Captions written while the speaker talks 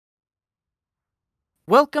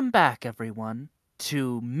Welcome back, everyone,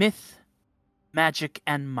 to Myth, Magic,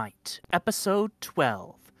 and Might, Episode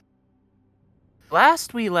 12.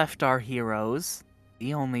 Last we left our heroes,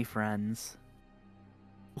 the only friends,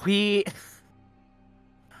 we.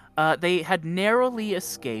 They had narrowly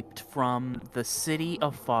escaped from the city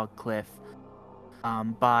of Fogcliff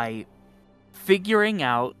by figuring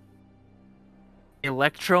out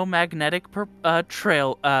electromagnetic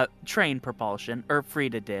train propulsion, or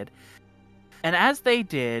Frida did. And as they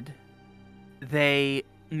did, they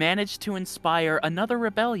managed to inspire another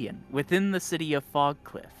rebellion within the city of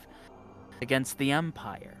Fogcliff against the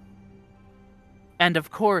Empire. And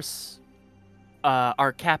of course,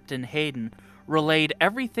 our Captain Hayden relayed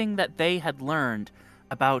everything that they had learned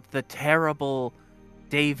about the terrible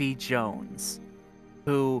Davy Jones,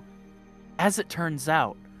 who, as it turns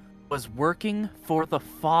out, was working for the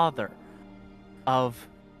father of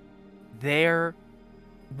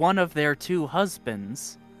one of their two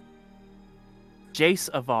husbands, Jace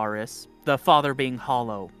Avaris, the father being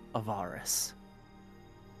Hollow Avaris,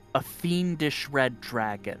 a fiendish red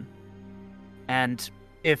dragon. And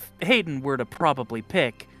if Hayden were to probably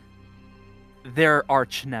pick, their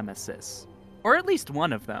arch nemesis, or at least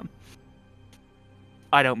one of them.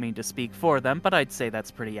 I don't mean to speak for them, but I'd say that's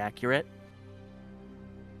pretty accurate.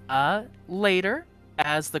 Later,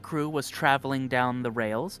 as the crew was traveling down the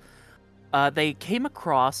rails, they came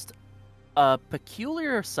across a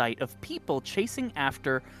peculiar sight of people chasing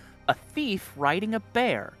after a thief riding a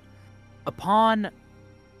bear. Upon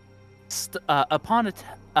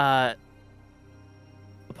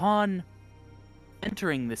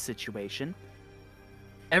entering the situation,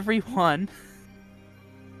 everyone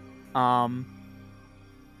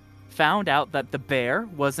found out that the bear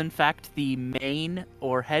was in fact the main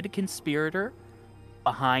or head conspirator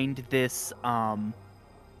behind this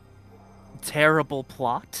terrible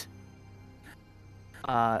plot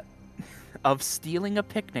of stealing a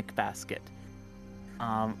picnic basket.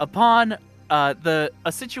 Upon a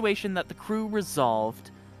situation that the crew resolved,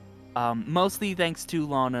 mostly thanks to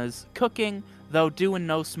Lana's cooking, though due in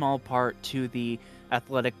no small part to the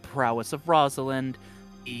athletic prowess of Rosalind,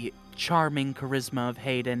 the charming charisma of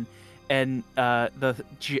Hayden, and the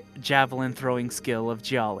javelin throwing skill of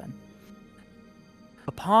Jolin.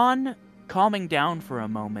 Upon calming down for a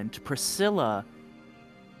moment, Priscilla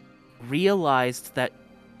realized that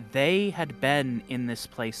they had been in this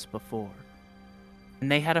place before. And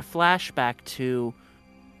they had a flashback to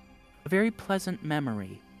a very pleasant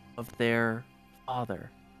memory of their father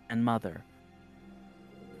and mother.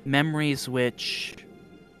 Memories which,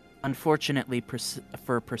 unfortunately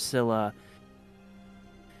for Priscilla,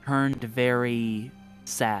 turned very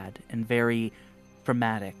sad and very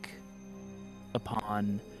traumatic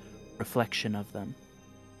upon reflection of them.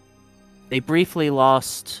 They briefly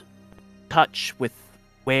lost touch with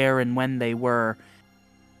where and when they were,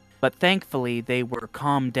 but thankfully they were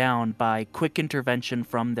calmed down by quick intervention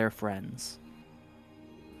from their friends.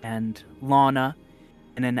 And Lana,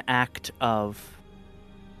 in an act of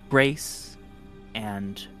grace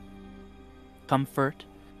and comfort,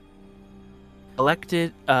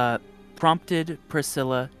 prompted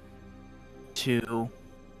Priscilla to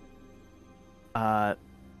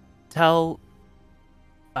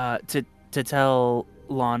tell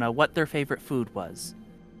Lana what their favorite food was.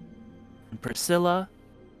 And Priscilla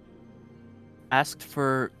asked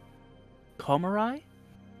for komarai,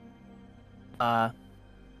 a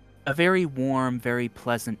very warm, very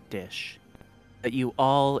pleasant dish that you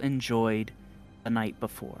all enjoyed the night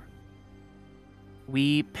before.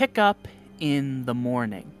 We pick up in the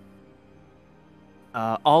morning.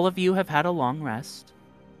 All of you have had a long rest.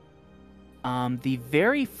 The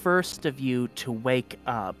very first of you to wake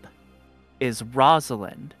up is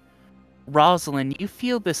Rosalind. Rosalind, you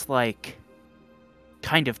feel this,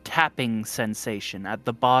 kind of tapping sensation at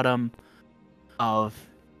the bottom of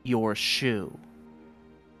your shoe.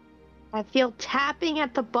 I feel tapping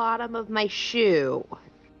at the bottom of my shoe.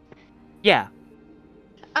 Yeah.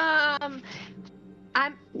 Am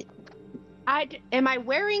I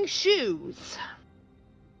wearing shoes?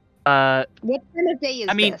 What time of day is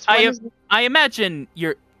this? I imagine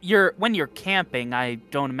you're when you're camping, I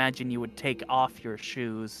don't imagine you would take off your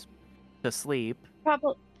shoes to sleep.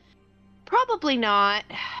 Probably not.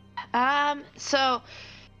 So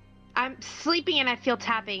I'm sleeping and I feel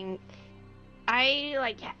tapping.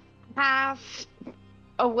 I half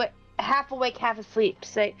awake, half asleep.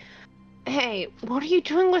 Say, hey, what are you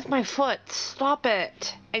doing with my foot? Stop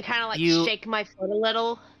it! And kind of shake my foot a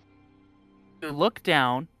little. You look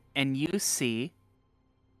down and you see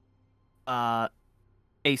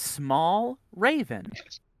a small raven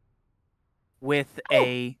with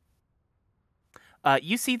a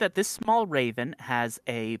You see that this small raven has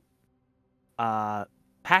a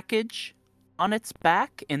package on its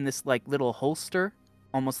back in this like little holster,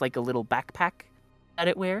 almost like a little backpack that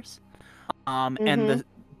it wears. And the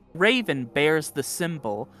raven bears the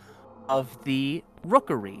symbol of the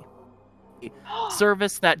rookery, a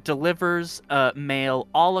service that delivers mail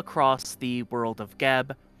all across the world of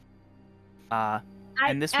Geb.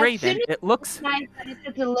 And this As soon raven, as it looks. I that it's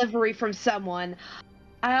a delivery from someone,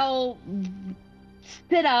 I'll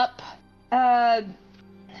sit up, uh,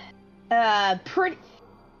 pretty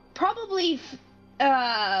probably,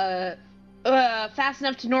 fast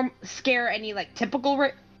enough to scare any like typical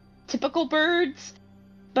birds.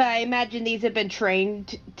 But I imagine these have been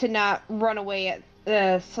trained to not run away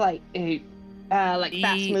at slight, like fast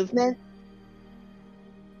The, movement.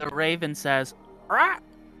 the raven says, "Rah!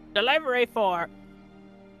 Delivery for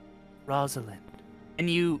Rosalind." And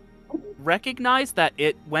you recognize that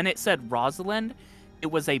when it said Rosalind, it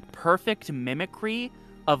was a perfect mimicry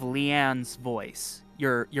of Leanne's voice.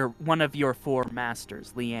 Your one of your 4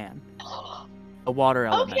 masters, Leanne, the water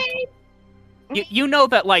elemental. Okay. You know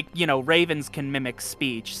that, like, ravens can mimic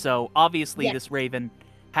speech, so obviously Yes. this raven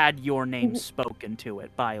had your name spoken to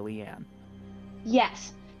it by Leanne.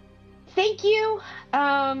 Yes. Thank you.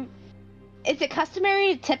 Is it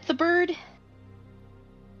customary to tip the bird?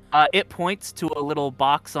 It points to a little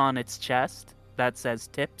box on its chest that says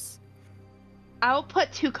tips. I'll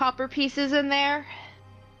put 2 copper pieces in there.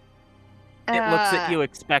 It looks at you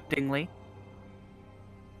expectingly.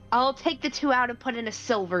 I'll take the 2 out and put in a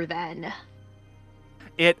silver then.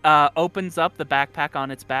 It opens up the backpack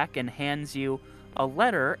on its back and hands you a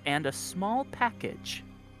letter and a small package.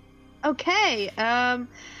 Okay.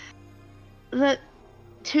 The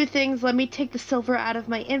 2 things. Let me take the silver out of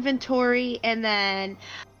my inventory, and then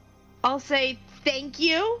I'll say thank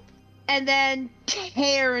you, and then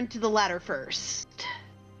tear into the letter first.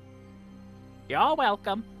 You're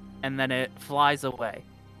welcome. And then it flies away.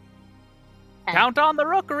 Count on the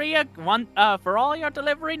rookery for all your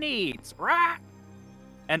delivery needs. Rah!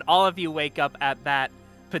 And all of you wake up at that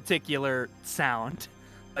particular sound,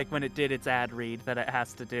 like when it did its ad read that it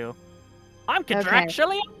has to do. I'm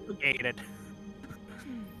contractually obligated.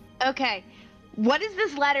 Okay, what does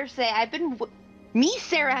this letter say?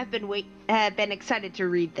 Sarah, have been excited to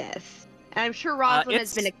read this. And I'm sure Rosalind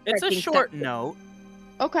has been expecting. It's a short note.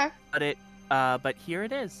 Okay. But here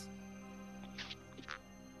it is.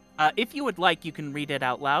 If you would like, you can read it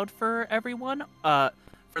out loud for everyone, for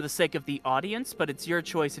the sake of the audience, but it's your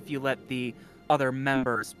choice if you let the other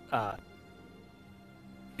members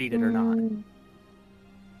read it or not.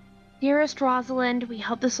 Dearest Rosalind, we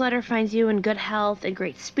hope this letter finds you in good health and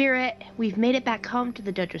great spirit. We've made it back home to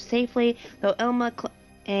the dojo safely, though Ilma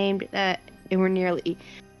claimed that we were nearly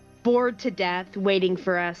bored to death waiting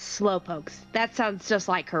for us slowpokes. That sounds just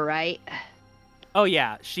like her, right? Oh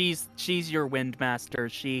yeah, she's your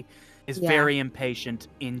windmaster. She is very impatient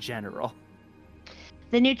in general.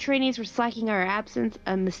 The new trainees were slacking our absence,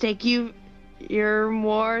 a mistake you're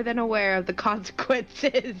more than aware of the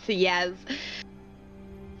consequences. Yes.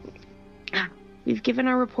 We've given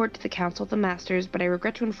our report to the Council of the Masters, but I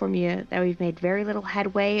regret to inform you that we've made very little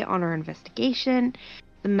headway on our investigation.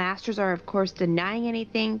 The Masters are, of course, denying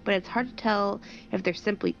anything, but it's hard to tell if they're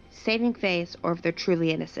simply saving face or if they're truly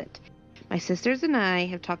innocent. My sisters and I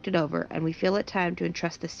have talked it over, and we feel it time to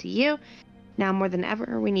entrust this to you. Now more than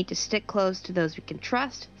ever, we need to stick close to those we can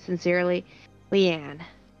trust. Sincerely, Leanne.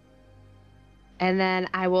 And then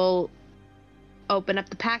I will open up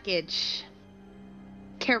the package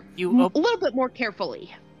a little bit more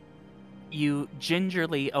carefully. You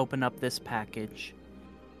gingerly open up this package,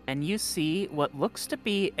 and you see what looks to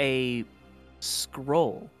be a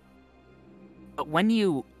scroll. But when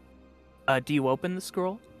you... do you open the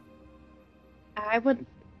scroll? I would...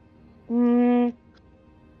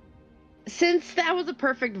 Since that was a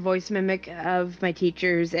perfect voice mimic of my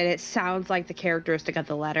teacher's, and it sounds like the characteristic of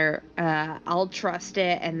the letter, I'll trust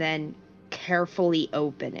it and then carefully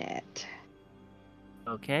open it.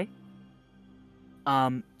 Okay.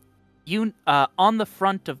 You on the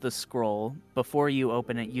front of the scroll, before you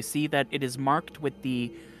open it, you see that it is marked with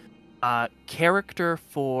the character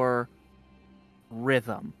for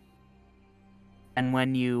rhythm. And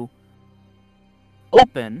when you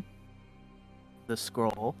open the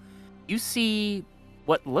scroll, you see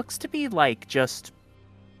what looks to be like just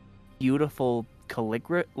beautiful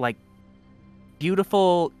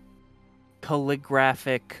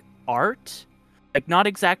calligraphic art. Like, not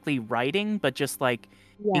exactly writing, but just like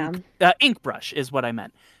ink brush is what I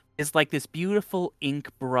meant. It's like this beautiful ink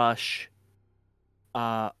brush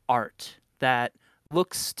art that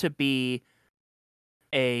looks to be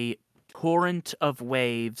a torrent of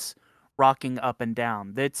waves rocking up and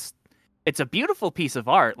down. It's a beautiful piece of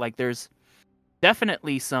art. Like there's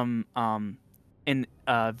definitely some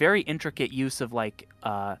very intricate use of like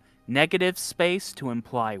negative space to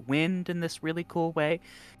imply wind in this really cool way.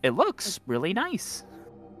 It looks really nice.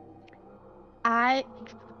 I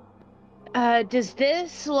does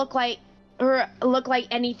this look like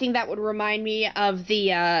anything that would remind me of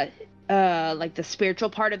the like the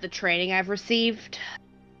spiritual part of the training I've received?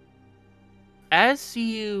 As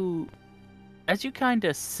you kind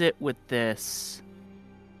of sit with this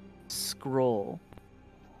scroll,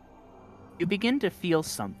 you begin to feel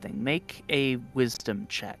something. Make a wisdom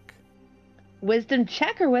check. Wisdom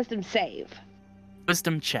check or wisdom save?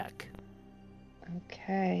 Wisdom check.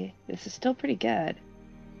 Okay, this is still pretty good.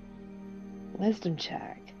 Wisdom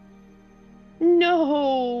check.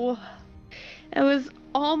 No! It was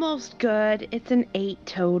almost good. It's an 8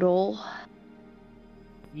 total.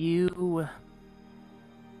 You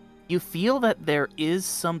feel that there is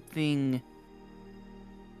something.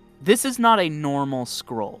 This is not a normal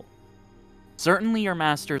scroll. Certainly your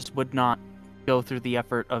masters would not go through the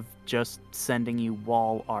effort of just sending you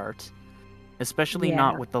wall art, especially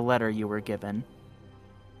not with the letter you were given.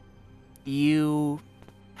 You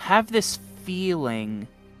have this feeling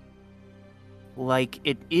like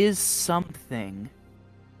it is something,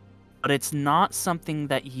 but it's not something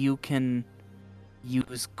that you can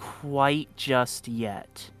use quite just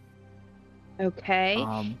yet. Okay.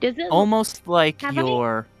 Does it almost like have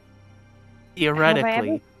you're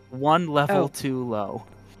theoretically one level too low?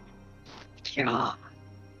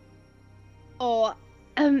 Oh,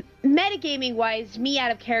 metagaming wise, me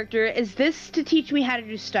out of character, is this to teach me how to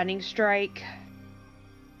do Stunning Strike?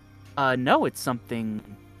 No, it's something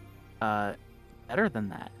better than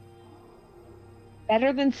that.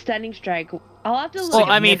 Better than Stunning Strike. I'll have to look.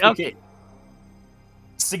 Well, I mean, okay.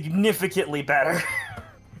 Significantly better.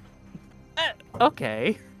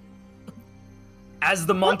 Okay. As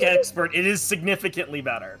the monk expert, it is significantly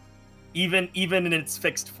better, even in its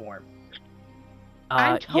fixed form.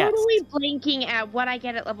 I'm totally blanking at what I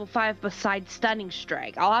get at level 5 besides Stunning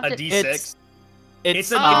Strike. I'll have a to. D6.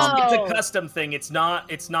 It's a custom thing. It's not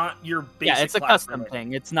your basic. Yeah, it's a custom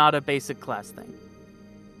thing. It's not a basic class thing.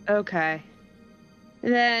 Okay.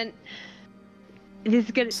 Then this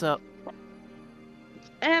is gonna. So.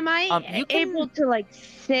 Am I able to like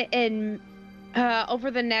sit and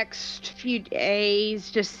over the next few days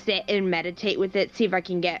just sit and meditate with it, see if I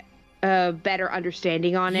can get a better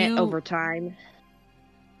understanding on it over time?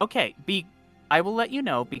 Okay, I will let you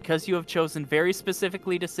know, because you have chosen very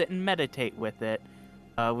specifically to sit and meditate with it,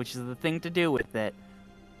 which is the thing to do with it.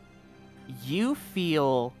 You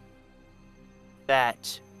feel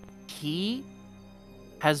that he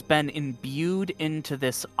has been imbued into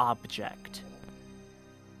this object.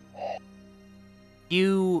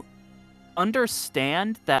 You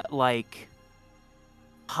understand that, like,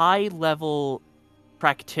 high-level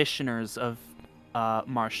practitioners of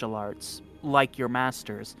martial arts, like your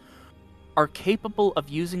masters, are capable of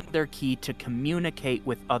using their ki to communicate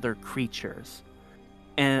with other creatures,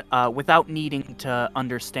 and without needing to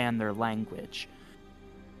understand their language.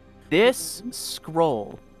 This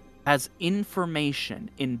scroll has information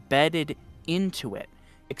embedded into it,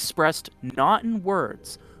 expressed not in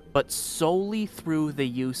words, but solely through the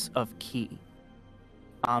use of ki.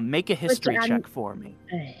 Make a history check for me.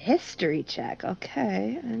 A history check,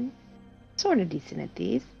 okay. I'm sort of decent at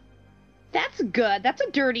these. That's good. That's a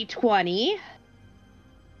dirty 20.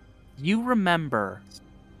 You remember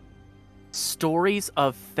stories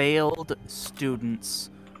of failed students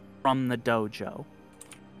from the dojo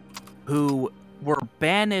who were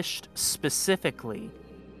banished specifically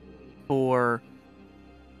for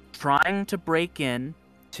trying to break in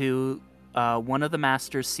to one of the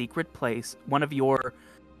master's secret place, one of your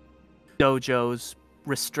dojo's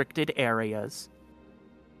restricted areas,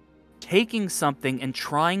 taking something and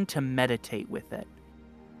trying to meditate with it.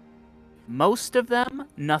 Most of them,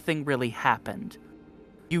 nothing really happened.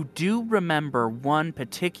 You do remember one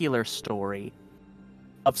particular story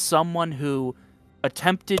of someone who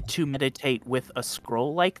attempted to meditate with a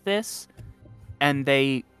scroll like this, and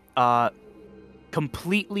they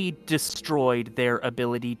completely destroyed their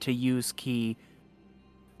ability to use ki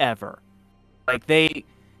ever. Like, they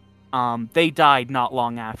died not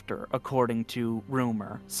long after, according to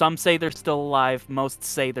rumor. Some say they're still alive, most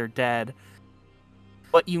say they're dead.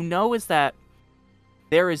 What you know is that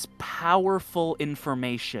there is powerful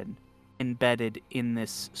information embedded in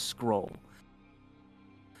this scroll.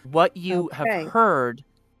 What you have heard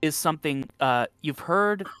is something, you've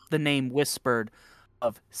heard the name whispered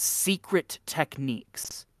of secret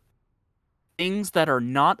techniques. things that are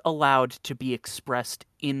not allowed to be expressed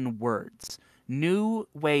in words. New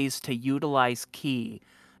ways to utilize ki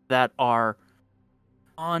that are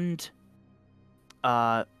beyond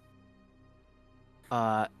that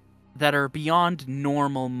are beyond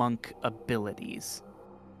normal monk abilities.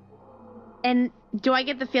 And do I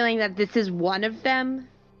get the feeling that this is one of them?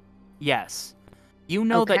 Yes. You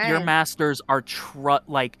know that your Okay. masters are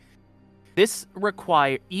this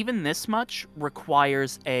even this much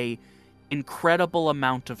requires a incredible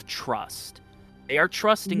amount of trust. They are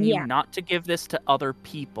trusting you Yeah. not to give this to other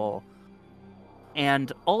people.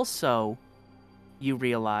 And also, you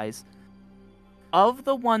realize, of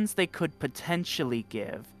the ones they could potentially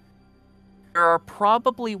give, there are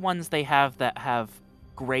probably ones they have that have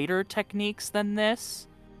greater techniques than this.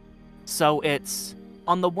 So it's,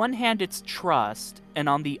 on the one hand, it's trust, and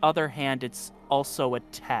on the other hand, it's also a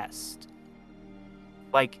test.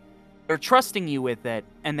 Like, they're trusting you with it,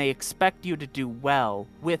 and they expect you to do well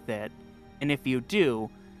with it, and if you do,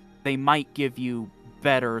 they might give you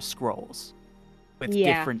better scrolls with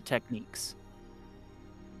different techniques.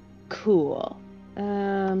 Cool.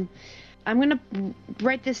 I'm gonna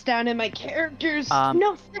write this down in my characters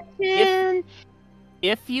note section.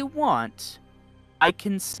 If you want, I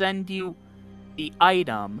can send you the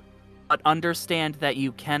item, but understand that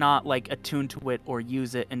you cannot, attune to it or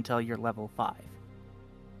use it until you're level 5.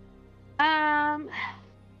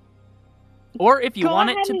 Or if you want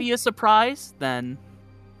it to be a surprise, then...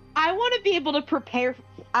 I want to be able to prepare...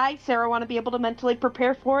 Sarah, want to be able to mentally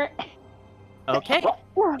prepare for it. Okay,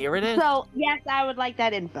 here it is. So, yes, I would like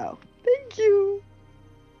that info. Thank you.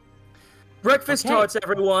 Breakfast tarts,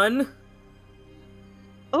 everyone!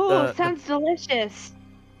 Oh, sounds delicious.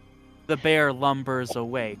 The bear lumbers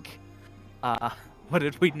awake. What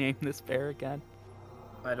did we name this bear again?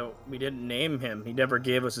 We didn't name him. He never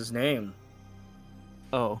gave us his name.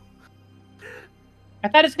 Oh. I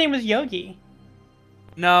thought his name was Yogi.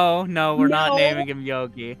 No, we're not naming him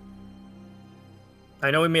Yogi. I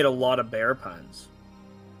know we made a lot of bear puns.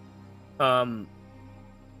 I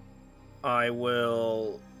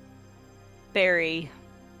will... Barry.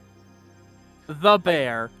 The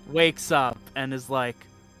bear wakes up and is like...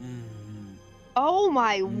 Oh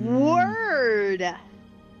my word!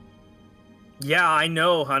 Yeah, I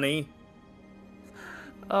know, honey.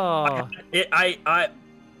 Oh.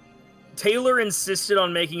 Taylor insisted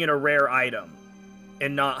on making it a rare item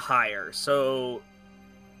and not higher, so...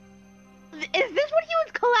 Is this what he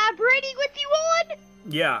was collaborating with you on?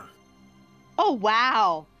 Yeah. Oh,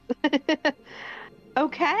 wow.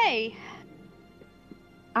 Okay.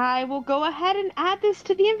 I will go ahead and add this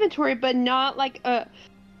to the inventory, but not like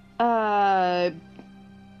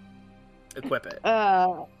equip it.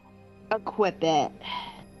 Equip it.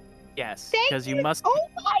 Yes, because you must... Oh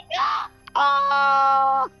my god!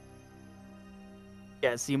 Oh!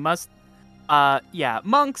 Yes, you must...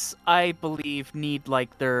 monks, I believe, need,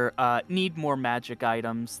 need more magic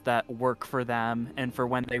items that work for them and for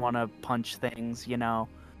when they want to punch things, you know?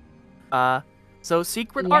 So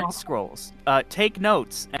secret art scrolls. Take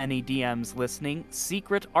notes, any DMs listening.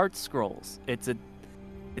 Secret art scrolls. It's a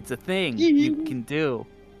thing you can do.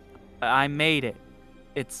 I made it.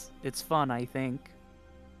 It's fun, I think.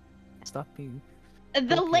 Stop being...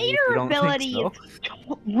 The later ability is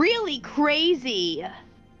really crazy.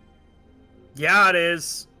 Yeah, it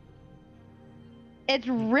is. It's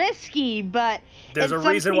risky, but... There's a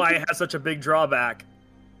reason why it has such a big drawback.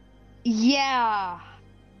 Yeah.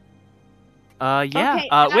 Okay,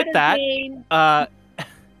 with that,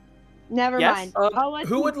 Never mind.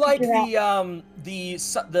 Who would like the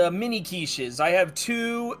mini quiches? I have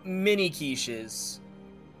 2 mini quiches.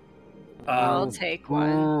 I'll take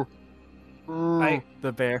one.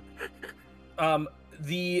 The bear.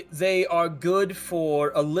 They are good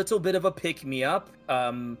for a little bit of a pick-me-up,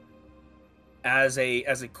 as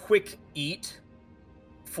a quick eat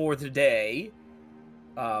for the day.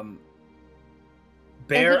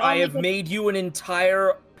 Bear, I have made you an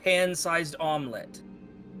entire pan-sized omelet.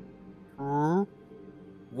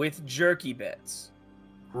 With jerky bits.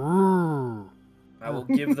 I will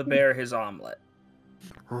give the bear his omelet.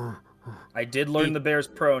 I did learn the bear's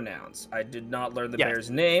pronouns. I did not learn the bear's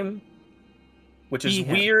name, which is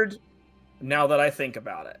weird now that I think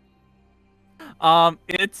about it.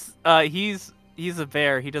 It's he's a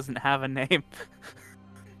bear. He doesn't have a name.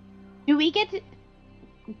 Do we get to...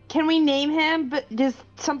 Can we name him, but just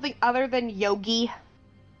something other than Yogi?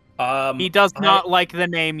 He does not like the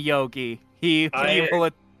name Yogi. He will...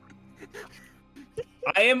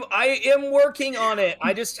 I am working on it.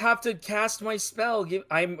 I just have to cast my spell.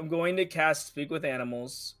 I'm going to cast Speak with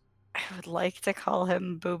Animals. I would like to call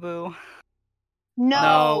him Boo Boo.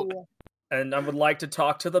 No. and I would like to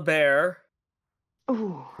talk to the bear.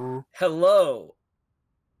 Ooh. Hello.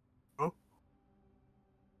 Oh.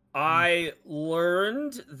 I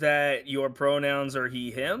learned that your pronouns are he,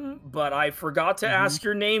 him, but I forgot to ask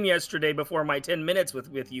your name yesterday before my 10 minutes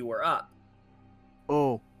with you were up.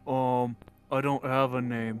 Oh, I don't have a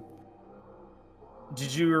name.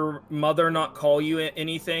 Did your mother not call you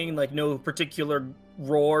anything? Like no particular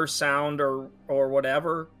roar, sound, or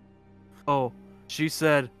whatever? Oh, she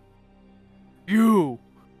said, You,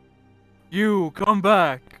 come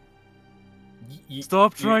back.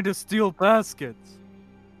 Stop trying to steal baskets.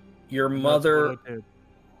 Your And mother that's what I did.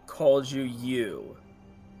 called you.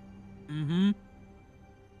 Mm-hmm.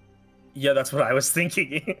 Yeah, that's what I was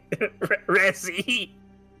thinking. Resi.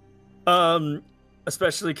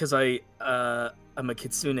 Especially because I'm a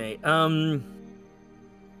kitsune.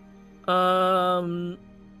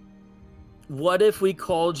 What if we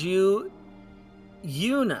called you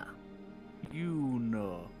Yuna?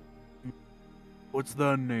 Yuna. What's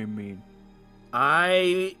that name mean?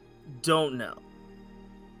 I don't know.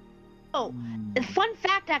 Oh, fun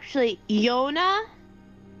fact actually, Yona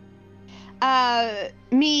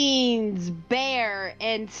means bear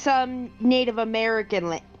in some Native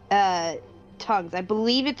American tongues. I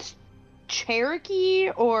believe it's Cherokee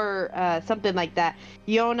or something like that.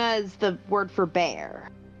 Yona is the word for bear.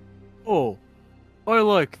 Oh, I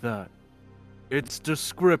like that. It's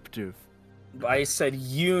descriptive. I said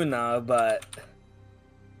Yuna, but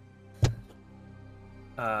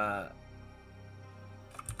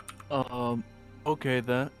Okay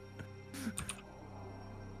then.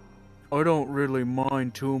 I don't really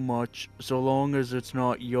mind too much, so long as it's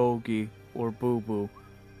not Yogi or Boo Boo.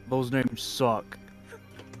 Those names suck.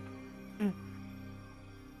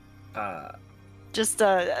 Just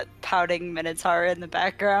a pouting Minotaur in the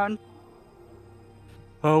background.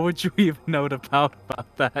 How would you even know to pout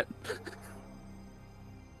about that?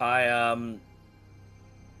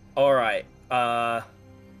 Alright.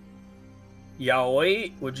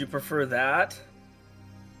 Yaoi, would you prefer that?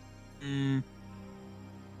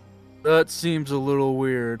 That seems a little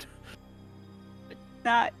weird.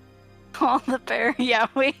 Not call the bear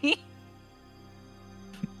Yowie.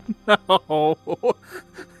 No.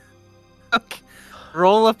 Okay.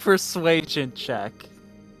 Roll a persuasion check.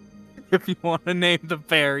 If you want to name the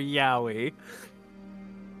bear Yowie.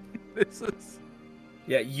 This is...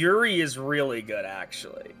 Yeah, Yuri is really good,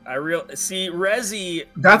 actually. See, Rezi...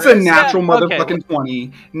 That's a natural motherfucking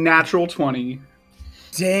 20. Natural 20.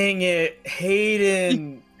 Dang it,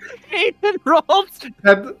 Hayden! Hayden rolled!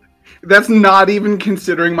 That's not even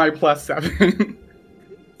considering my +7.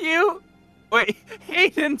 Wait,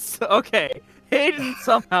 okay. Hayden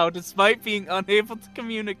somehow, despite being unable to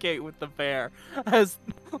communicate with the bear, has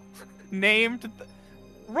named...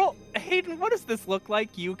 Hayden, what does this look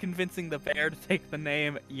like? You convincing the bear to take the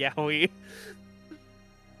name Yowie?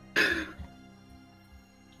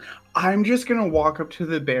 I'm just gonna walk up to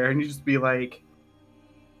the bear and just be like,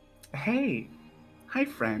 hey, hi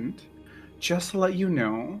friend. Just to let you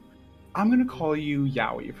know, I'm gonna call you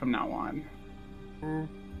Yowie from now on.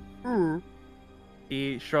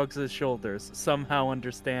 He shrugs his shoulders, somehow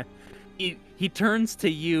understand. He turns to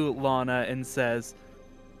you, Lana, and says,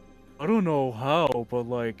 I don't know how, but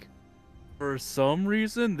like, for some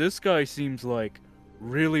reason, this guy seems like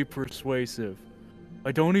really persuasive.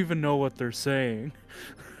 I don't even know what they're saying.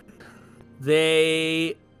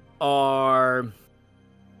 They are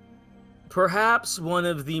perhaps one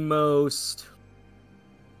of the most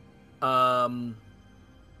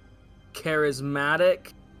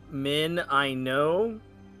charismatic men I know.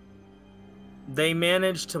 They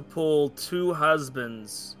managed to pull 2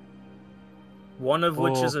 husbands, one of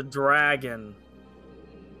which is a dragon.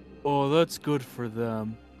 Oh, that's good for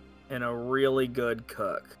them. And a really good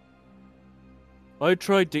cook. I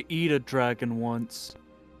tried to eat a dragon once.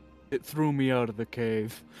 It threw me out of the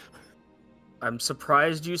cave. I'm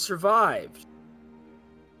surprised you survived.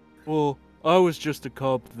 Well, I was just a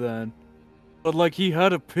cub then. But like, he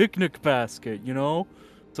had a picnic basket, you know?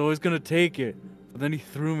 So I was gonna take it, but then he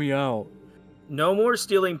threw me out. No more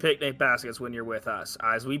stealing picnic baskets when you're with us.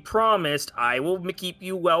 As we promised, I will keep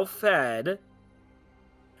you well fed.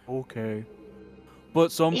 Okay.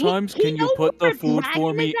 But sometimes can you put the food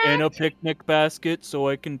for me in a picnic basket so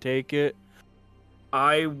I can take it?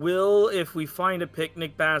 I will if we find a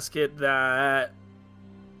picnic basket that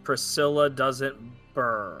Priscilla doesn't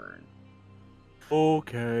burn.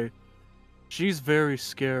 Okay. She's very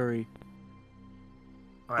scary.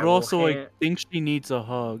 But also, I think she needs a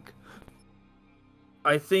hug.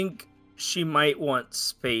 I think she might want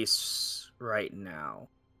space right now.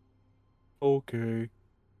 Okay.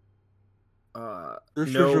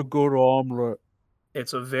 This no, is a good omelet.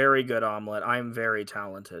 it's a very good omelet. I'm very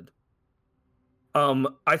talented.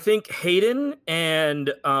 I think Hayden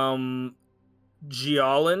and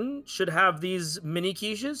Gialin should have these mini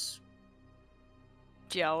quiches.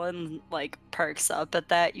 Jialin like perks up at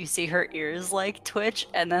that. You see her ears like twitch,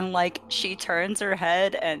 and then like she turns her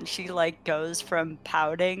head and she like goes from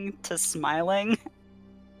pouting to smiling.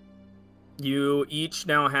 You each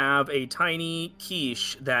now have a tiny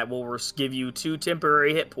quiche that will give you 2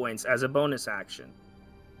 temporary hit points as a bonus action.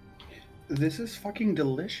 This is fucking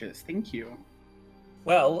delicious. Thank you.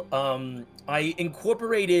 Well, I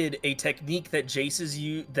incorporated a technique that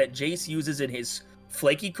Jace uses in his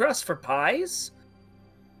flaky crust for pies,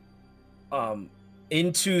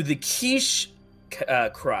 into the quiche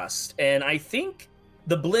crust, and I think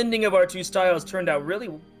the blending of our two styles turned out really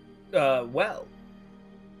well.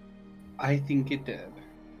 I think it did.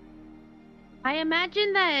 I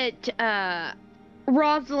imagine that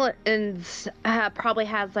Rosalind's probably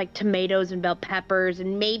has like tomatoes and bell peppers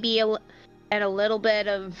and maybe a little bit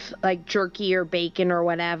of like jerky or bacon or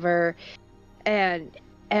whatever, and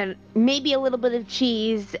maybe a little bit of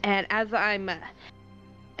cheese. And as I'm,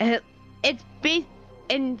 it's based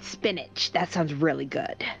in spinach. That sounds really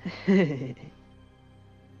good.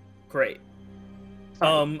 Great.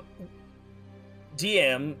 DM.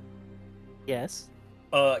 Yes.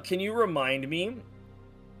 Can you remind me?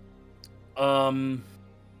 I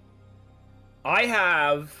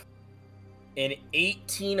have an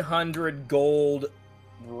 1800 gold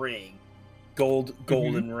ring,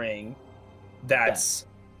 golden ring. That's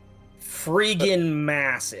friggin'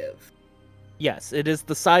 massive. Yes, it is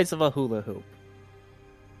the size of a hula hoop.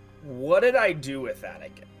 What did I do with that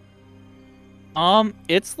again?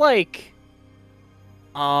 It's like,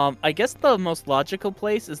 I guess the most logical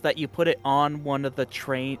place is that you put it on one of the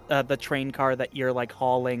train car that you're like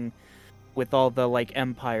hauling with all the like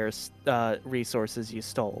Empire's resources you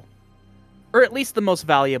stole. Or at least the most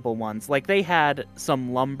valuable ones. Like they had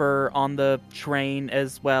some lumber on the train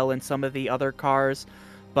as well in some of the other cars,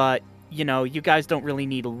 but you know, you guys don't really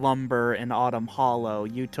need lumber in Autumn Hollow.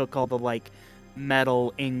 You took all the like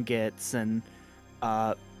metal ingots and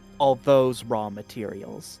all those raw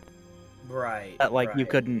materials. Right. That like you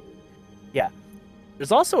couldn't. Yeah.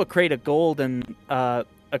 There's also a crate of gold and a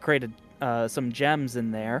crate of some gems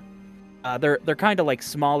in there. They're kind of like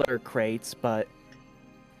smaller crates, but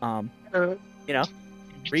you know,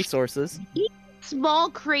 resources. Small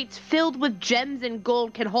crates filled with gems and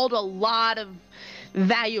gold can hold a lot of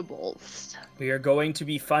valuables. We are going to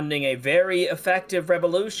be funding a very effective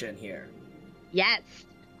revolution here. Yes.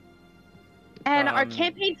 And our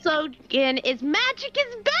campaign slogan is "Magic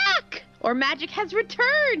is back!" or "Magic has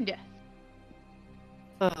returned!"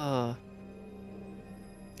 And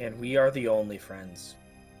we are the only friends.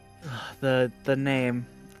 The name.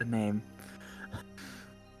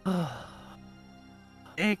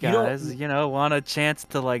 Hey guys, you know, want a chance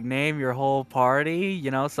to like name your whole party? You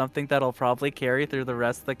know, something that'll probably carry through the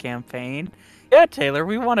rest of the campaign? Yeah, Taylor,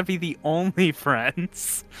 we want to be the only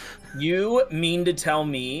friends. You mean to tell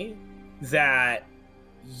me that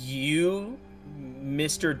you,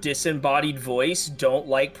 Mr. Disembodied Voice, don't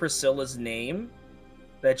like Priscilla's name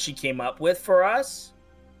that she came up with for us?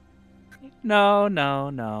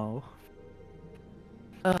 No.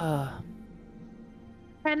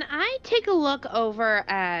 Can I take a look over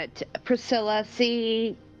at Priscilla,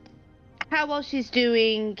 see how well she's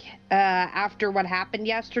doing after what happened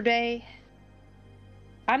yesterday?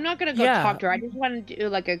 I'm not gonna go talk to her. I just want to do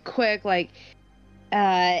like a quick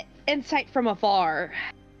insight from afar.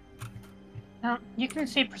 Now, you can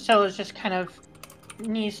see Priscilla's just kind of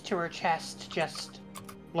knees to her chest, just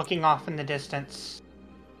looking off in the distance.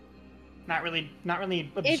 Not really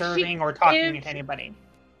observing or talking to anybody.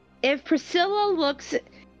 If Priscilla looks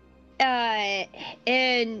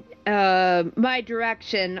in my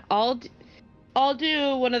direction, I'll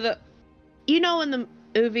do one of the, you know, in the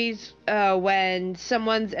movies when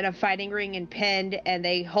someone's in a fighting ring and pinned and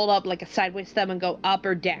they hold up like a sideways thumb and go up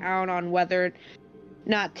or down on whether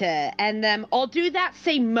not to end them. I'll do that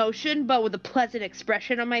same motion but with a pleasant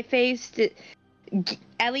expression on my face to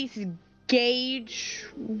at least gauge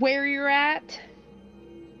where you're at.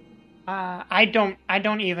 I don't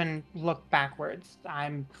even look backwards.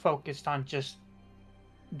 I'm focused on just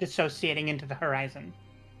dissociating into the horizon.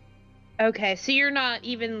 Okay, so you're not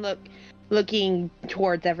even looking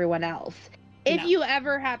towards everyone else. If you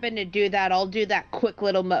ever happen to do that, I'll do that quick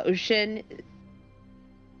little motion.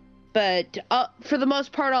 But for the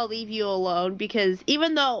most part, I'll leave you alone because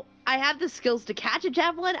even though I have the skills to catch a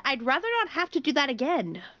javelin, I'd rather not have to do that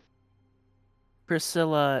again.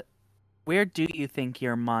 Priscilla, Where do you think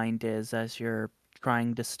your mind is as you're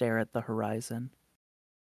trying to stare at the horizon?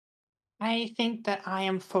 I think that I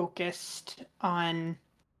am focused on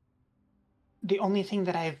the only thing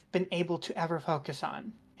that I've been able to ever focus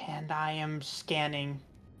on, and I am scanning,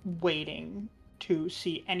 waiting to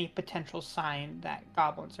see any potential sign that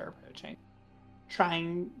goblins are approaching.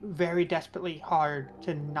 Trying very desperately hard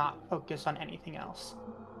to not focus on anything else.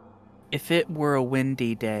 If it were a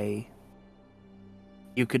windy day,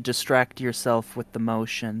 you could distract yourself with the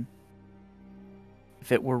motion.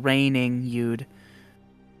 If it were raining, you'd,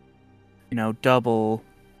 double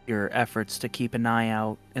your efforts to keep an eye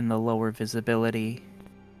out in the lower visibility.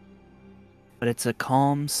 But it's a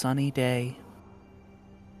calm, sunny day,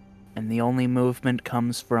 and the only movement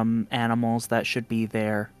comes from animals that should be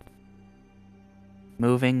there,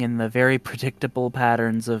 moving in the very predictable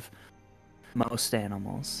patterns of most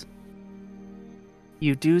animals.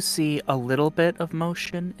 You do see a little bit of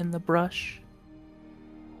motion in the brush,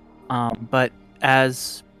 but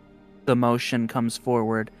as the motion comes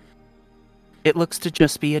forward, it looks to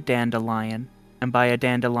just be a dandelion, and by a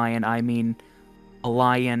dandelion I mean a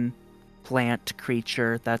lion plant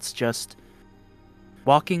creature that's just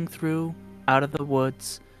walking through out of the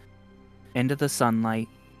woods into the sunlight,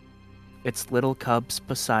 its little cubs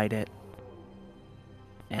beside it,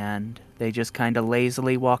 and they just kind of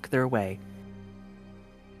lazily walk their way.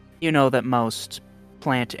 You know that most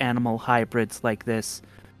plant-animal hybrids like this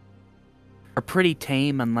are pretty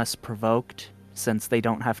tame unless provoked, since they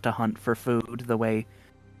don't have to hunt for food the way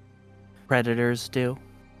predators do.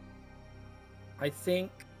 I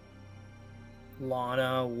think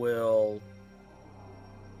Lana will...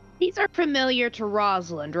 These are familiar to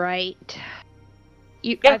Rosalind, right?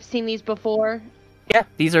 Yeah. I've seen these before. Yeah,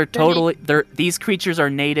 these are totally... These creatures are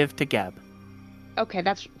native to Geb. Okay,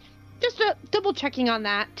 that's... Just double checking on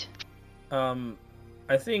that.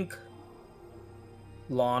 I think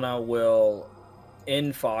Lana will,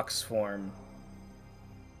 in fox form,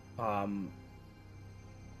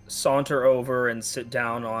 saunter over and sit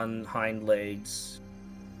down on hind legs,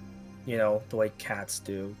 the way cats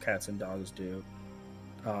and dogs do,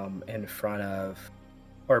 in front of,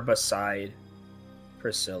 or beside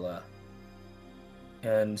Priscilla,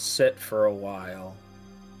 and sit for a while,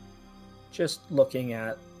 just looking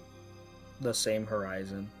at the same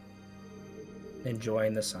horizon,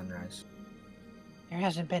 enjoying the sunrise. There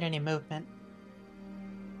hasn't been any movement.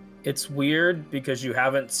 It's weird because you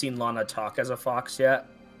haven't seen Lana talk as a fox yet,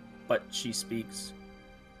 but she speaks.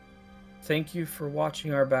 Thank you for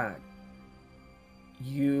watching our back.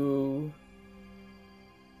 It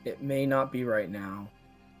may not be right now,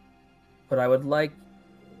 but I would like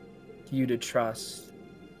you to trust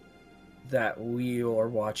that we are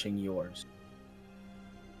watching yours.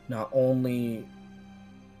 Not only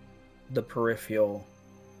the peripheral,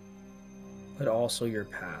 but also your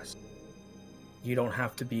past. You don't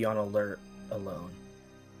have to be on alert alone.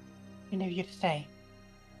 I know you to say.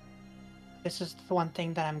 This is the one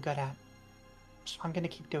thing that I'm good at. So I'm going to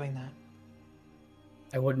keep doing that.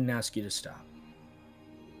 I wouldn't ask you to stop.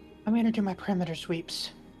 I'm going to do my perimeter sweeps.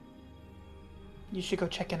 You should go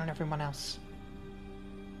check in on everyone else.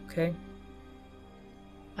 Okay.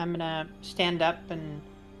 I'm going to stand up and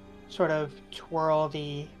sort of twirl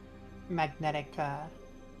the magnetic,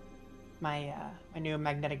 my new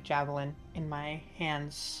magnetic javelin in my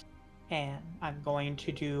hands, and I'm going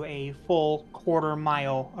to do a full quarter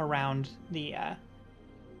mile around the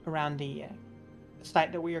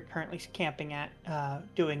site that we are currently camping at,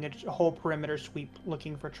 doing a whole perimeter sweep,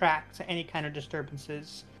 looking for tracks, any kind of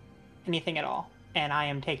disturbances, anything at all. And I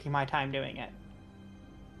am taking my time doing it.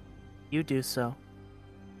 You do so.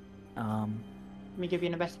 Let me give you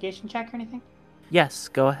an investigation check or anything? Yes,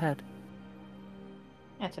 go ahead.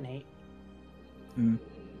 That's an 8.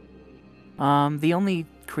 The only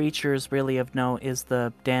creatures really of note is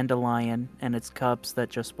the dandelion and its cubs that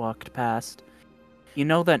just walked past. You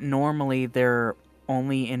know that normally they're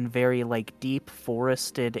only in very, deep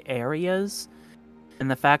forested areas,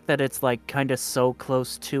 and the fact that it's, kind of so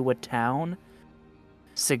close to a town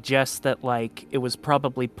suggests that, it was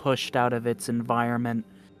probably pushed out of its environment,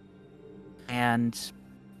 and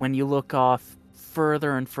when you look off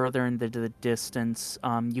further and further into the distance,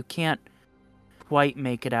 you can't quite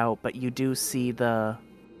make it out, but you do see the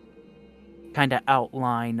kind of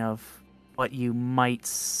outline of what you might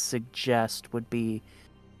suggest would be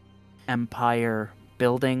Empire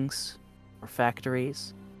buildings or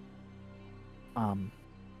factories.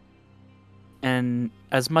 And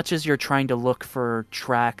as much as you're trying to look for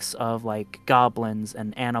tracks of goblins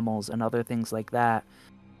and animals and other things like that,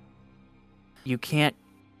 you can't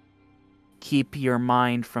keep your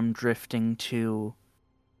mind from drifting to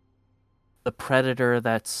the predator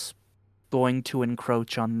that's going to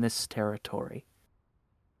encroach on this territory.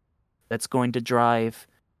 That's going to drive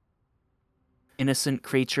innocent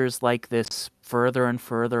creatures like this further and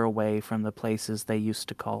further away from the places they used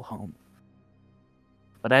to call home.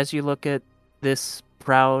 But as you look at this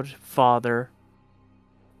proud father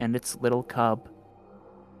and its little cub,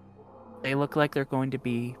 they look like they're going to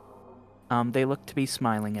be, they look to be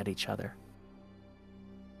smiling at each other.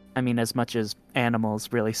 I mean, as much as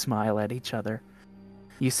animals really smile at each other.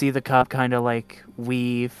 You see the cub kind of like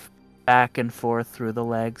weave back and forth through the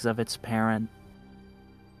legs of its parent.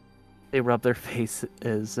 They rub their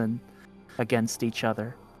faces and against each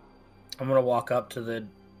other. I'm gonna walk up to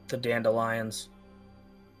the dandelions.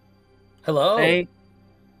 Hello. Hey.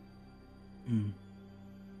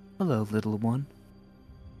 Hello, little one.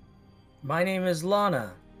 My name is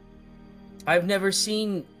Lana. I've never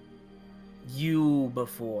seen you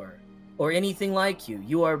before, or anything like you.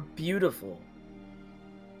 You are beautiful.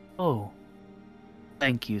 Oh.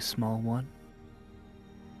 Thank you, small one.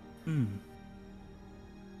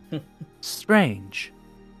 Strange.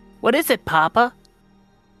 What is it, Papa?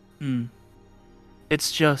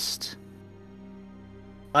 It's just...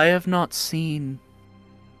 I have not seen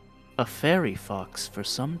a fairy fox for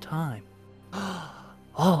some time.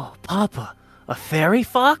 Oh, Papa, a fairy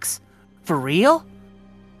fox? For real?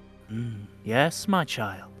 Yes, my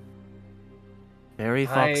child. Fairy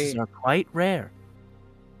foxes are quite rare.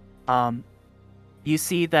 You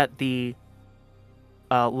see that the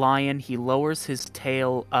lion, he lowers his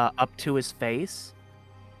tail up to his face.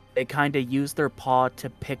 They kind of use their paw to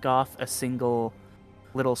pick off a single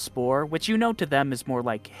little spore, which you know to them is more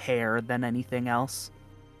like hair than anything else.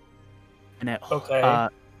 And it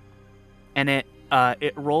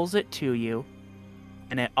it rolls it to you,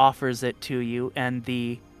 and it offers it to you, and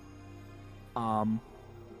the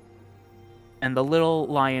little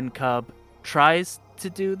lion cub tries to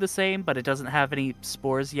do the same, but it doesn't have any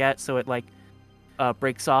spores yet, so it like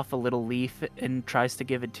breaks off a little leaf and tries to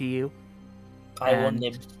give it to you. I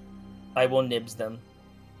will nibs them.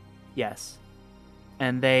 Yes.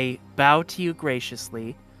 And they bow to you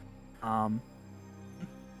graciously.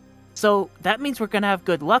 So that means we're gonna have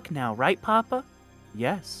good luck now, right, Papa?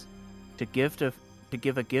 Yes. To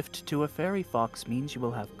give a gift to a fairy fox means you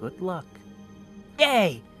will have good luck.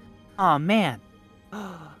 Yay! Aw, man.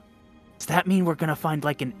 Does that mean we're gonna find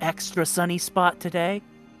like an extra sunny spot today?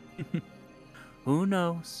 Who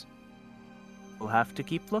knows? We'll have to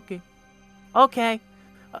keep looking. Okay.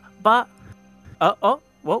 But...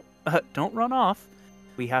 don't run off.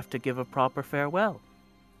 We have to give a proper farewell.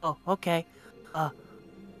 Oh, okay.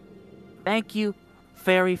 Thank you,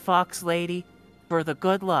 fairy fox lady, for the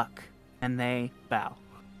good luck. And they bow.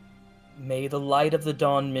 May the light of the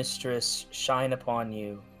dawn mistress shine upon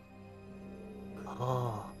you.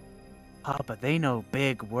 Oh, Papa, they know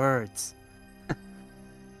big words.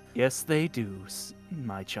 Yes, they do,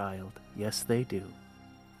 my child. Yes, they do.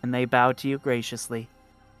 And they bow to you graciously.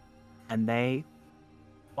 And they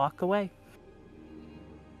walk away.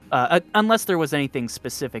 Unless there was anything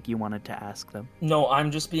specific you wanted to ask them. No,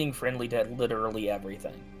 I'm just being friendly to literally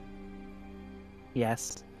everything.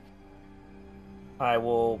 Yes. I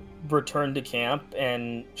will return to camp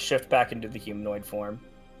and shift back into the humanoid form.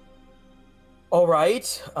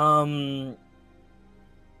 Alright,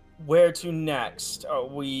 where to next? Are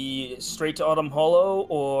we straight to Autumn Hollow,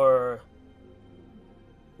 or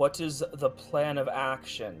what is the plan of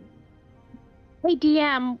action? Hey,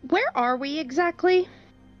 DM, where are we exactly?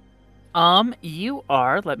 You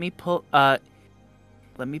are. Let me pull up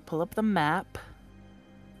the map.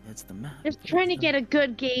 It's the map. Just trying to get a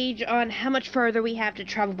good gauge on how much further we have to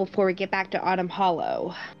travel before we get back to Autumn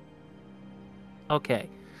Hollow. Okay,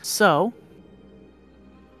 so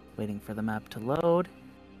waiting for the map to load.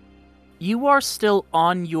 You are still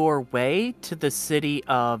on your way to the city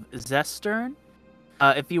of Zestern.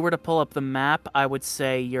 If you were to pull up the map, I would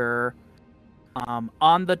say you're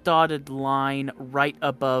on the dotted line right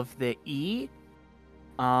above the E.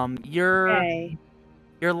 You're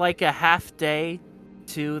like a half day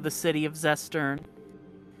to the city of Zestern,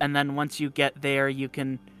 and then once you get there, you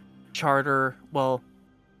can charter.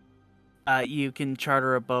 You can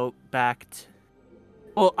charter a boat back.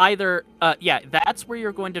 That's where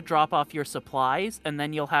you're going to drop off your supplies, and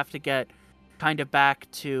then you'll have to get kind of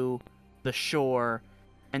back to the shore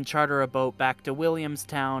and charter a boat back to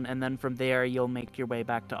Williamstown, and then from there you'll make your way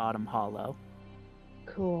back to Autumn Hollow.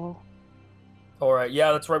 Cool. Alright,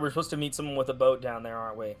 yeah, that's right. We're supposed to meet someone with a boat down there,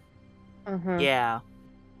 aren't we? Uh-huh. Yeah.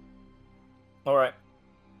 Alright.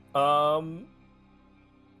 I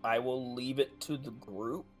will leave it to the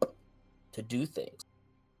group to do things.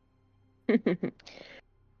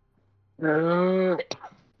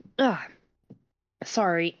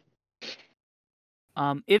 Sorry.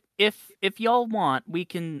 If y'all want, we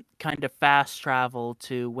can kind of fast travel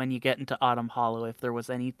to when you get into Autumn Hollow. If there was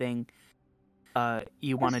anything,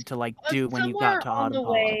 you wanted to like do when you got Somewhere to on Autumn the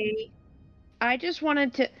Hollow. way, I just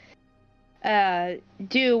wanted to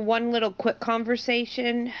do one little quick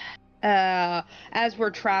conversation as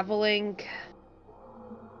we're traveling.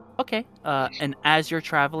 Okay. And as you're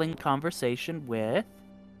traveling, conversation with.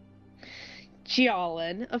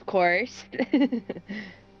 Jialin, of course.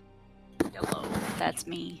 Hello, that's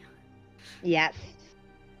me. Yes.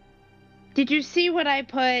 Did you see what I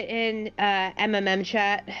put in MMM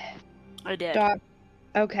chat? I did. Doc?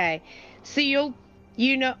 Okay. So you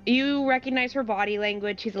recognize her body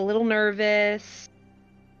language. She's a little nervous.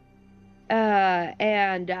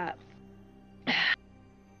 And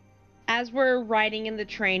as we're riding in the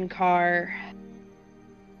train car,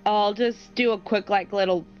 I'll just do a quick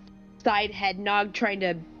little side head nod, trying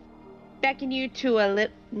to beckon you to a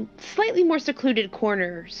slightly more secluded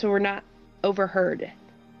corner so we're not overheard.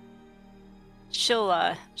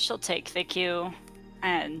 She'll take the cue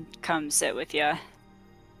and come sit with you.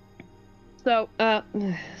 So,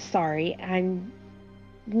 sorry, I'm.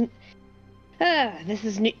 This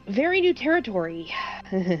is very new territory.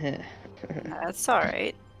 That's all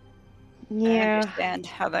right. I Yeah, understand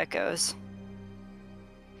how that goes.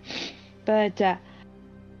 but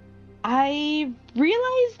I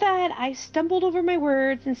realized that I stumbled over my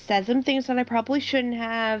words and said some things that I probably shouldn't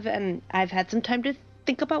have, and I've had some time to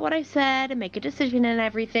think about what I said and make a decision and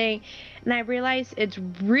everything. And I realized it's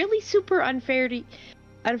really super unfair to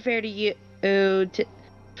you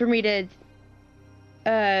for me to.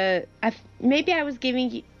 Maybe I was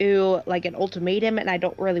giving you like an ultimatum, and I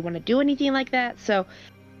don't really want to do anything like that. So,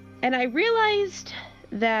 and I realized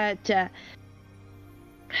that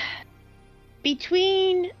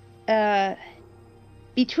between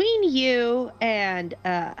you and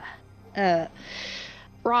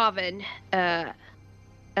Robin,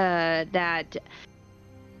 that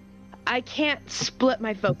I can't split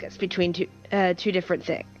my focus between two different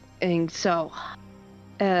things. So,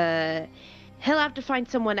 he'll have to find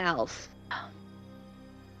someone else.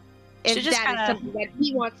 If that is something that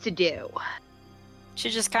he wants to do. She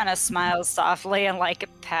just kind of smiles softly and like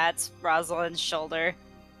pats Rosalind's shoulder.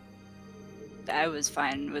 I was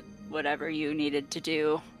fine with whatever you needed to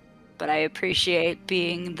do, but I appreciate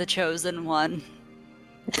being the chosen one.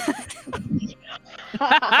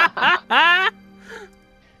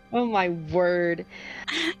 Oh my word.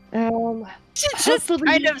 She just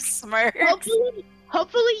kind of smirks.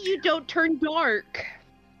 Hopefully you don't turn dark.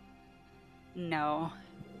 No.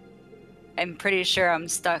 I'm pretty sure I'm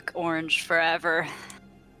stuck orange forever.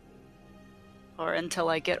 Or until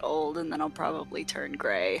I get old, and then I'll probably turn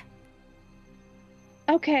gray.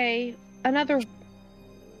 Okay, another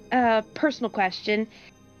personal question.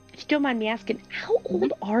 If you don't mind me asking, how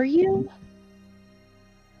old are you?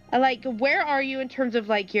 Like, where are you in terms of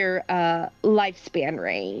like your lifespan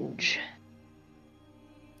range?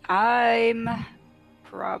 I'm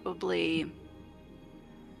probably...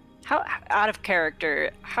 How out of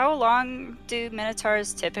character. How long do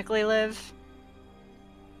Minotaurs typically live?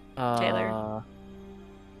 Taylor?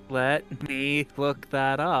 Let me look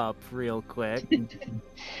that up real quick.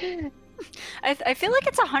 I feel like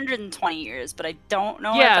it's 120 years, but I don't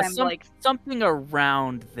know if I'm like... something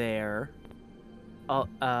around there. I'll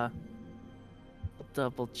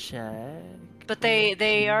double check. But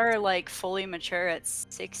they are like fully mature at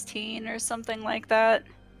 16 or something like that.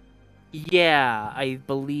 Yeah, I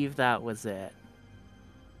believe that was it.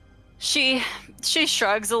 She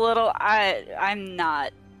shrugs a little. I'm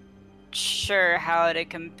not sure how to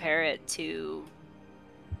compare it to...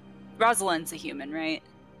 Rosalind's a human, right?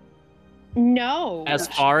 No. As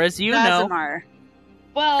far as you know. Azamar.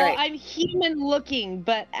 Well, Right. I'm human looking,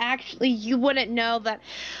 but actually you wouldn't know that.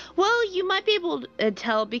 Well, you might be able to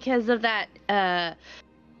tell because of that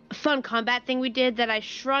fun combat thing we did, that I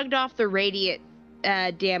shrugged off the radiant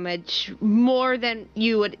damage more than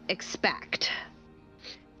you would expect.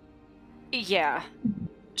 Yeah.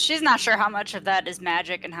 She's not sure how much of that is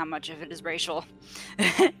magic and how much of it is racial.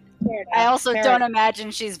 I also don't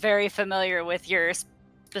imagine she's very familiar with your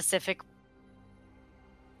specific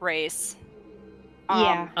race.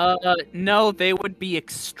 Yeah. No, they would be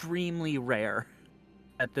extremely rare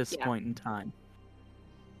at this point in time.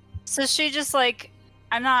 So she just like,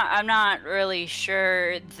 I'm not really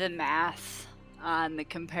sure the math on the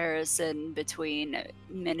comparison between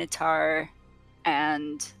Minotaur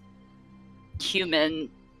and human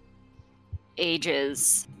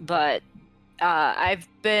ages, but I've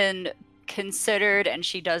been considered, and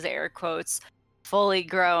she does air quotes, fully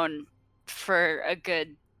grown for a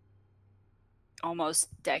good almost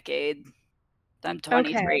decade. I'm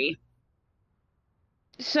 23. Okay.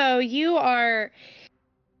 So you are.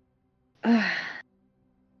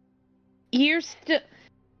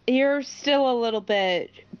 You're still a little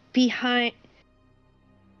bit behind.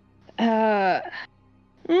 Well,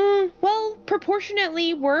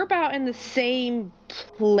 proportionately, we're about in the same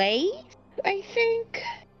place, I think.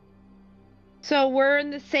 So we're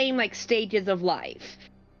in the same like stages of life.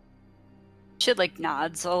 She like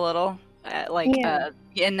nods a little,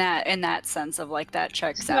 in that sense of like that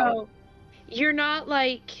checks out. So you're not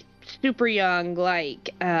like super young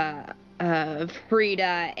like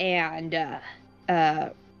Frida and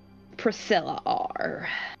Priscilla are.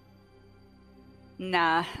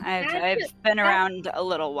 Nah, I've been around a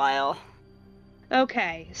little while.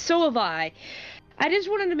 Okay, so have I. I just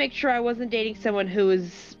wanted to make sure I wasn't dating someone who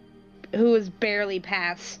was barely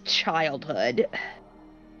past childhood.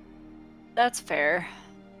 That's fair.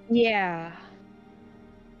 Yeah.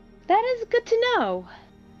 That is good to know.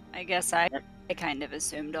 I guess I kind of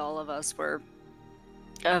assumed all of us were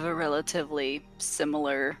of a relatively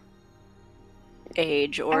similar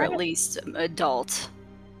age, or at least adult.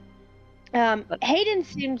 Hayden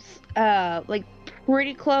seems like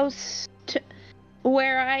pretty close to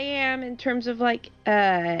where I am in terms of like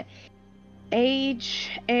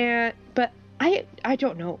age, but I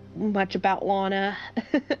don't know much about Lana.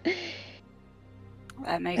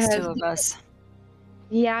 That makes two of us.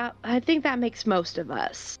 Yeah, I think that makes most of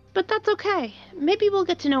us. But that's okay. Maybe we'll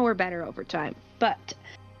get to know her better over time. But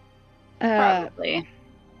Probably.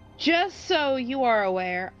 Just so you are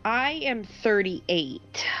aware, I am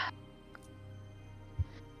 38.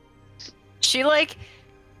 She like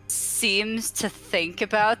seems to think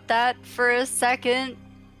about that for a second,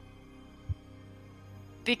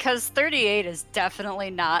 because 38 is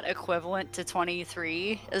definitely not equivalent to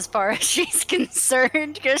 23 as far as she's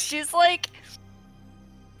concerned, because she's like,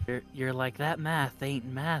 You're like, that math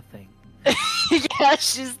ain't mathing. yeah,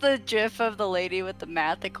 she's the gif of the lady with the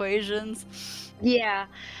math equations. Yeah.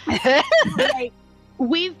 Like,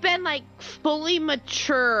 we've been like fully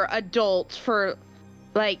mature adults for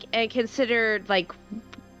like, and considered like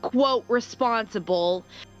quote responsible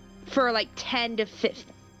for like 10 to 15.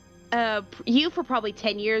 You for probably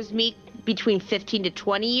 10 years, me between 15 to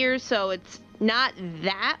 20 years, so it's not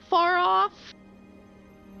that far off.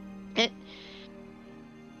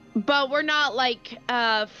 But we're not like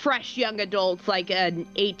fresh young adults like an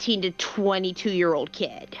 18 to 22-year-old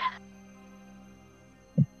kid.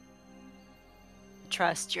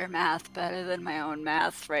 Trust your math better than my own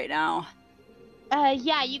math right now.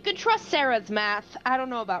 Yeah, you can trust Sarah's math. I don't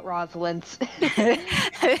know about Rosalind's.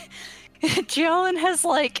 Jalen has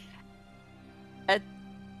like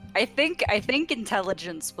I think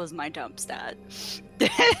intelligence was my dump stat.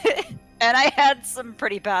 And I had some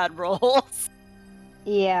pretty bad rolls.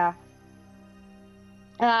 Yeah.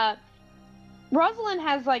 Rosalind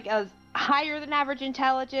has like a higher than average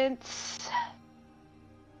intelligence,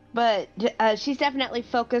 but she's definitely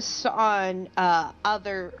focused on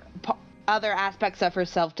other aspects of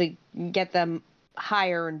herself to get them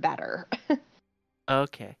higher and better.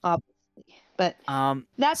 Okay. Obviously, but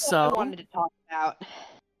that's what I wanted to talk about.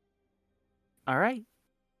 All right.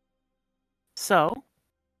 So,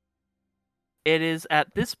 it is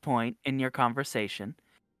at this point in your conversation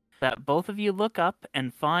that both of you look up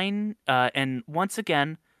and find, and once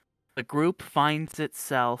again, the group finds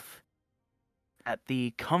itself at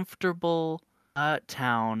the comfortable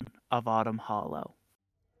town of Autumn Hollow.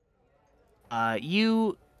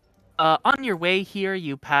 You, on your way here,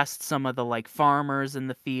 you passed some of the like farmers in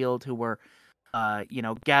the field who were,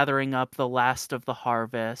 gathering up the last of the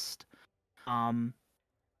harvest. And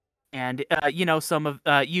some of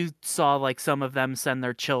you saw like some of them send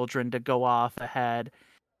their children to go off ahead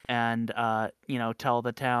and tell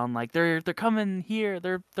the town like they're coming here,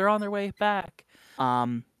 they're on their way back.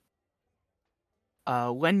 When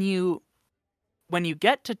you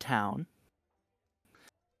get to town,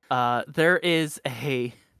 there is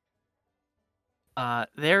a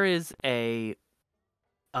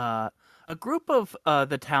group of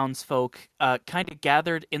the townsfolk kind of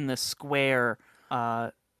gathered in the square,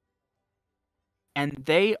 and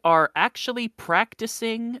they are actually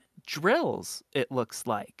practicing drills, it looks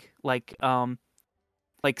like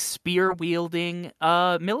spear wielding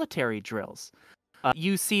military drills.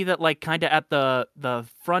 You see that like kind of at the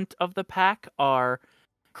front of the pack are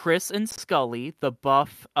Chris and Scully, the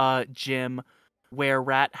buff gym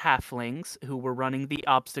were-rat halflings who were running the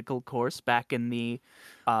obstacle course back in the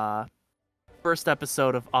first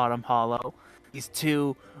episode of Autumn Hollow. These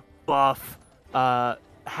two buff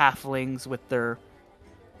halflings with their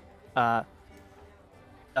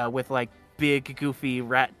with like big goofy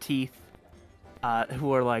rat teeth,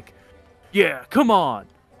 who are like, "Yeah, come on,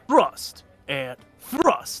 thrust and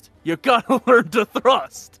thrust. You gotta learn to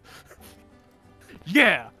thrust.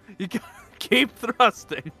 Yeah, you gotta keep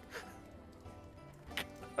thrusting."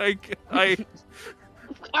 I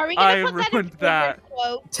Are we I gonna put ruined that in that.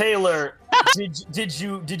 quote? Taylor, did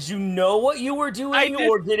you know what you were doing,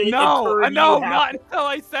 or did it no, occur to no, you not until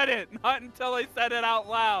I said it. Not until I said it out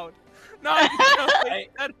loud. Not until I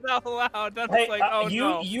said it out loud. Then Hey, it's like, oh you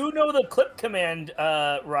no. you know the clip command,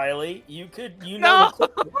 Riley. You know No. the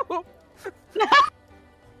clip.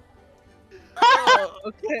 Oh,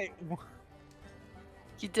 okay.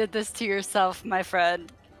 You did this to yourself, my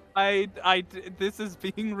friend. This is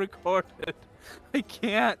being recorded. I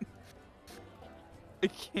can't.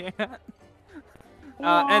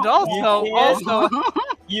 And also,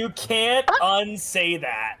 You can't unsay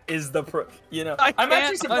that. Is the I'm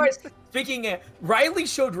actually surprised. Speaking of, Riley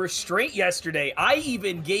showed restraint yesterday. I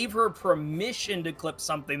even gave her permission to clip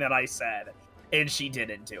something that I said, and she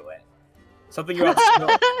didn't do it. Something about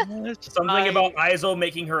about Izel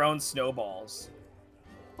making her own snowballs.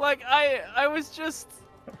 like I was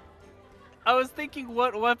thinking,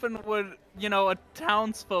 what weapon would a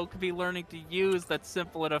townsfolk be learning to use that's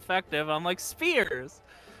simple and effective? I'm like, spears.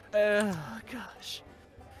 Gosh,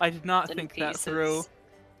 I did not think that through.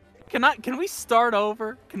 Can we start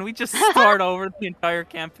over? Can we just start over the entire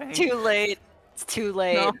campaign? Too late. It's too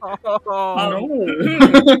late. No.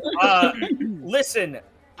 Listen.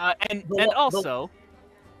 And also,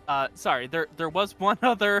 sorry, there was one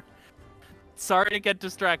other. Sorry to get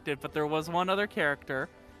distracted, but there was one other character.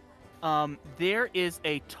 There is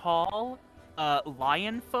a tall,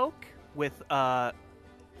 lion folk with a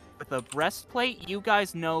breastplate. You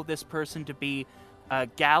guys know this person to be,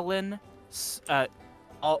 Gallon.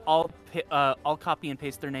 I'll copy and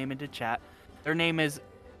paste their name into chat. Their name is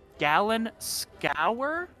Gallon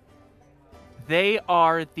Scour. They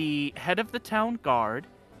are the head of the town guard.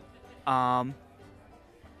 And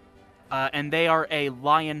they are a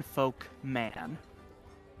lion folk man.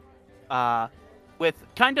 With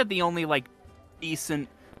kind of the only like decent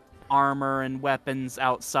armor and weapons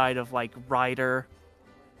outside of like Ryder.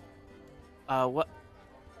 What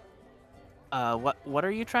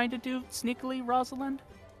are you trying to do sneakily, Rosalind?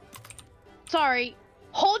 Sorry.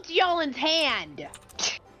 Hold Y'allin's hand.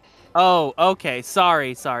 Oh, okay.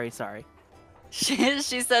 Sorry.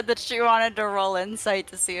 She said that she wanted to roll insight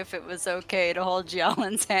to see if it was okay to hold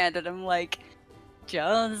Jialin's hand, and I'm like,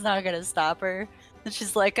 Jialin's not gonna stop her. And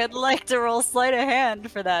she's like, I'd like to roll sleight of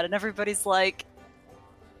hand for that, and everybody's like,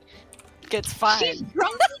 it's fine. She's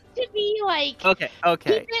trying to be like Okay.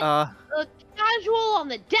 keep it, casual on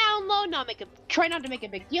the down low, try not to make a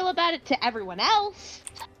big deal about it to everyone else.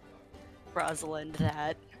 Rosalind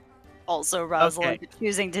that. Also Rosalind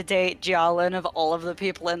choosing to date Jialin of all of the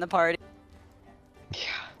people in the party.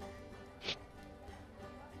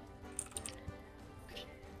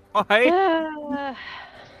 Why?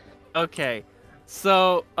 Okay.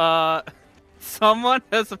 So, someone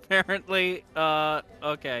has apparently,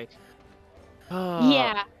 okay.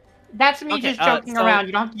 Yeah. That's me just joking around.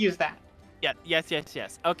 You don't have to use that. Yeah,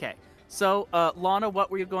 yes. Okay. So, Lana, what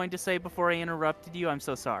were you going to say before I interrupted you? I'm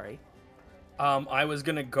so sorry. I was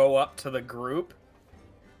gonna go up to the group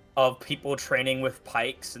of people training with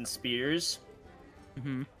pikes and spears.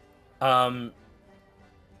 Mm-hmm.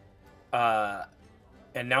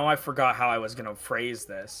 And now I forgot how I was gonna phrase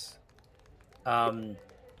this. The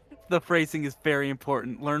phrasing is very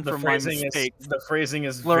important. Learn from my mistakes. The phrasing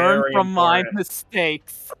is Learn very from my important.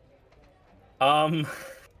 mistakes. Dang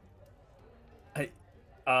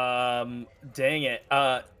it.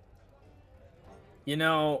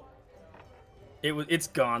 It's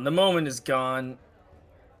gone. The moment is gone.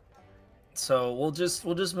 So we'll just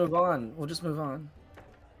move on.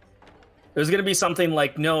 It was gonna be something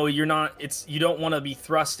like, no, you're not. You don't want to be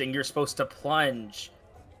thrusting. You're supposed to plunge.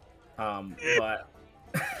 But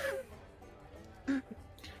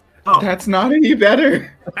that's not any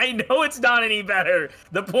better. I know it's not any better.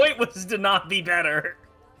 The point was to not be better.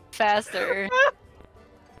 Faster.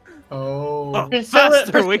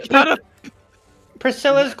 Faster. We gotta.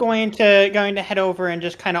 Priscilla's going to head over and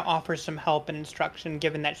just kind of offer some help and instruction,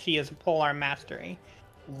 given that she is a polearm mastery.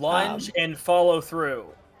 Lunge and follow through.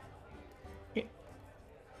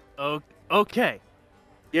 Okay.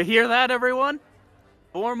 You hear that, everyone?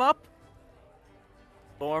 Form up.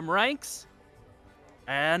 Form ranks.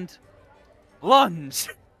 And lunge.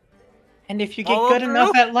 And if you get good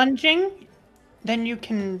enough at lunging, then you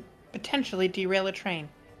can potentially derail a train.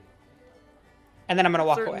 And then I'm gonna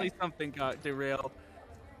walk away. Certainly something got derailed.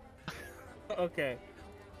 Okay.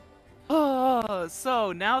 Oh,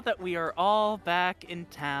 so now that we are all back in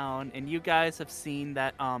town, and you guys have seen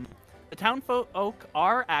that the town folk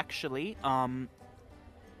are actually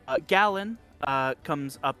Gallon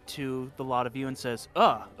comes up to the lot of you and says,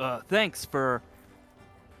 thanks for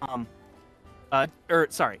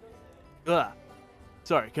sorry.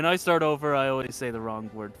 Sorry, can I start over? I always say the wrong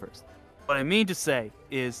word first. What I mean to say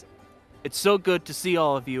is, it's so good to see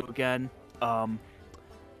all of you again. Lot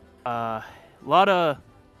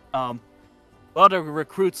of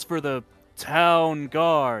recruits for the town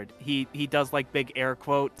guard. He does like big air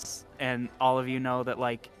quotes, and all of you know that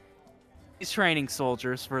like he's training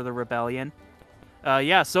soldiers for the rebellion.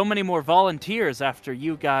 Yeah, so many more volunteers after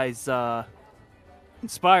you guys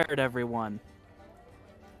inspired everyone.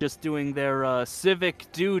 Just doing their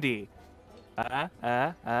civic duty.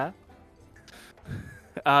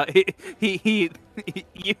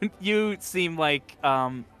 You seem like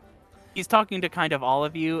he's talking to kind of all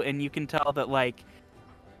of you, and you can tell that like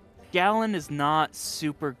Gallon is not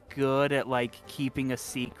super good at like keeping a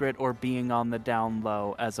secret or being on the down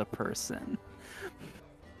low as a person.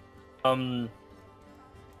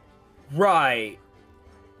 Right.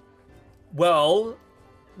 Well,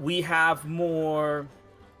 we have more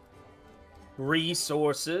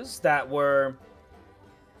resources that were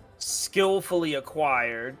skillfully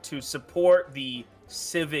acquired to support the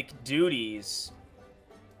civic duties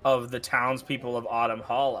of the townspeople of Autumn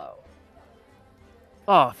Hollow.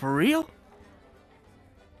 Oh, for real?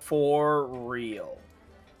 For real.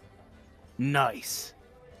 Nice.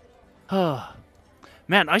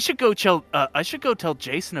 Man, I should go tell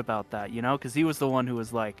Jason about that, you know, because he was the one who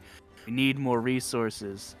was like, "We need more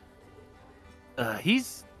resources."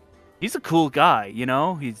 He's a cool guy, you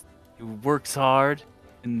know. He works hard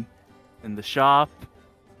in the shop.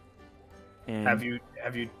 And Have you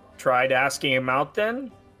tried asking him out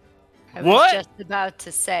then? I What? was just about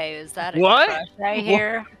to say, is that a What? crush I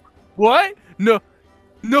hear? What? No.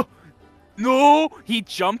 He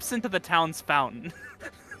jumps into the town's fountain.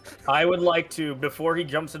 I would like to, before he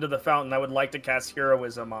jumps into the fountain, I would like to cast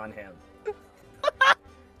heroism on him.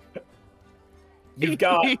 You've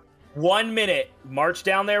got 1 minute. March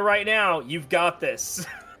down there right now. You've got this.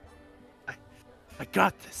 I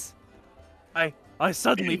got this. I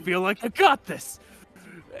suddenly feel like I got this.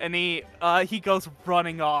 And he goes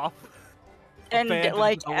running off. And Abandons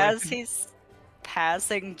like the as way. he's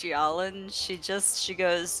passing Jialan, she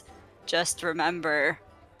goes, "Just remember,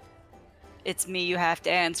 it's me you have to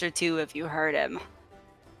answer to if you hurt him."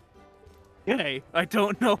 Okay, I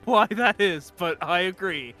don't know why that is, but I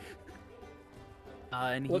agree.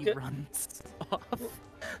 And Look he at- runs off.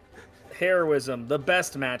 Heroism, the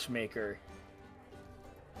best matchmaker.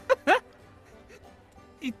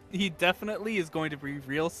 He definitely is going to be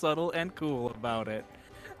real subtle and cool about it.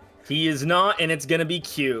 He is not, and it's gonna be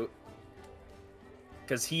cute.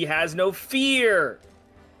 Because he has no fear.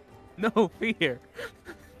 No fear.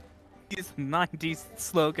 He's 90s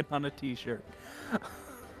slogan on a t-shirt.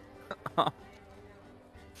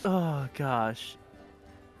 Oh gosh.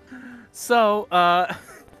 So,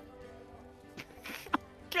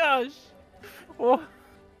 gosh. Oh.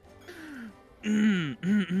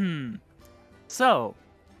 So,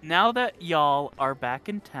 now that y'all are back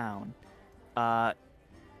in town,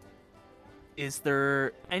 is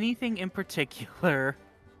there anything in particular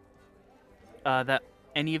that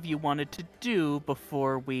any of you wanted to do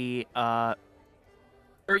before we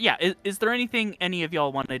is there anything any of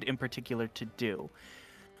y'all wanted in particular to do?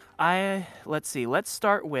 Let's see. Let's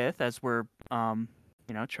start with, as we're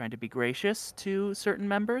trying to be gracious to certain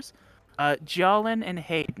members, Jolin and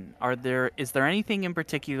Hayden. Is there anything in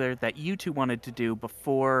particular that you two wanted to do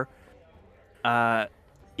before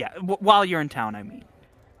while you're in town, I mean?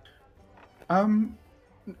 I'm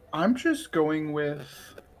just kind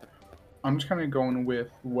of going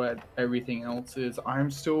with what everything else is.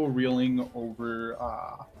 I'm still reeling over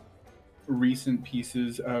recent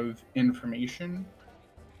pieces of information,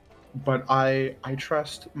 but I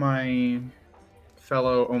trust my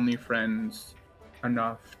fellow only friends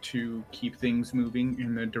enough to keep things moving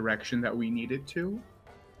in the direction that we need it to.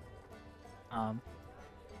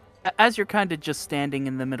 As you're kind of just standing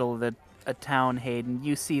in the middle of a town, Hayden,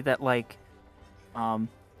 you see that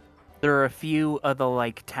there are a few of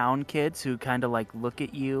the town kids who kind of look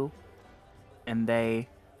at you, and they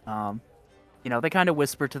they kind of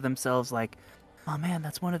whisper to themselves like, "Oh man,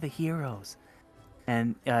 that's one of the heroes."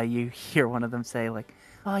 And you hear one of them say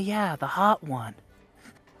 "Oh yeah, the hot one.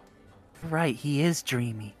 Right, he is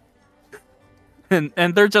dreamy." and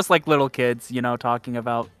they're just like little kids, talking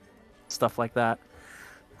about stuff like that.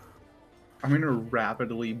 I'm gonna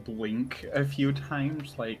rapidly blink a few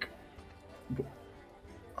times,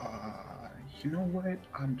 You know what?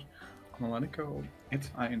 I'm gonna let it go. It's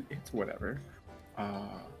fine. It's whatever.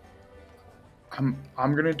 I'm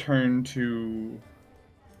gonna turn to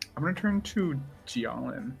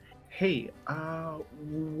Jialin. Hey,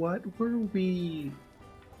 what were we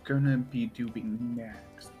gonna be doing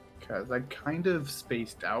next? Because I kind of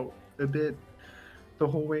spaced out a bit the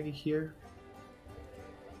whole way here.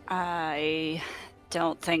 I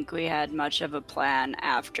don't think we had much of a plan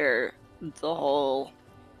after the whole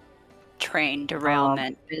train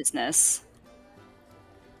derailment business.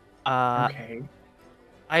 Okay.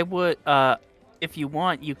 I would, if you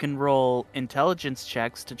want, you can roll intelligence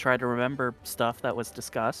checks to try to remember stuff that was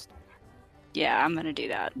discussed. Yeah, I'm gonna do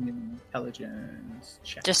that. Intelligence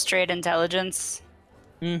check. Just straight intelligence?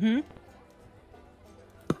 Mm-hmm.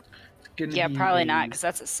 Yeah, probably not, because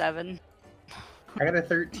that's a 7. I got a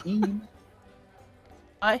 13.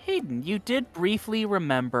 Hayden, you did briefly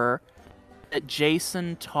remember that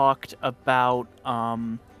Jason talked about,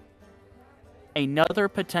 another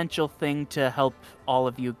potential thing to help all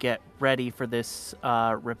of you get ready for this,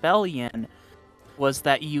 rebellion was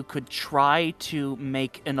that you could try to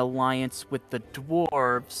make an alliance with the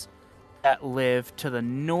dwarves that live to the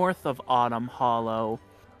north of Autumn Hollow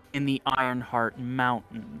in the Ironheart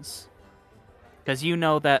Mountains. Because you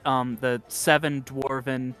know that the 7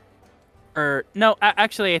 dwarven...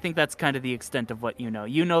 actually, I think that's kind of the extent of what you know.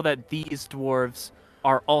 You know that these dwarves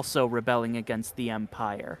are also rebelling against the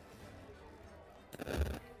Empire.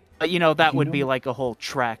 But that would be like a whole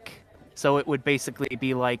trek. So it would basically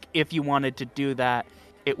be like, if you wanted to do that,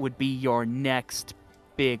 it would be your next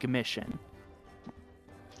big mission.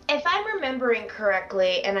 If I'm remembering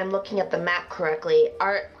correctly, and I'm looking at the map correctly,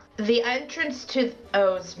 the entrance to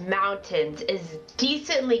those mountains is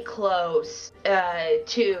decently close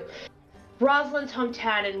to Rosalind's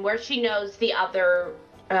hometown and where she knows the other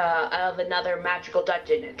of another magical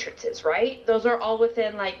dungeon entrances, right? Those are all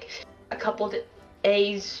within like a couple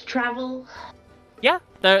days travel. Yeah,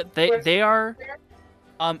 they are.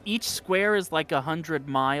 Each square is like 100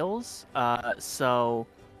 miles. So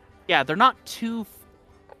yeah, they're not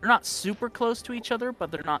super close to each other,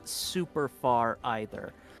 but they're not super far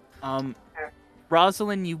either.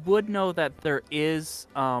 Rosalind, you would know that there is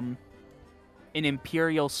an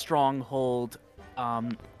Imperial stronghold,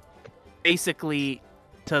 basically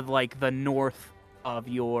to like the north of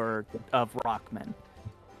Rockman.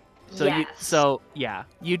 So Yes.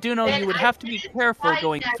 you do know Then you would I have to be didn't careful find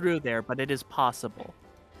going that- through there, but it is possible.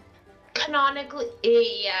 Canonically,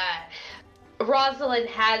 Rosalind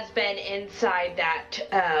has been inside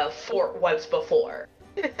that fort once before.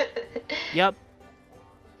 Yep,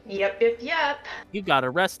 Yep. you got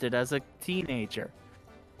arrested as a teenager.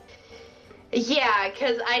 Yeah,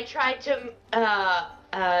 because I tried to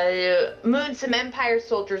moon some Empire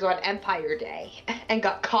soldiers on Empire Day and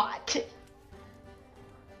got caught.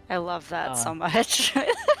 I love that so much.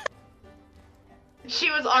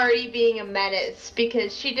 She was already being a menace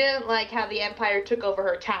because she didn't like how the Empire took over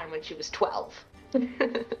her town when she was 12.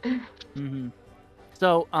 Mm-hmm.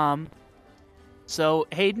 So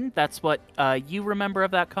Hayden, that's what you remember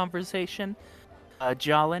of that conversation.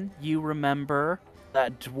 Jalin, you remember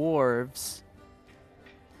that dwarves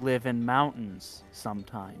live in mountains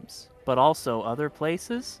sometimes, but also other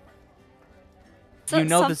places. You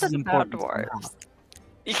know this is important. Dwarves.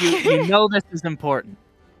 You know this is important.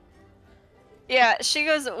 Yeah, she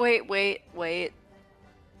goes, wait.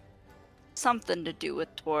 Something to do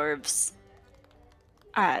with dwarves.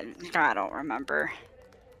 I don't remember.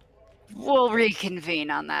 We'll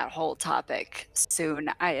reconvene on that whole topic soon,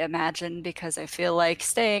 I imagine, because I feel like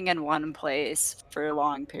staying in one place for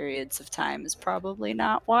long periods of time is probably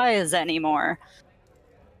not wise anymore.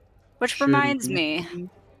 Which reminds me,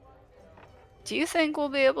 do you think we'll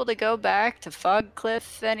be able to go back to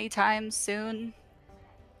Fogcliff anytime soon?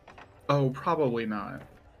 Oh, probably not.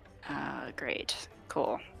 Great.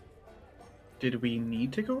 Cool. Did we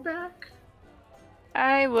need to go back?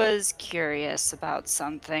 I was curious about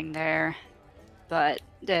something there, but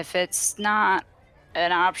if it's not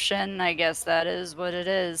an option, I guess that is what it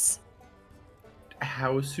is.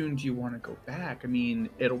 How soon do you want to go back? I mean,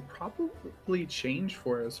 it'll probably change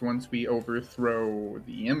for us once we overthrow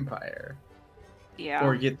the Empire. Yeah.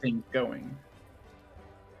 Or get things going.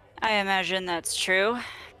 I imagine that's true.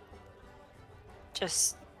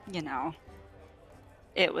 Just,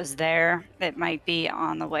 it was there. It might be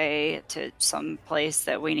on the way to some place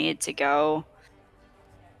that we need to go.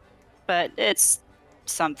 But it's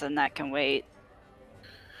something that can wait.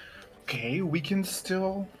 Okay, we can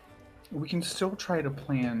still try to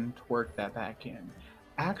plan to work that back in.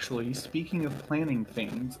 Actually, speaking of planning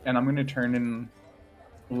things, and I'm going to turn and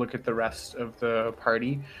look at the rest of the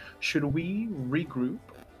party. Should we regroup,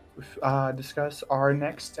 discuss our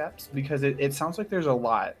next steps? Because it sounds like there's a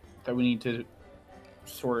lot that we need to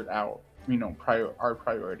sort out, our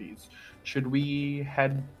priorities. Should we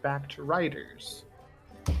head back to Ryder's?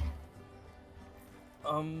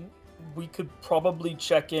 We could probably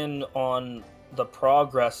check in on the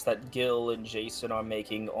progress that Gil and Jason are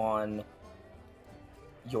making on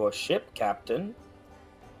your ship, Captain.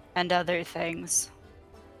 And other things.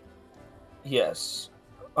 Yes.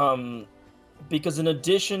 Because in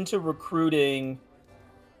addition to recruiting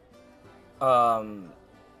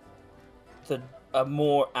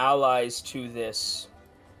more allies to this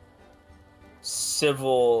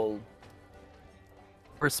civil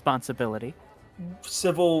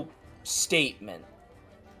statement,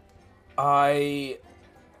 I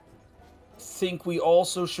think we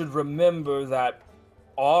also should remember that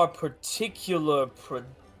our particular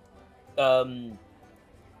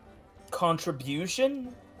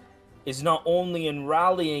contribution is not only in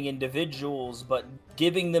rallying individuals, but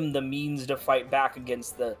giving them the means to fight back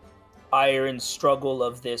against the iron struggle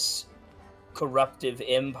of this corruptive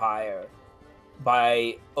empire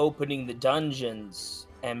by opening the dungeons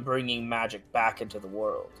and bringing magic back into the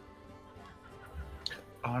world.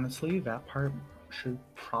 Honestly, that part should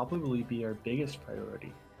probably be our biggest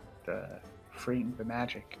priority, the freighting the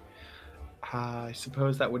magic. I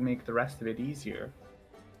suppose that would make the rest of it easier.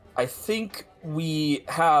 I think we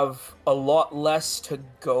have a lot less to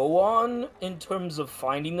go on in terms of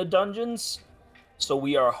finding the dungeons, so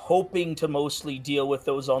we are hoping to mostly deal with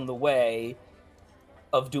those on the way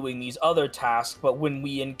of doing these other tasks, but when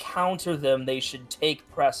we encounter them, they should take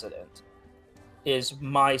precedent, is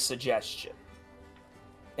my suggestion.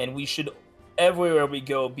 And we should, everywhere we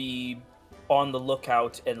go, be on the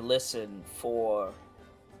lookout and listen for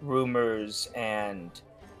rumors and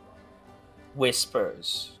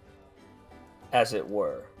whispers, as it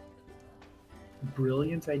were.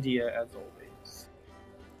 Brilliant idea, as always.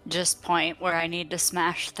 Just point where I need to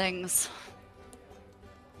smash things.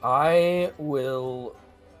 I will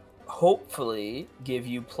hopefully give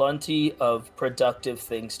you plenty of productive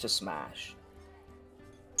things to smash.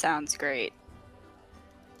 Sounds great.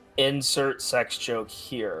 Insert sex joke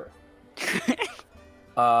here. Can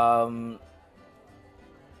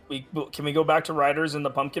we go back to Ryder's in the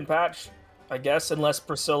pumpkin patch? I guess, unless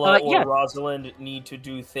Priscilla or Rosalind need to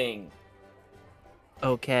do thing.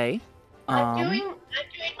 Okay. I'm doing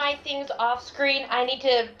my things off screen. I need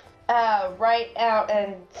to write out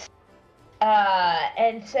and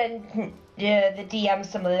send the DM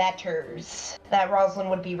some letters that Rosalind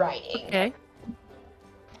would be writing. Okay.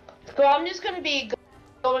 So I'm just gonna be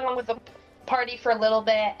going on with the party for a little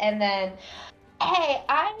bit, and then, hey,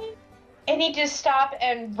 I need to stop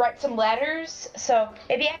and write some letters, so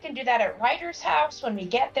maybe I can do that at Ryder's house when we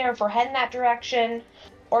get there if we're heading that direction.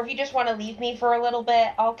 Or if you just want to leave me for a little bit,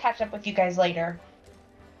 I'll catch up with you guys later.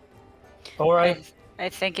 All right. I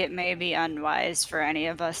think it may be unwise for any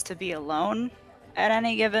of us to be alone at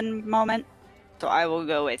any given moment, so I will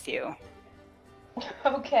go with you.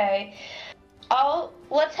 Okay.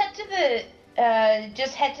 Let's head to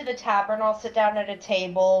the tavern. I'll sit down at a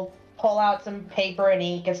table, pull out some paper and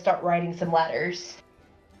ink, and start writing some letters.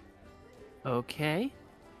 Okay.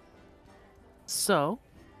 So,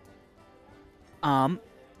 I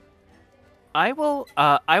will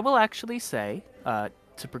actually say, to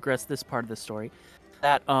progress this part of the story,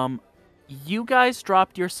 that, you guys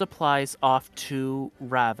dropped your supplies off to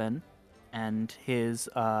Raven and his,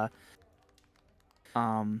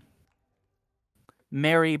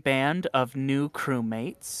 merry band of new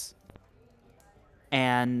crewmates.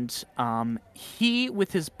 And, he,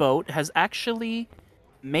 with his boat, has actually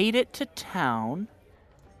made it to town,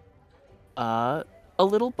 a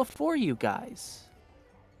little before you guys.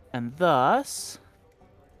 And thus,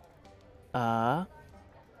 so,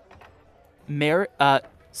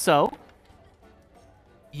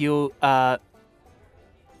 you,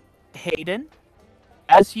 Hayden,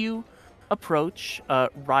 as you approach,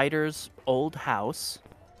 Ryder's old house,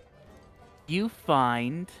 you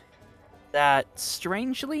find that,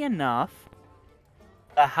 strangely enough,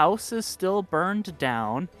 the house is still burned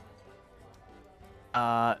down,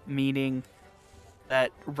 meaning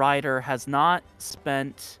that Ryder has not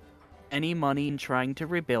spent any money in trying to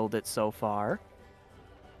rebuild it so far.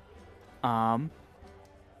 Jalen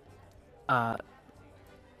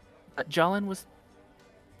was...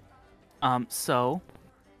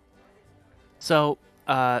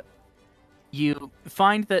 you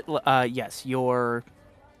find that, yes,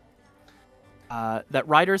 that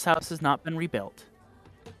Ryder's house has not been rebuilt.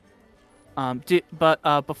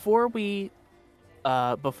 Before we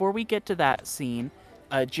get to that scene,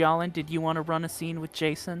 Jalen, did you want to run a scene with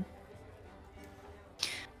Jason?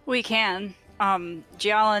 We can.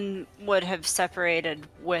 Jialan would have separated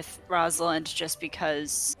with Rosalind just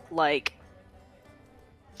because, like,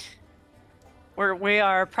 we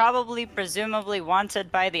are probably presumably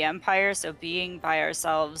wanted by the Empire, so being by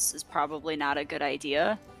ourselves is probably not a good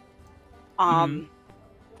idea.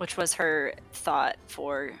 Which was her thought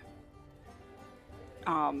for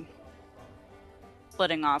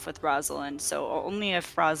splitting off with Rosalind, so only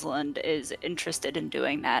if Rosalind is interested in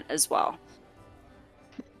doing that as well.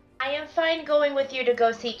 I am fine going with you to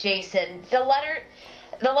go see Jason. The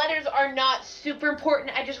letters are not super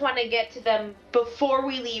important. I just want to get to them before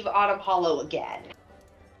we leave Autumn Hollow again.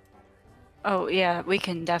 Oh, yeah, we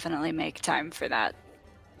can definitely make time for that.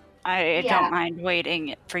 I don't mind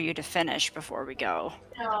waiting for you to finish before we go.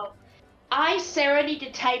 No. Sarah, need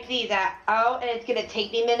to type these out, and it's going to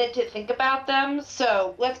take me a minute to think about them.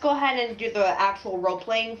 So let's go ahead and do the actual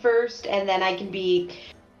role-playing first, and then I can be,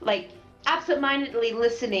 like, absentmindedly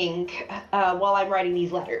listening while I'm writing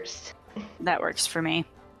these letters. That works for me.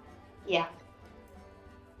 Yeah.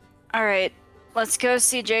 All right, let's go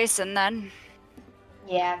see Jason then.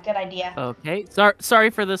 Yeah, good idea. Okay.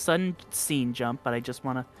 Sorry for the sudden scene jump, but I just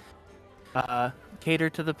want to cater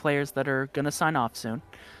to the players that are gonna sign off soon.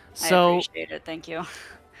 So I appreciate it. Thank you.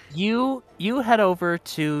 you head over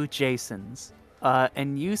to Jason's,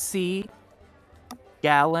 and you see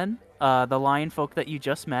Galen, the lion folk that you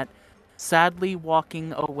just met, sadly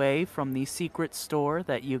walking away from the secret store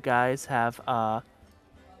that you guys have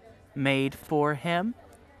made for him.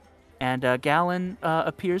 And Galen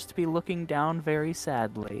appears to be looking down very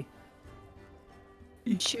sadly.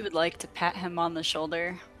 She would like to pat him on the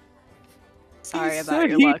shoulder. Sorry He about said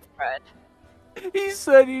your he- luck, Fred. He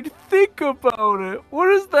said he'd think about it. What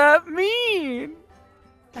does that mean?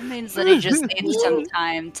 That means that he just needs some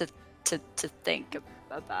time to think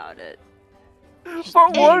about it.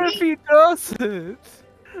 But what if he doesn't?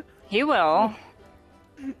 He will.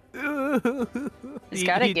 He's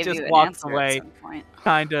got to He give just you an walks answer away, at some point.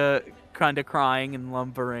 kind of crying and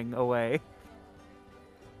lumbering away.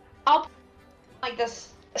 I'll put like the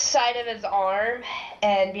side of his arm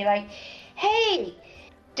and be like, "Hey,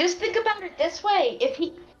 just think about it this way. If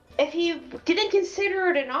he didn't consider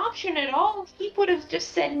it an option at all, he would have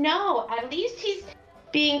just said no. At least he's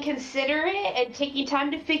being considerate and taking time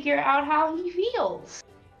to figure out how he feels.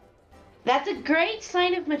 That's a great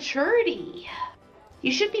sign of maturity.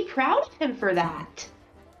 You should be proud of him for that."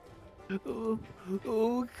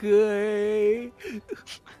 Okay.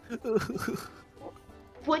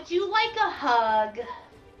 Would you like a hug?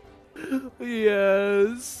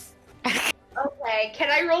 Yes. Okay,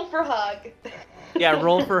 can I roll for hug? Yeah,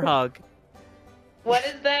 roll for hug. What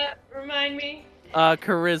is that? Remind me.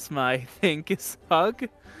 Charisma, I think, is hug.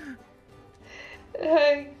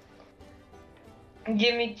 Give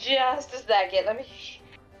me just a second. Let me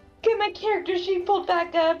get my character sheet pulled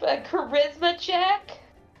back up. A charisma check.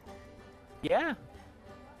 Yeah.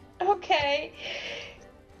 Okay.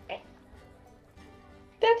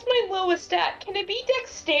 That's my lowest stat. Can it be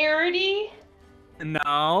dexterity?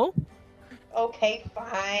 No. Okay,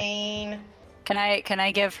 fine. Can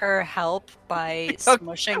I give her help by Okay,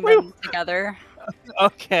 smushing them together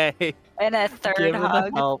Okay. in a third Give her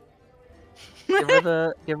hug? the help. Give her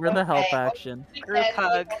the help Okay. action. Group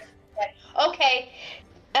hug. Okay.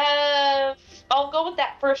 I'll go with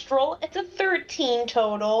that first roll. It's a 13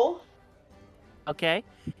 total. Okay.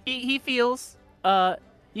 He feels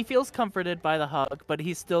comforted by the hug, but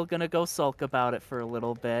he's still gonna go sulk about it for a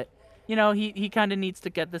little bit. You know, he kind of needs to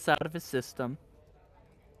get this out of his system.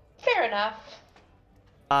 Fair enough.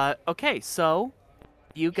 Okay, so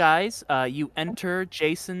you guys, you enter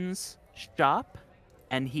Jason's shop,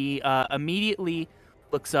 and he immediately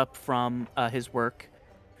looks up from his work.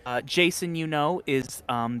 Jason, you know, is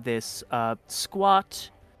this squat,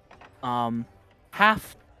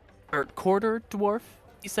 half or quarter dwarf.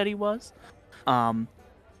 He said he was,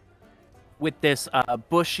 with this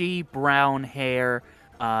bushy brown hair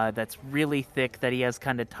that's really thick that he has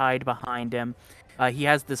kind of tied behind him. He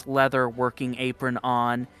has this leather working apron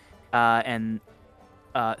on, and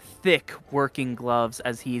thick working gloves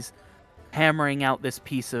as he's hammering out this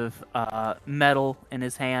piece of metal in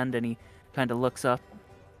his hand, and he kind of looks up.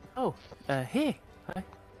 Oh, hey, hi.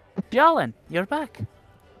 Jalen, you're back.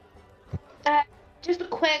 Just a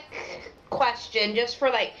quick question, just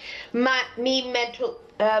for like my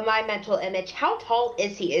mental image. How tall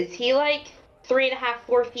is he? Is he like 3.5,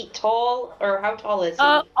 4 feet tall, or how tall is he?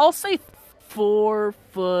 I'll say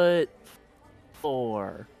 4'4".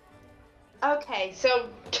 Okay, so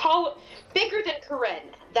tall, bigger than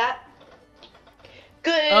Corinne. That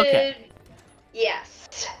good. Okay.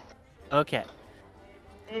 Yes. Okay.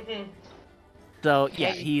 Mm-hmm. So yeah,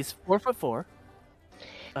 Okay. he's 4'4".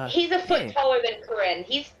 He's a foot Hey. taller than Corinne.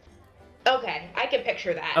 He's okay. I can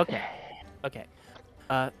picture that. Okay. Okay.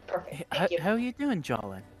 Perfect. Thank you. How are you doing,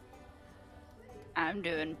 Jolin? I'm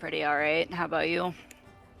doing pretty alright. How about you?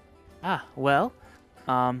 Well,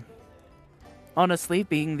 honestly,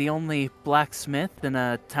 being the only blacksmith in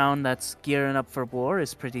a town that's gearing up for war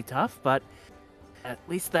is pretty tough, but at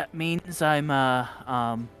least that means I'm,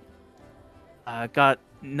 got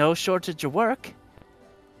no shortage of work.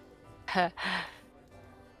 Would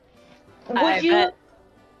I you? bet.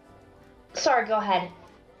 Sorry. Go ahead.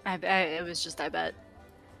 It was just I bet.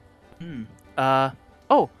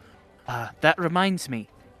 That reminds me.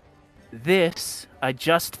 This, I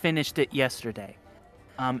just finished it yesterday.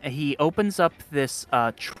 He opens up this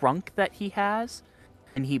trunk that he has,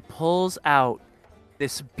 and he pulls out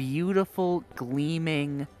this beautiful,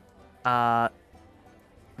 gleaming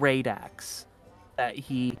great axe that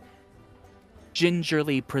he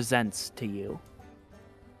gingerly presents to you.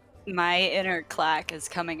 My inner clack is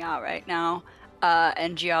coming out right now,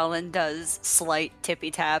 and Gialin does slight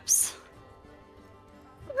tippy taps.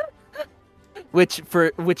 Which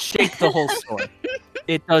shake the whole store.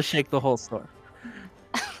 It does shake the whole store.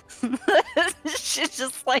 She's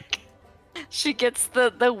just like, she gets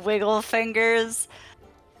the wiggle fingers.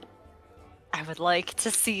 I would like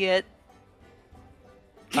to see it.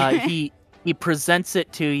 He presents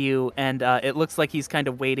it to you, and it looks like he's kind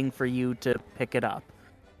of waiting for you to pick it up.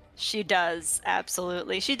 She does,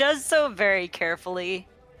 absolutely. She does so very carefully,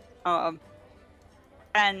 and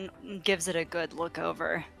gives it a good look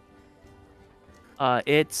over.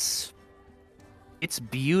 It's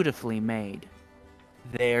beautifully made.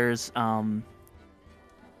 There's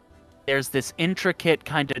this intricate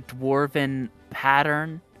kind of dwarven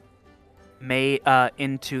pattern made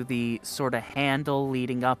into the sort of handle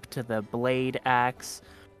leading up to the blade axe,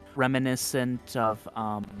 reminiscent of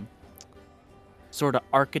sort of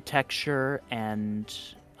architecture and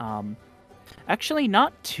actually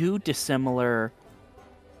not too dissimilar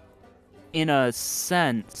in a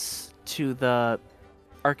sense to the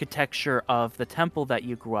architecture of the temple that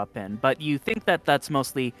you grew up in, but you think that that's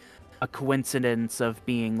mostly a coincidence of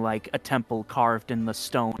being like a temple carved in the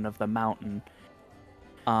stone of the mountain.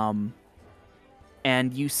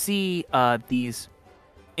 And you see these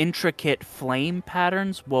intricate flame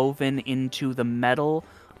patterns woven into the metal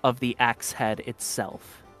of the axe head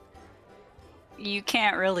itself. You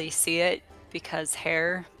can't really see it because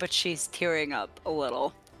hair, but she's tearing up a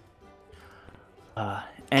little.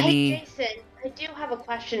 Hey, Jason, I do have a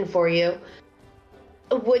question for you.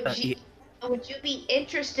 Would you be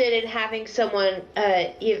interested in having someone,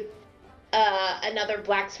 another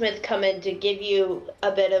blacksmith come in to give you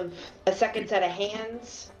a second set of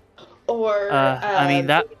hands? Or I mean,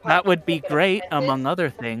 that would be great, among other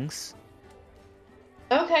things.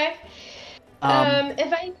 Okay.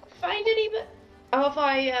 If I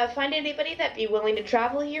find anybody that'd be willing to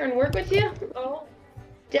travel here and work with you, I'll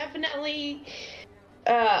definitely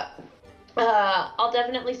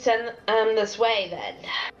send this way then.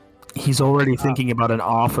 He's already thinking about an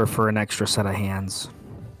offer for an extra set of hands.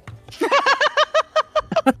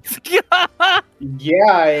 Yeah,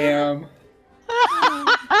 I am.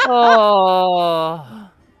 Oh.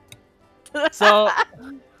 So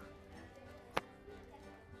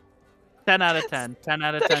 10 out of 10. 10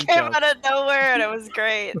 out of 10 It came jokes. out of nowhere and it was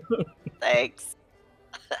great. Thanks.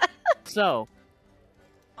 So,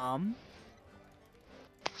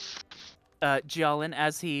 Jialin,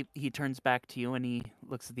 as he turns back to you and he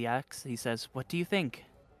looks at the axe, he says, "What do you think?"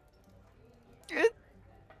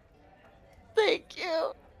 Thank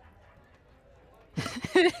you.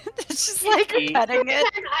 She's like petting it.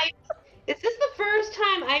 Is this the first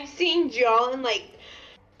time I've seen John like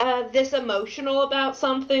this emotional about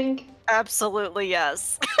something? Absolutely,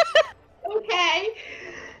 yes. Okay.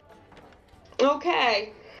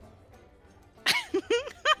 Okay.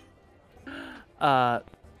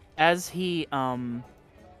 As he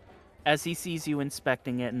sees you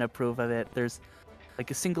inspecting it and approve of it, there's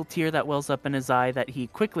like a single tear that wells up in his eye that he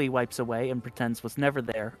quickly wipes away and pretends was never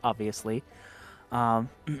there, obviously. I'm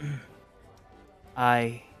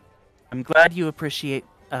glad you appreciate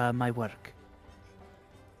my work.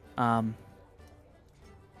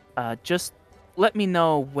 Just let me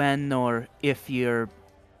know when or if your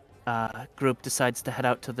group decides to head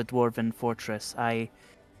out to the Dwarven Fortress.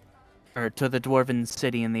 Or to the Dwarven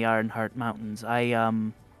City in the Ironheart Mountains. I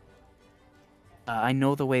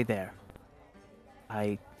know the way there.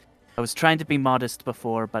 I was trying to be modest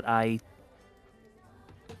before, but I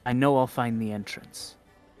know I'll find the entrance.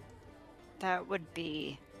 That would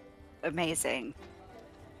be amazing.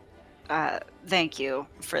 Thank you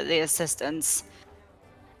for the assistance.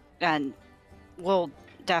 And we'll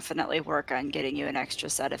definitely work on getting you an extra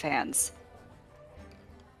set of hands.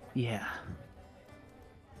 Yeah.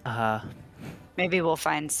 Maybe we'll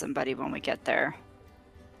find somebody when we get there.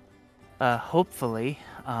 Hopefully,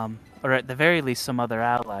 or at the very least some other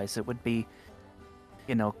allies. It would be,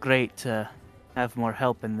 great to have more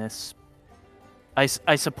help in this. I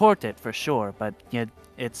support it for sure, but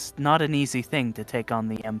it's not an easy thing to take on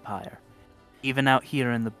the Empire, even out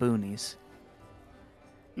here in the boonies.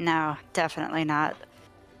 No, definitely not.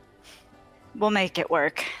 We'll make it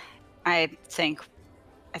work. I think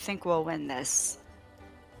we'll win this.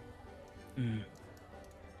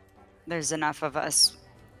 There's enough of us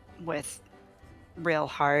with real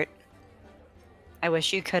heart. I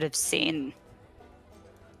wish you could have seen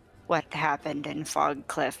what happened in Fog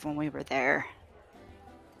Cliff when we were there.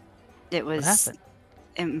 It was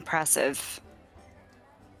impressive.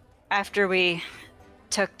 After we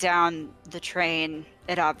took down the train,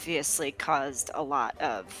 it obviously caused a lot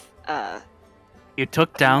of You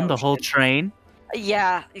took down the commotion. whole train?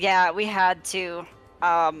 Yeah, we had to.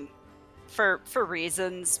 For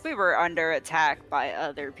reasons. We were under attack by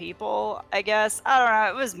other people, I guess. I don't know,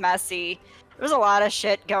 it was messy. There was a lot of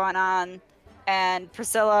shit going on. And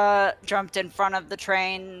Priscilla jumped in front of the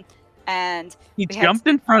train, and You jumped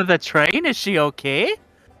in front of the train? Is she okay?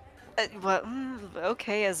 Well,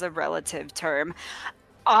 okay is a relative term.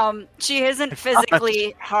 She isn't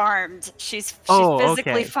physically harmed. She's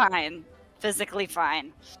physically okay. fine. Physically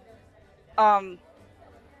fine.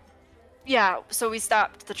 Yeah, so we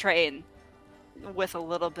stopped the train with a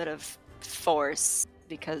little bit of force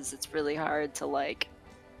because it's really hard to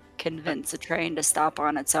convince a train to stop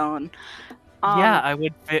on its own. Yeah, I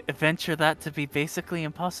would venture that to be basically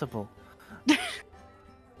impossible.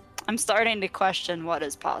 I'm starting to question what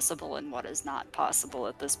is possible and what is not possible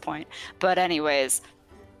at this point. But anyways,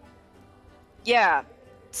 yeah.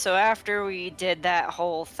 So after we did that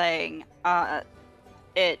whole thing,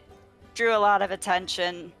 it drew a lot of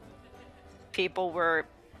attention. People were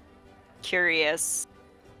curious.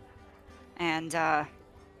 And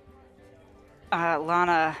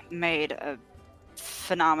Lana made a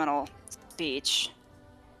phenomenal speech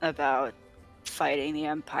about fighting the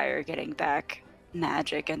Empire, getting back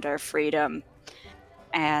magic and our freedom.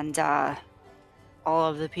 And all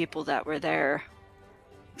of the people that were there,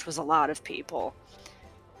 which was a lot of people,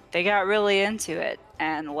 they got really into it.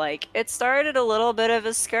 And it started a little bit of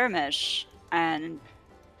a skirmish. And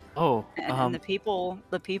the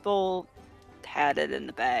people had it in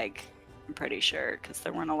the bag, I'm pretty sure, because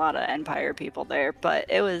there weren't a lot of Empire people there, but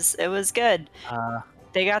it was good.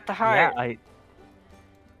 They got the heart. Yeah,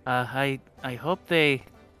 I hope they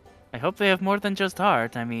have more than just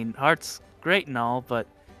heart. I mean, heart's great and all, but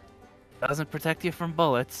it doesn't protect you from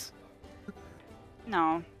bullets.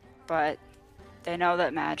 No, but they know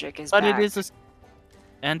that magic is But back.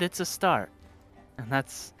 it's a start, and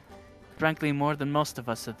that's frankly more than most of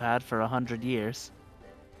us have had for 100 years.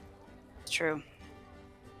 It's true.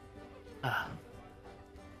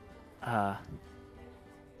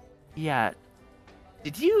 Yeah.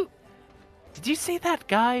 Did you see that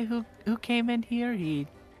guy who came in here? He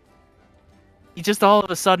just all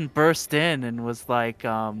of a sudden burst in and was like,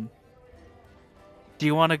 do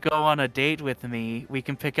you want to go on a date with me? We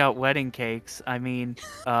can pick out wedding cakes. I mean,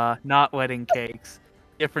 not wedding cakes.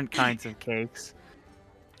 Different kinds of cakes.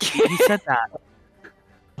 He said that.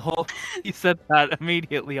 He said that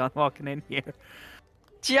immediately on walking in here.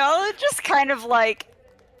 Giallo just kind of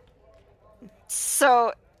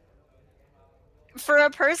so for a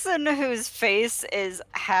person whose face is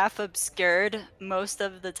half obscured most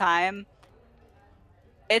of the time,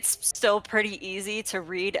 it's still pretty easy to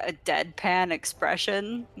read a deadpan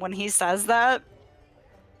expression when he says that.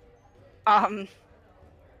 And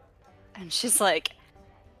she's like,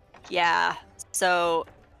 yeah, so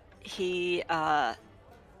he,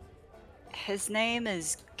 his name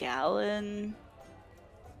is Gallon,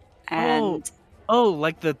 and... Oh,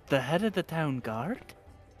 like the head of the town guard?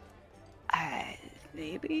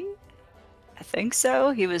 Maybe? I think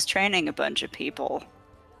so. He was training a bunch of people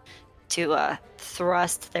to,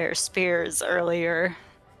 thrust their spears earlier.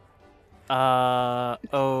 Okay.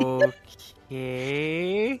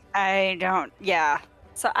 Yeah.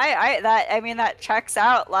 So that checks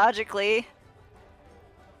out logically.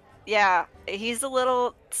 Yeah, he's a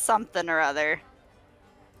little something or other.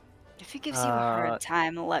 If he gives you a hard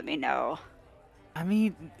time, let me know. I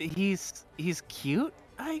mean, he's cute,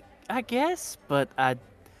 I guess, but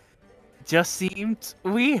just seemed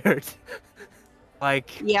weird.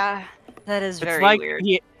 Yeah, That is It's very like weird.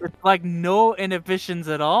 it's like no inhibitions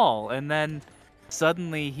at all, and then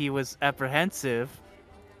suddenly he was apprehensive,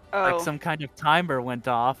 like Oh, some kind of timer went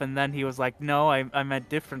off, and then he was like, "No, I meant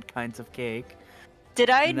different kinds of cake." did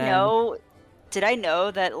I And then know? Did I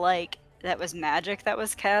know that like that was magic that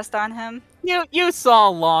was cast on him? you saw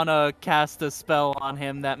Lana cast a spell on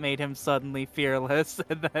him that made him suddenly fearless,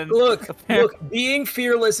 and then Look, apparently being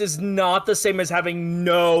fearless is not the same as having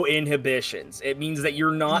no inhibitions. It means that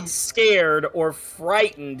you're not scared or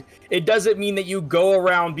frightened. It doesn't mean that you go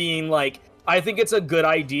around being like, I think it's a good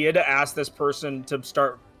idea to ask this person to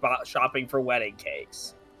start shopping for wedding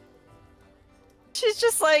cakes. She's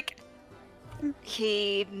just like,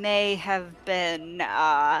 he may have been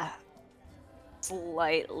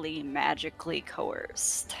slightly magically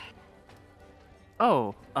coerced.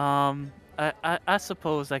 Oh, I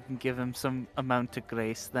suppose I can give him some amount of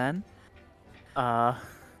grace then. I'm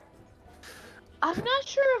not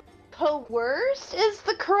sure if coerced is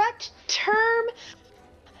the correct term.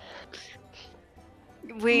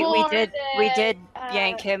 We More did than,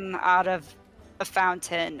 yank him out of a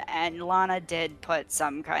fountain, and Lana did put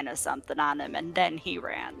some kind of something on him, and then he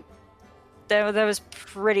ran. That was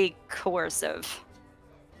pretty coercive.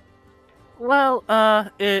 Well,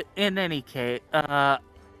 in any case, I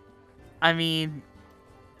mean,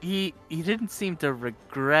 he didn't seem to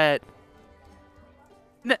regret.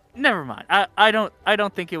 Never mind. I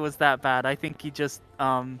don't think it was that bad. I think he just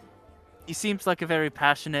he seems like a very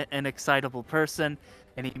passionate and excitable person,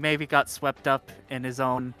 and he maybe got swept up in his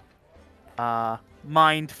own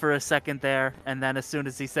mind for a second there, and then as soon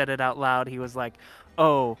as he said it out loud, he was like,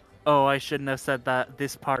 "Oh, I shouldn't have said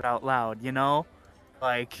this part out loud," you know?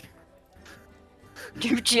 Like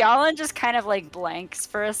Jialan just kind of like blanks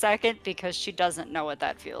for a second because she doesn't know what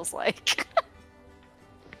that feels like.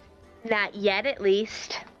 Not yet, at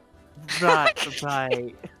least.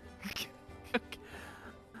 right.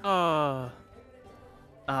 Oh.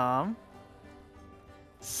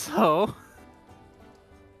 So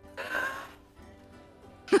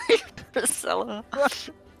Priscilla.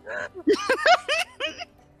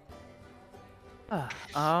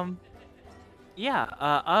 yeah,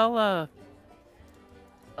 I'll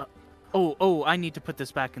oh, I need to put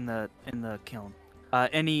this back in the kiln.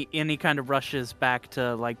 Any kind of rushes back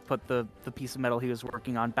to like put the piece of metal he was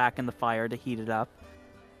working on back in the fire to heat it up.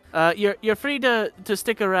 You're free to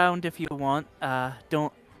stick around if you want.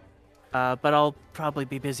 Don't. But I'll probably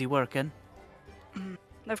be busy working.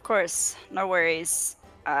 Of course, no worries.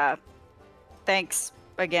 Thanks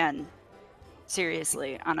again.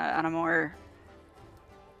 Seriously, on a more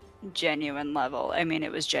genuine level. I mean,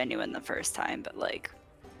 it was genuine the first time, but like,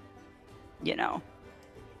 you know,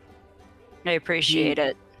 I appreciate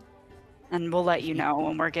it. And we'll let you know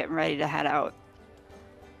when we're getting ready to head out.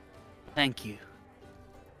 Thank you.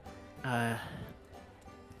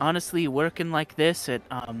 Honestly, working like this, it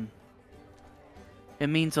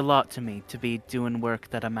means a lot to me to be doing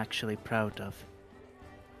work that I'm actually proud of.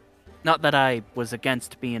 Not that I was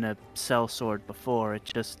against being a sellsword before,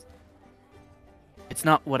 it's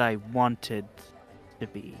not what I wanted to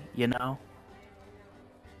be, you know?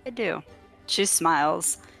 I do. She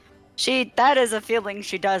smiles. That is a feeling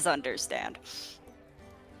she does understand.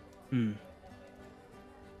 And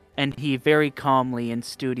he very calmly and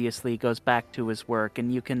studiously goes back to his work,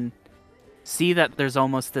 and you can see that there's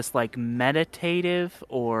almost this like meditative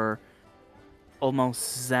or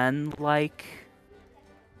almost zen-like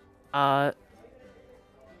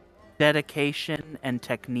dedication and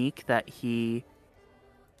technique that he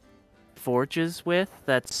forges with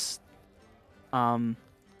that's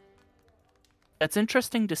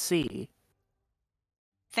interesting to see.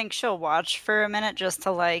 I think she'll watch for a minute just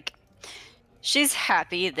to like, she's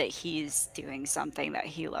happy that he's doing something that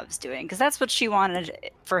he loves doing, because that's what she wanted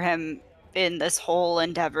for him in this whole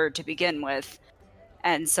endeavor to begin with.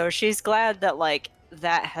 And so she's glad that like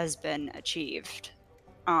that has been achieved.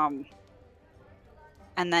 And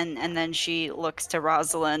then she looks to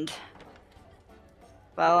Rosalind.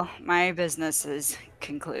 Well, my business is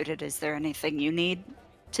concluded. Is there anything you need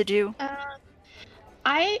to do?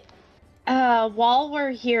 While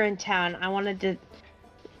we're here in town, I wanted to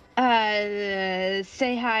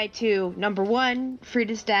say hi to number one,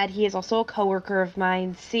 Frida's dad. He is also a coworker of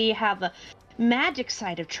mine. See how the magic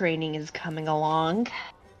side of training is coming along,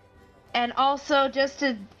 and also just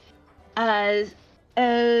to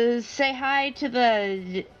say hi to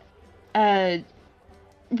the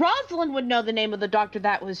Rosalind would know the name of the doctor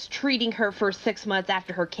that was treating her for 6 months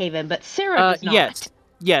after her cave-in, but Sarah does not.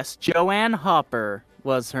 Yes, Joanne Hopper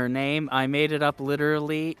was her name. I made it up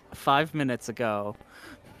literally 5 minutes ago.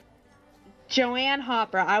 Joanne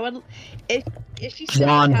Hopper. I would if she said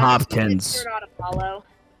John she has Hopkins. on Apollo.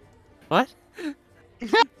 What?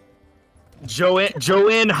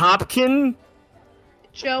 Joanne Hopkins?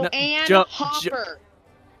 Joanne Jo- Hopper.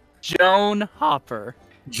 Joan Hopper.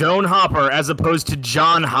 Joan Hopper, as opposed to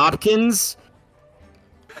John Hopkins?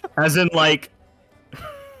 As in, like,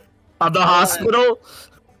 of the hospital?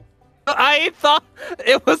 I thought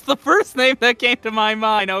it was the first name that came to my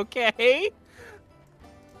mind, okay?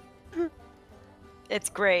 It's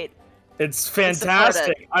great. It's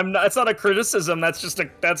fantastic. It's not a criticism. That's just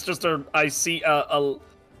a. I see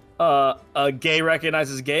a gay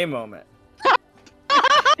recognizes gay moment.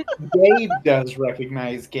 Dave does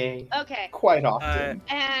recognize gay Okay. quite often.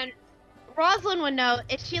 And Rosalind would know,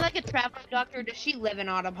 is she like a traveling doctor or does she live in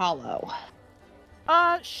Autumn Hollow?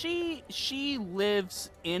 She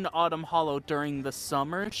lives in Autumn Hollow during the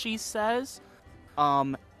summer, she says.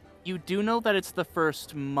 You do know that it's the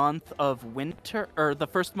first month of winter, or the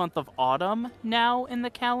first month of autumn now in the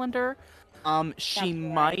calendar. She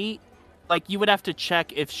might, like, you would have to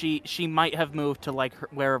check if she might have moved to, like,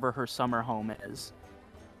 wherever her summer home is.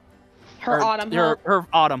 Her autumn home? Her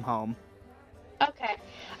autumn home. Okay.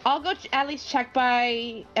 I'll go at least check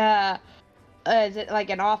by, is it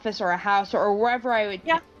like an office or a house or wherever I would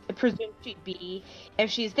presume she'd be.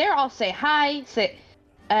 If she's there, I'll say hi,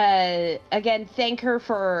 again, thank her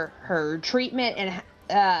for her treatment,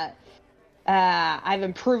 and I've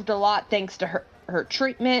improved a lot thanks to her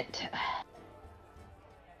treatment.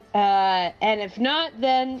 And if not,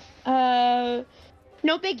 then no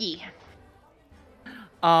biggie.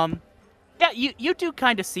 Yeah, you do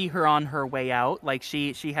kind of see her on her way out. Like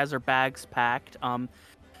she has her bags packed.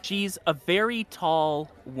 She's a very tall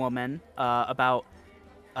woman, about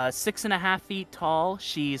 6.5 feet tall.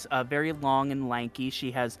 She's very long and lanky. She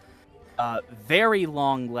has very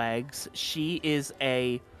long legs. She is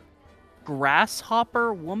a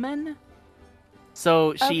grasshopper woman.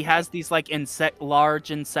 So she has these like large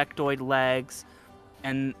insectoid legs,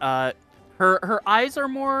 and her eyes are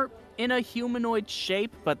more in a humanoid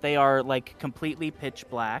shape, but they are like completely pitch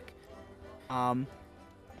black.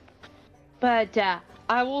 But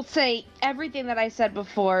I will say everything that I said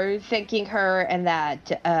before, thanking her, and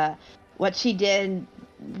that what she did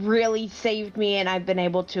really saved me, and I've been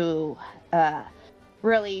able to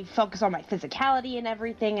really focus on my physicality and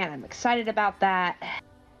everything, and I'm excited about that.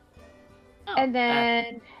 Oh, and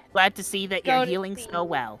then glad to see that you're healing so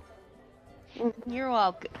well. You're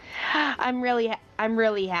welcome. I'm really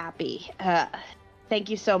happy. Thank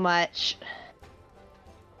you so much.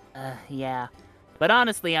 Yeah. But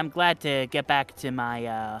honestly, I'm glad to get back to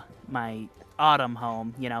my my autumn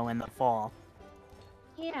home, in the fall.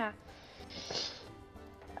 Yeah.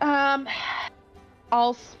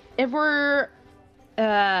 If we're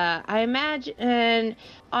I imagine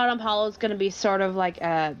Autumn Hollow is going to be sort of like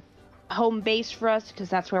a home base for us because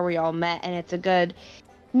that's where we all met, and it's a good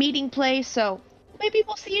meeting place, so maybe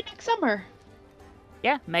we'll see you next summer.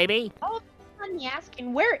 Yeah, maybe. Oh, I'm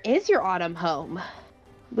asking, where is your autumn home?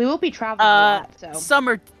 We will be traveling a lot, so.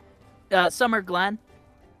 Summer Glen.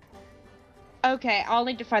 Okay, I'll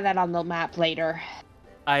need to find that on the map later.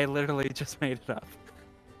 I literally just made it up.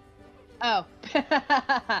 Oh.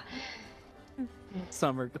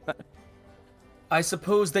 Summer Glen. I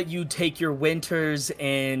suppose that you take your winters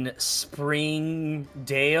in Springdale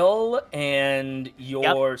and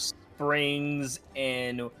your springs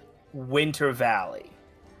in Winter Valley.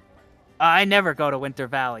 I never go to Winter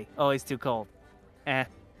Valley. Always too cold.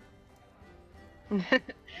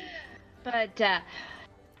 But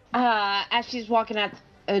as she's walking out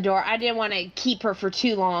the door, I didn't want to keep her for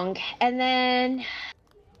too long. And then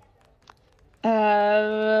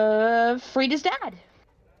Frida's dad.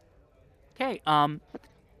 Okay,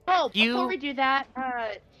 before we do that,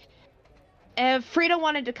 if Frida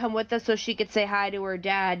wanted to come with us so she could say hi to her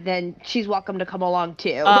dad, then she's welcome to come along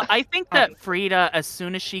too. I think that Frida, as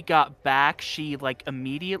soon as she got back, she like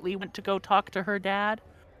immediately went to go talk to her dad.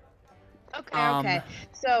 Okay.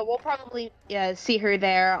 So we'll probably see her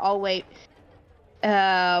there. I'll wait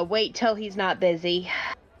till he's not busy.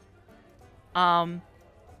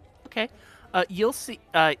 Okay. You'll see,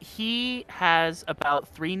 he has about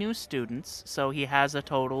 3 new students, so he has a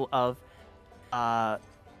total of,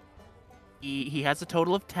 he has a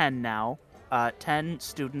total of 10 now, 10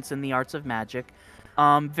 students in the arts of magic.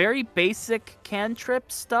 Very basic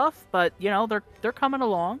cantrip stuff, but, they're coming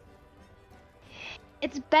along.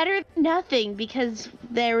 It's better than nothing, because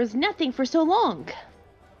there was nothing for so long.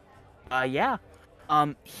 Yeah.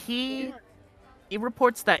 He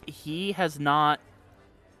reports that he has not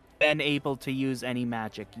been able to use any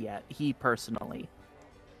magic yet. He personally.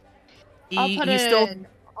 I'll put it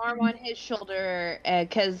arm on his shoulder,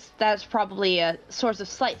 because that's probably a source of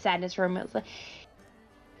slight sadness for him. It's like,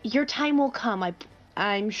 your time will come.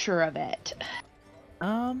 I'm sure of it.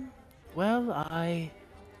 Well,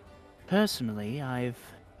 personally, I've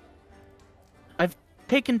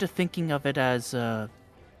taken to thinking of it as an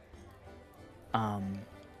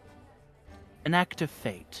act of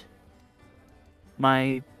fate.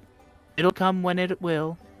 It'll come when it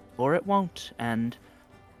will, or it won't, and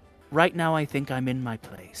right now I think I'm in my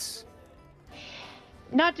place.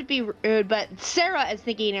 Not to be rude, but Sarah is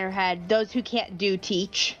thinking in her head, those who can't do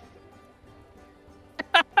teach.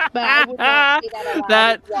 But I would not say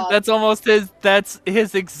that aloud. That's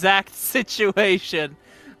his exact situation.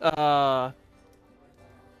 I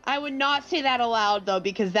would not say that aloud, though,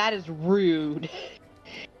 because that is rude.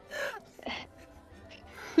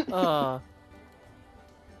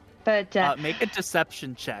 But, make a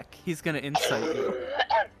deception check. He's gonna insight you.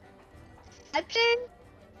 Deception?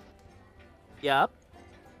 Yep.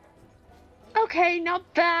 Okay,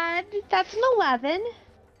 not bad. That's an 11.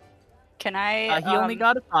 Can I? He only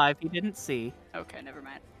got a 5. He didn't see. Okay, never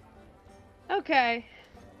mind. Okay.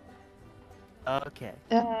 Okay.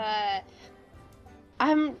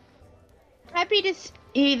 I'm happy to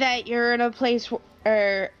see that you're in a place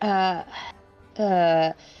where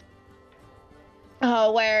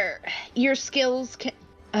your skills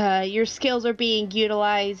are being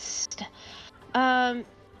utilized. Are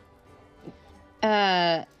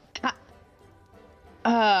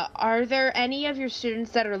there any of your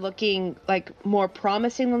students that are looking like more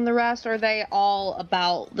promising than the rest, or are they all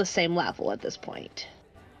about the same level at this point?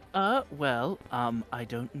 Well, I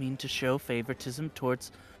don't mean to show favoritism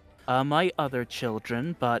towards my other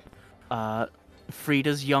children, but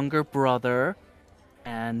Frida's younger brother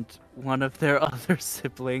and one of their other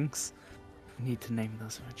siblings, I need to name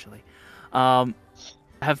those eventually, have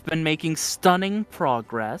been making stunning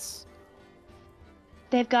progress.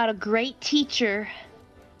 They've got a great teacher.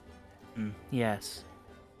 Yes.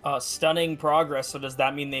 Stunning progress, so does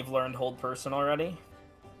that mean they've learned Hold Person already?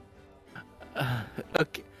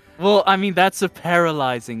 Okay. Well, I mean, that's a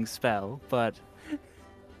paralyzing spell, but...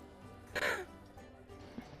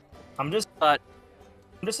 I'm just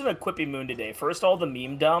in a quippy mood today. First all the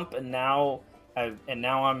meme dump, and now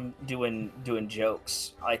I'm doing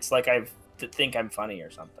jokes. It's like I think I'm funny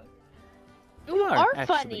or something. You are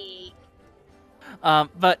funny.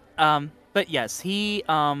 But yes, he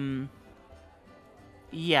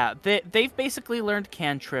yeah, they've basically learned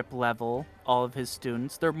cantrip level, all of his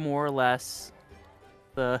students. They're more or less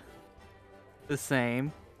the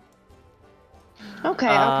same.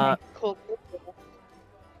 Okay, cool.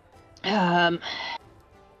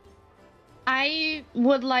 I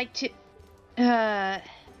would like to are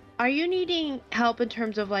you needing help in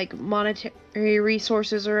terms of like monetary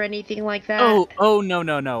resources or anything like that? Oh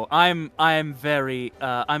no. I'm a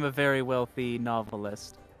very wealthy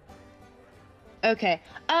novelist. Okay.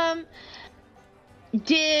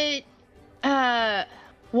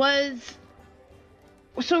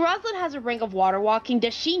 So Rosalind has a ring of water walking.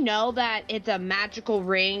 Does she know that it's a magical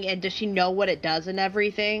ring, and does she know what it does and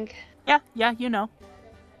everything? Yeah, you know.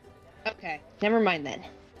 Okay, never mind then.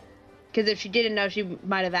 Because if she didn't know, she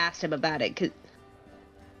might have asked him about it.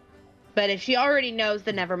 But if she already knows,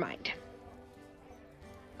 then never mind.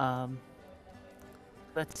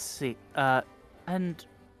 Let's see.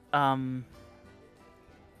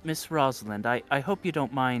 Miss Rosalind, I hope you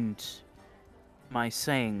don't mind my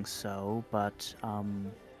saying so, but,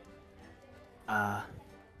 let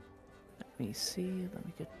me see, let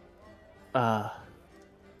me get,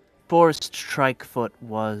 Forrest Strikefoot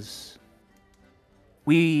was...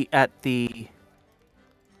 We at the,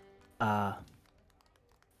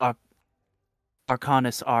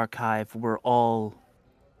 Arcanus Archive were all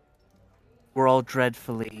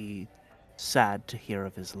dreadfully sad to hear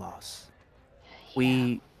of his loss.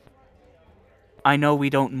 Yeah. I know we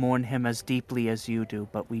don't mourn him as deeply as you do,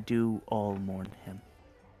 but we do all mourn him.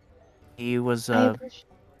 He was a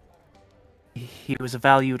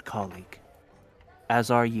valued colleague, as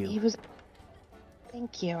are you.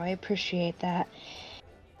 Thank you. I appreciate that.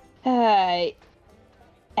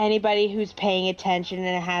 Anybody who's paying attention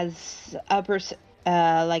and has a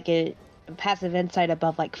passive insight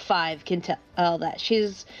above like 5 can tell that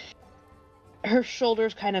her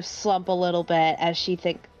shoulders kind of slump a little bit as she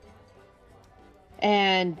thinks,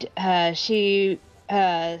 and she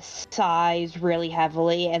sighs really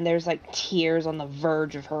heavily, and there's like tears on the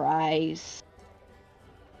verge of her eyes.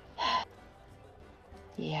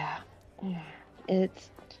 Yeah,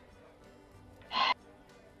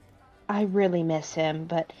 I really miss him,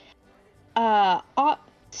 but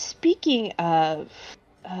speaking of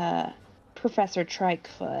Professor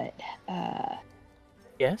Trikefoot.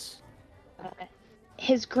 Yes?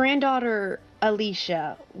 His granddaughter,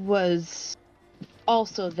 Alicia, was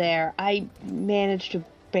also there. I managed to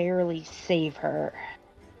barely save her,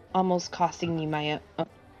 almost costing me my own.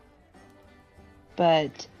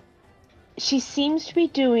 But she seems to be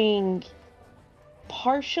doing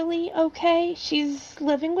partially okay. She's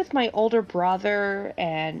living with my older brother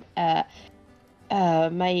and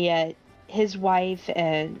his wife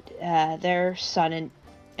and their son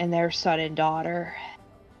and daughter.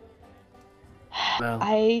 Well,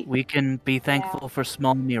 I we can be thankful for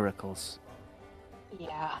small miracles.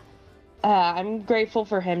 Yeah. I'm grateful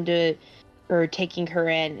for him for taking her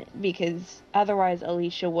in, because otherwise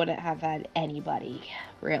Alicia wouldn't have had anybody,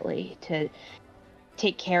 really, to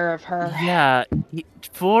take care of her. Yeah,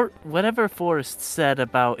 for whatever Forrest said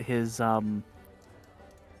about his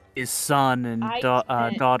son and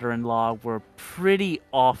daughter-in-law were pretty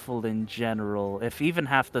awful in general. If even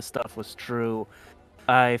half the stuff was true,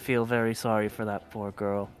 I feel very sorry for that poor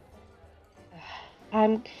girl.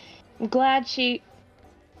 I'm glad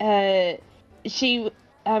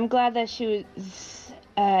I'm glad that she was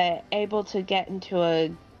able to get into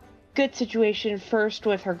a good situation, first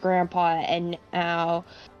with her grandpa and now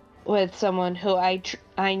with someone who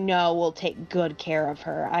I know will take good care of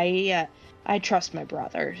her. I trust my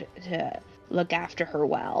brother to look after her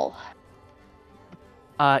well.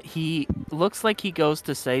 He looks like he goes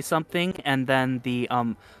to say something, and then the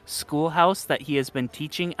schoolhouse that he has been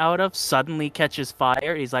teaching out of suddenly catches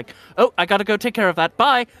fire. He's like, "Oh, I gotta go take care of that.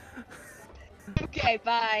 Bye." Okay,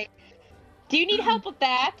 bye. Do you need help with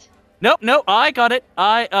that? No, I got it.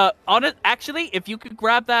 Actually, if you could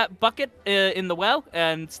grab that bucket in the well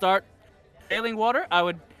and start bailing water, I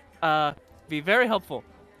would be very helpful.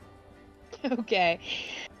 Okay.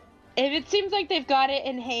 If it seems like they've got it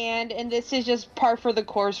in hand and this is just par for the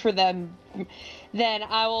course for them, then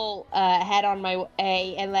I will head on my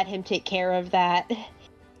way and let him take care of that.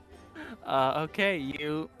 Okay,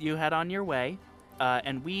 you head on your way,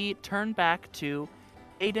 and we turn back to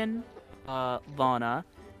Aiden, Lana,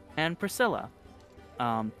 and Priscilla.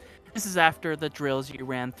 This is after the drills you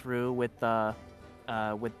ran through with the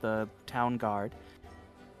town guard.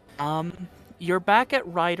 You're back at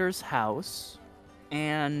Ryder's house,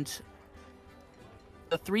 and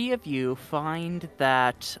the three of you find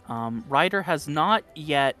that Ryder has not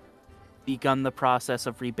yet begun the process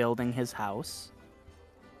of rebuilding his house.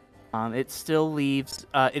 It still leaves.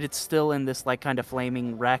 It's still in this like kind of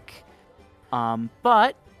flaming wreck.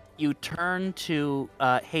 But you turn to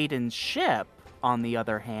Hayden's ship, on the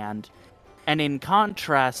other hand, and in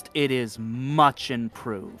contrast, it is much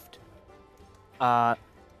improved.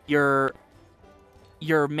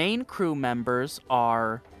 Your main crew members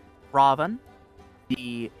are Raven,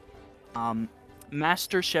 the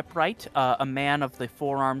master shipwright, a man of the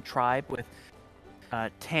Forearm tribe with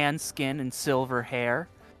tan skin and silver hair,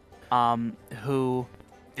 who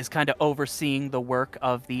is kind of overseeing the work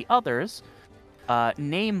of the others,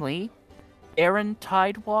 namely Aaron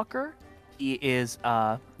Tidewalker. He is,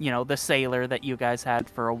 the sailor that you guys had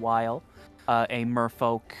for a while, a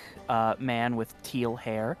merfolk man with teal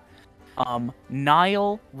hair.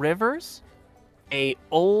 Niall Rivers, a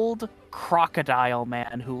old crocodile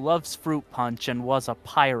man who loves fruit punch and was a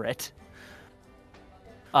pirate.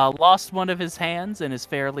 Lost one of his hands and is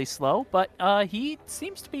fairly slow, but he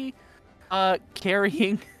seems to be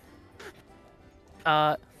carrying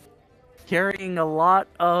a lot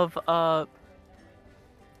of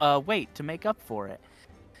weight to make up for it.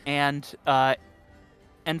 And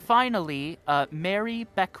finally, Mary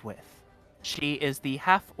Beckwith. She is the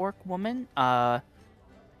half-orc woman.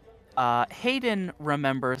 Hayden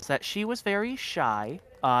remembers that she was very shy,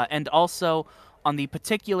 and also on the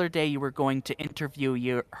particular day you were going to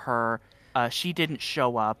interview her, she didn't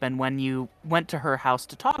show up, and when you went to her house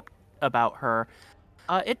to talk about her,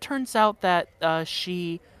 it turns out that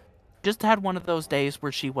she just had one of those days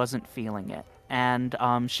where she wasn't feeling it, and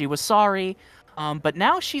she was sorry, but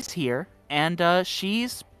now she's here, and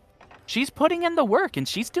she's putting in the work, and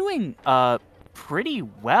she's doing pretty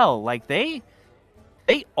well. Like, they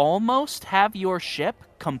almost have your ship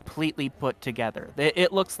completely put together.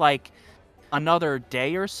 It looks like another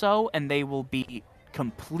day or so, and they will be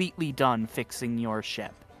completely done fixing your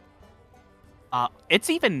ship. It's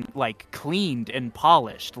even, like, cleaned and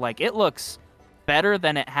polished. Like, it looks better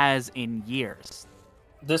than it has in years.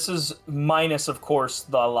 This is minus, of course,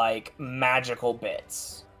 the, like, magical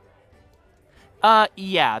bits.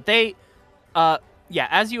 Yeah,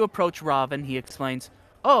 as you approach Robin, he explains,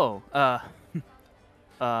 hail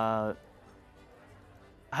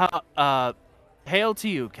to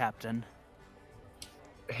you, Captain.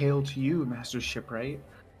 hail to you, Master Shipwright.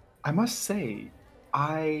 I must say,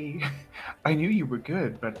 I I knew you were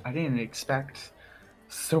good, but I didn't expect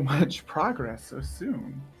so much progress so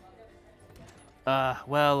soon.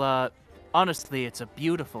 Honestly, it's a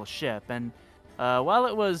beautiful ship, and while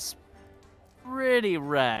it was pretty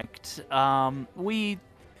wrecked,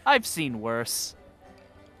 I've seen worse.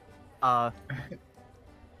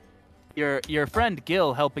 Your friend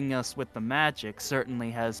Gil helping us with the magic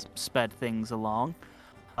certainly has sped things along.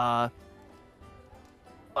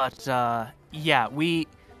 Yeah, we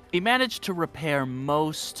managed to repair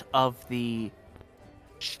most of the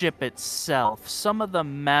ship itself. Some of the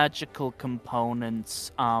magical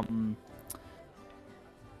components, well,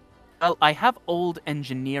 I have old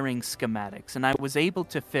engineering schematics, and I was able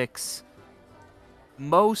to fix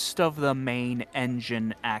most of the main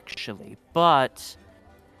engine, actually. But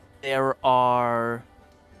there are...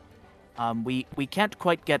 we can't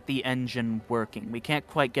quite get the engine working. We can't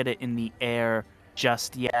quite get it in the air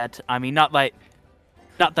just yet. I mean, not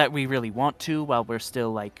that we really want to, while we're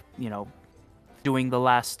still, like, doing the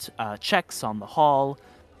last checks on the hull.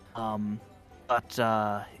 That's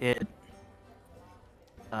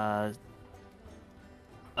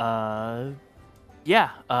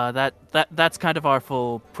kind of our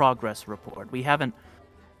full progress report. We don't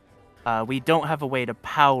have a way to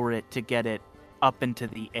power it to get it up into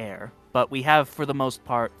the air, but we have, for the most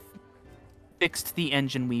part, fixed the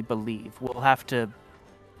engine, we believe. We'd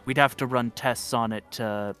have to run tests on it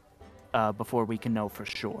before we can know for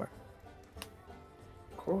sure.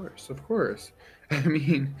 Of course. I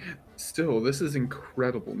mean, still, this is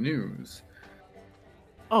incredible news.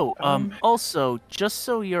 Oh, also, just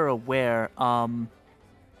so you're aware,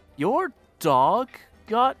 your dog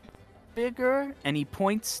got bigger, and he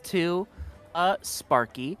points to,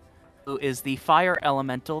 Sparky, who is the fire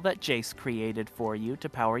elemental that Jace created for you to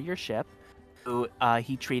power your ship, who,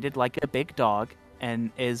 he treated like a big dog,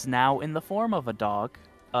 and is now in the form of a dog,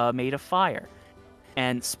 made of fire.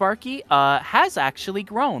 And Sparky, has actually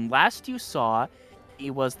grown. Last you saw, he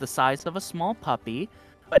was the size of a small puppy,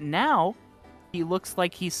 but now he looks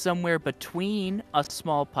like he's somewhere between a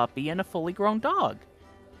small puppy and a fully grown dog.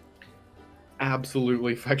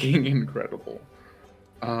 Absolutely fucking incredible.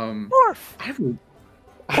 Morph!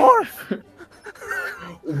 Morph!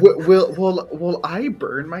 Will I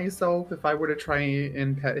burn myself if I were to try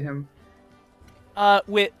and pet him?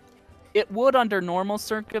 It would under normal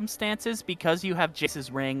circumstances, because you have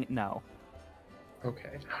Jace's ring, no.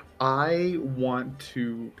 Okay. I want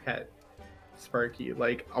to pet Sparky.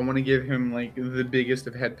 Like, I want to give him, like, the biggest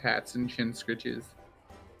of head pats and chin scritches.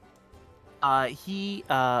 He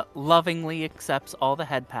lovingly accepts all the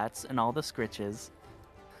head pats and all the scritches.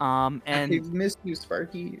 And I missed you,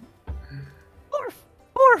 Sparky. Morph!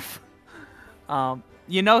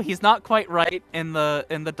 He's not quite right in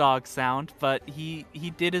the dog sound, but he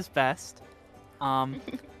did his best. And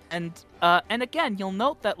again, you'll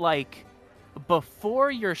note that, like,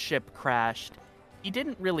 before your ship crashed, he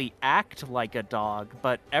didn't really act like a dog,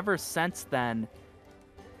 but ever since then,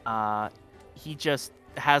 he just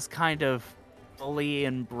has kind of fully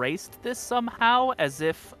embraced this somehow, as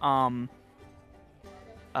if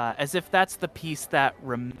that's the piece that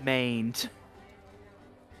remained.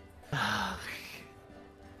 I'll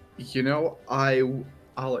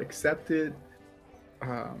accept it.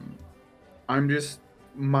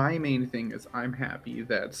 My main thing is I'm happy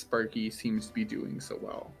that Sparky seems to be doing so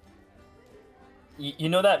well. You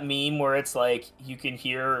know that meme where it's like you can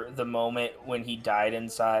hear the moment when he died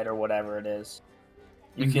inside or whatever it is?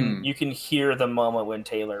 You can hear the moment when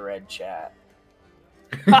Taylor read chat.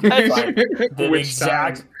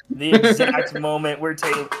 the exact moment where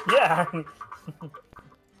Taylor... Yeah.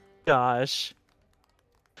 Gosh.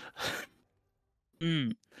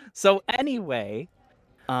 So anyway,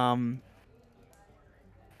 that's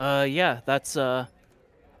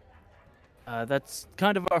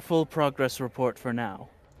kind of our full progress report for now.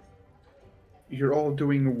 You're all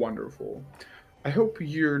doing wonderful. I hope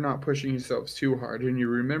you're not pushing yourselves too hard and you're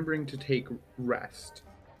remembering to take rest.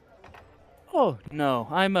 Oh, no,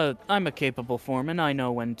 I'm a capable foreman. I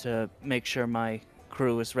know when to make sure my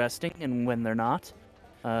crew is resting and when they're not.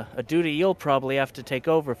 A duty you'll probably have to take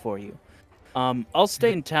over for you. I'll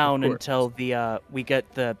stay in town until we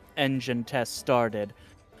get the engine test started.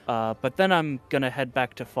 But then I'm gonna head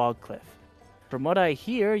back to Fogcliff. From what I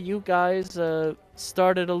hear, you guys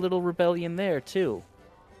started a little rebellion there too.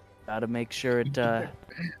 Gotta make sure it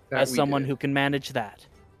has someone who can manage that.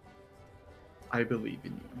 I believe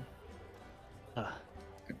in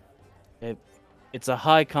you. It's a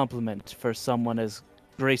high compliment for someone as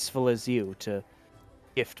graceful as you to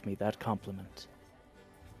gift me that compliment.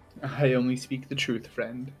 I only speak the truth,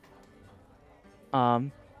 friend.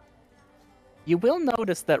 You will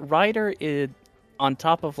notice that Ryder is on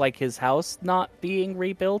top of like his house not being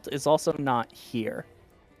rebuilt is also not here.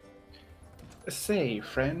 Say,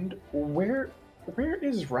 friend, where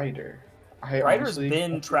is Ryder? Ryder's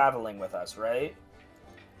been traveling with us, right?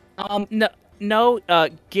 No,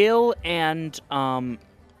 Gil and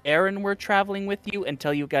Aaron were traveling with you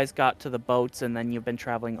until you guys got to the boats, and then you've been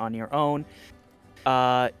traveling on your own.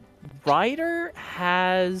 Ryder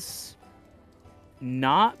has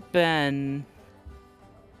not been.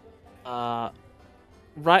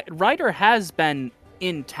 Ryder has been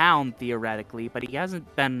in town theoretically, but he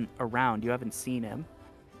hasn't been around. You haven't seen him.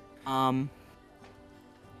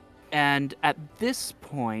 And at this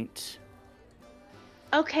point.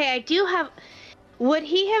 Okay, I do have. Would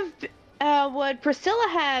he have? Would Priscilla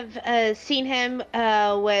have seen him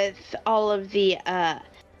with all of the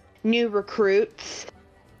new recruits?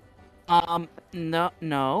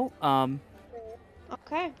 No.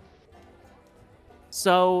 Okay.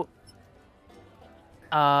 So,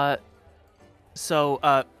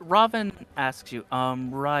 Robin asks you,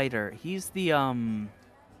 Ryder, he's the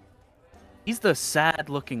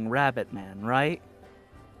sad-looking rabbit man, right?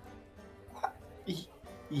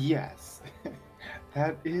 Yes.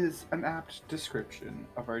 That is an apt description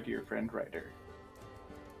of our dear friend Ryder.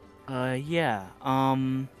 Yeah,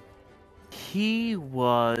 he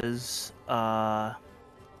was,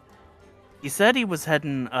 he said he was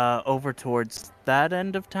heading, over towards that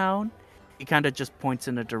end of town. He kind of just points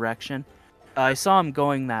in a direction. I saw him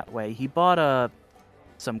going that way. He bought,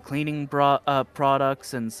 some cleaning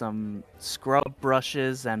products and some scrub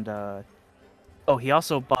brushes and, oh, he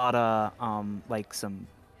also bought, like some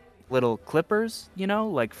little clippers, you know,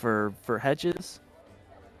 like for hedges.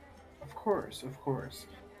 Of course.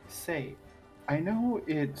 Say, I know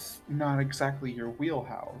it's not exactly your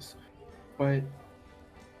wheelhouse, but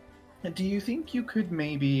do you think you could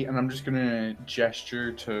maybe, and I'm just gonna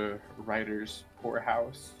gesture to Ryder's poor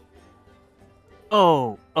house.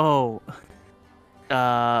 I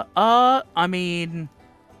mean,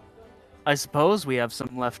 I suppose we have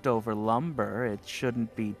some leftover lumber. It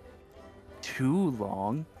shouldn't be too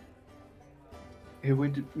long. It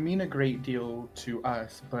would mean a great deal to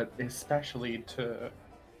us, but especially to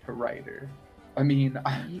Ryder. I mean,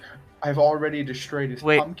 I've already destroyed his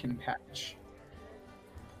pumpkin patch.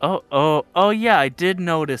 Oh yeah, I did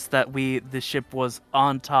notice that the ship was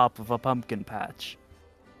on top of a pumpkin patch.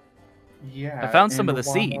 Yeah. I found some of the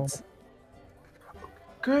seeds.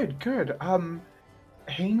 Good.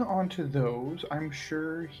 Hang on to those. I'm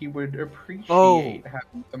sure he would appreciate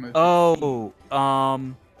having some of the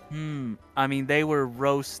seeds. I mean, they were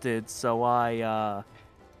roasted, so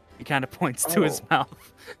he kind of points to his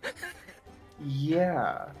mouth.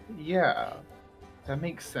 Yeah. That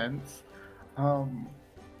makes sense.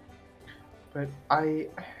 But I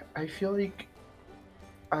feel like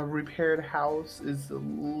a repaired house is the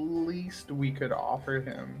least we could offer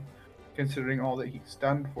him, considering all that he's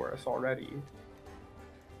done for us already.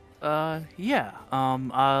 Yeah.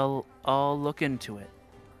 I'll look into it.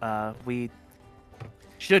 We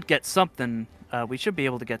should get something. We should be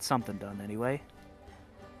able to get something done anyway.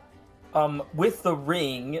 With the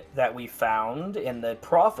ring that we found and the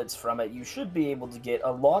profits from it, you should be able to get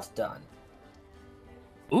a lot done.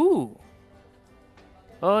 Ooh.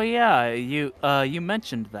 Oh yeah, you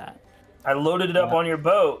mentioned that. I loaded it up on your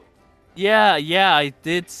boat. Yeah, I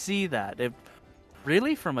did see that.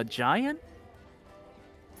 Really, from a giant?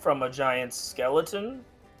 From a giant skeleton?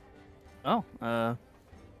 Oh, I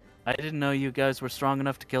didn't know you guys were strong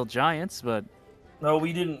enough to kill giants, but... No,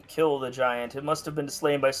 we didn't kill the giant. It must have been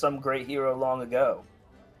slain by some great hero long ago.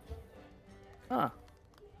 Huh.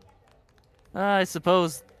 I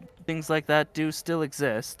suppose things like that do still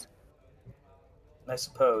exist. I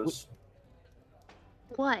suppose.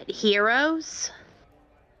 What, heroes?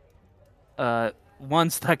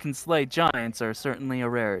 Ones that can slay giants are certainly a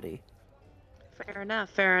rarity. Fair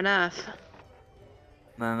enough.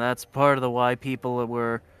 And that's part of why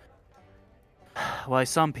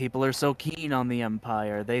some people are so keen on the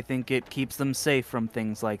Empire. They think it keeps them safe from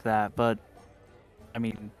things like that, but... I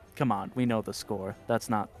mean, come on, we know the score. That's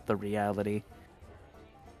not the reality.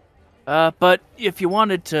 But if you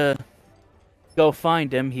wanted to go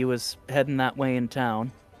find him, he was heading that way in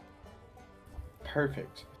town.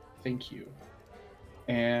 Perfect. Thank you.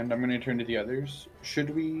 And I'm going to turn to the others.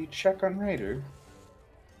 Should we check on Ryder?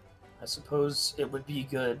 I suppose it would be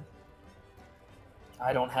good.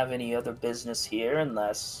 I don't have any other business here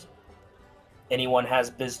unless anyone has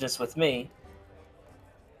business with me.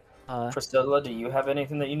 Priscilla, do you have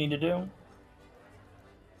anything that you need to do?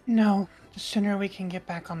 No, the sooner we can get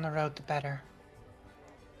back on the road, the better.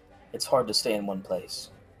 It's hard to stay in one place.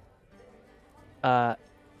 The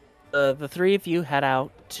three of you head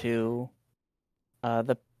out to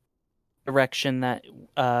the direction that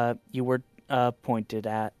you were pointed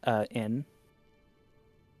at in.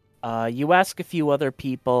 You ask a few other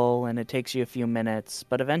people, and it takes you a few minutes,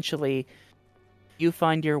 but eventually you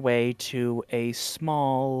find your way to a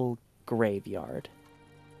small graveyard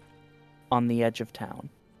on the edge of town.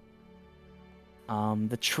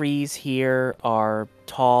 The trees here are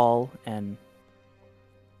tall and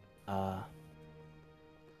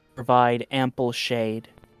provide ample shade,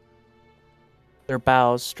 their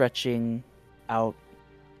boughs stretching out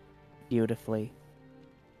beautifully.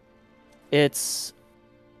 It's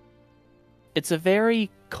a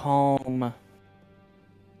very calm...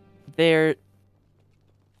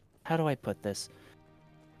 How do I put this?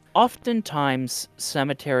 Oftentimes,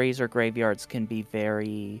 cemeteries or graveyards can be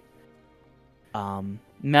very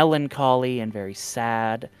melancholy and very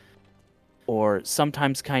sad, or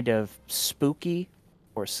sometimes kind of spooky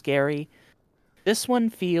or scary. This one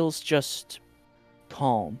feels just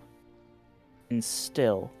calm and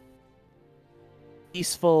still.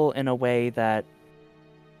 Peaceful in a way that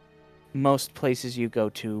most places you go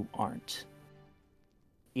to aren't.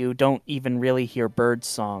 You don't even really hear bird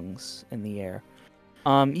songs in the air.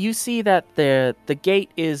 You see that the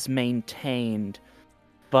gate is maintained,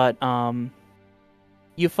 but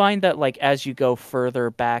you find that like as you go further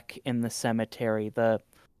back in the cemetery, the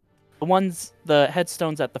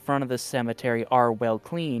headstones at the front of the cemetery are well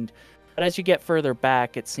cleaned, but as you get further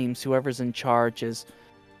back, it seems whoever's in charge is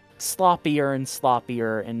sloppier and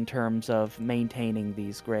sloppier in terms of maintaining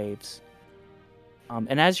these graves.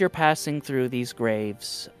 And as you're passing through these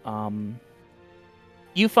graves,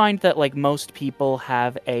 you find that like most people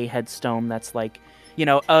have a headstone that's like, you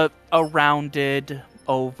know, a rounded,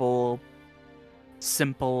 oval,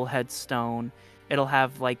 simple headstone. It'll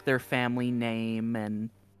have like their family name and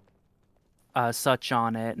such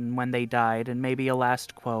on it, and when they died, and maybe a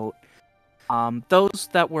last quote. Those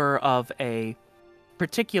that were of a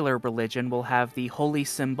particular religion will have the holy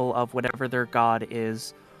symbol of whatever their god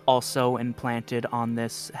is also implanted on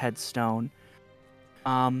this headstone.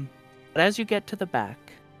 But as you get to the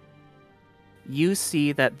back, you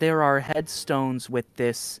see that there are headstones with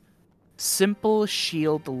this simple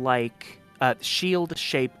shield-shaped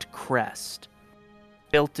crest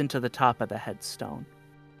built into the top of the headstone.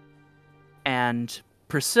 And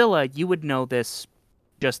Priscilla, you would know this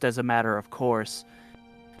just as a matter of course,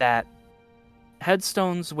 that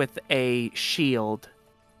headstones with a shield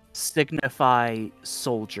signify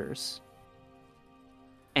soldiers.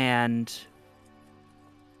 And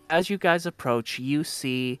as you guys approach, you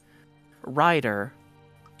see Ryder,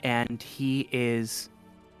 and he is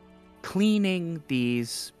cleaning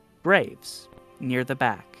these graves near the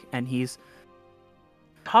back, and he's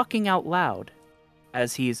talking out loud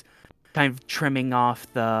as he's kind of trimming off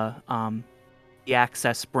the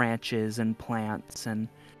access branches and plants and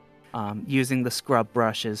using the scrub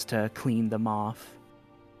brushes to clean them off.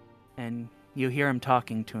 And you hear him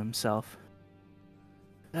talking to himself.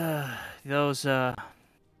 Those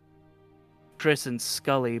Chris and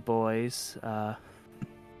Scully boys,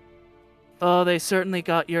 oh, they certainly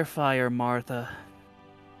got your fire, Martha.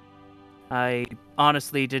 I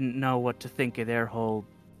honestly didn't know what to think of their whole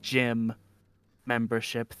gym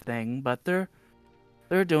membership thing, but they're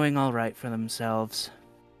doing all right for themselves.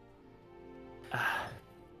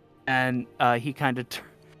 And he kind of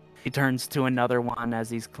he turns to another one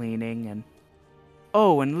as he's cleaning, and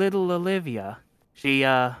oh, and little Olivia, she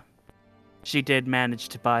did manage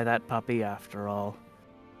to buy that puppy after all.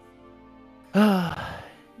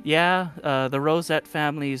 Yeah, the Rosette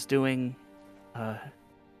family is doing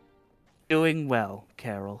well,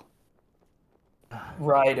 Carol.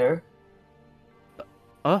 Ryder,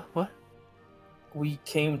 What? we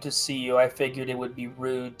came to see you. I figured it would be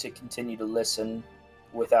rude to continue to listen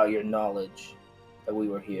without your knowledge that we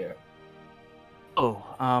were here. Oh,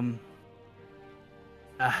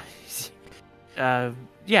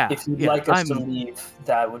 yeah. If you'd like us to leave,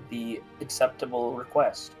 that would be acceptable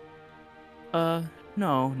request. No,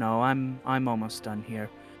 I'm almost done here.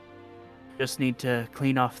 Just need to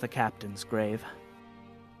clean off the captain's grave.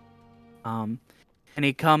 And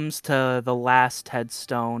he comes to the last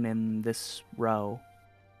headstone in this row.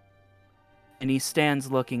 And he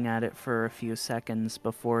stands looking at it for a few seconds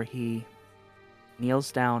before he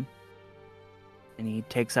kneels down. And he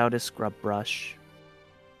takes out his scrub brush.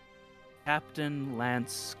 Captain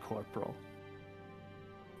Lance Corporal.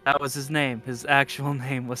 That was his name. His actual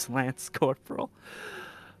name was Lance Corporal.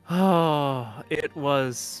 Oh, it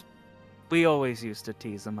was We always used to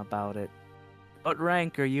tease him about it. What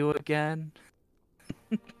rank are you again?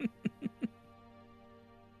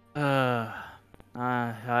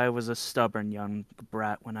 I was a stubborn young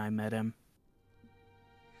brat when I met him.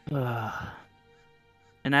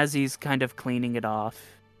 And as he's kind of cleaning it off,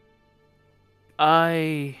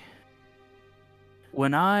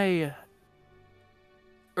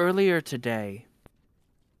 earlier today,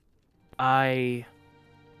 I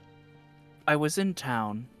was in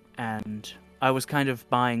town, and I was kind of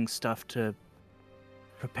buying stuff to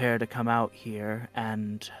prepare to come out here,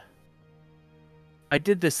 and I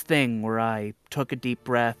did this thing where I took a deep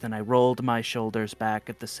breath and I rolled my shoulders back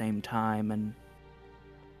at the same time,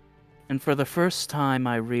 and for the first time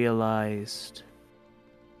I realized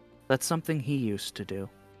that's something he used to do.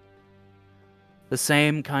 The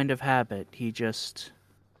same kind of habit. He just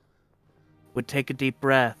would take a deep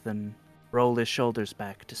breath and roll his shoulders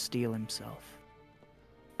back to steel himself.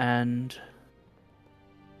 And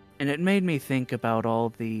it made me think about all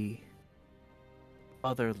the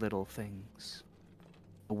other little things.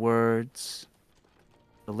 The words,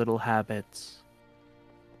 the little habits,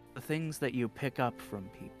 the things that you pick up from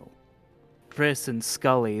people. Chris and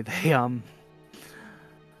Scully, they,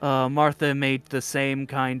 Martha made the same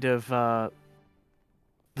kind of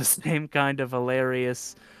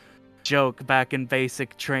hilarious joke back in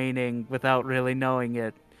basic training without really knowing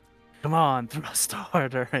it. Come on, thrust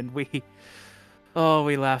harder, and we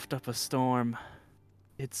laughed up a storm.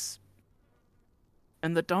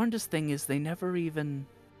 And the darndest thing is they never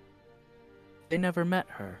met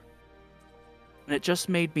her. And it just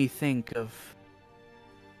made me think of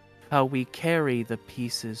how we carry the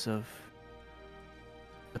pieces of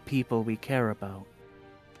the people we care about.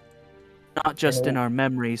 Not just in our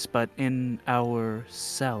memories, but in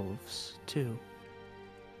ourselves, too.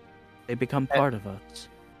 They become part of us.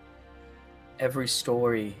 Every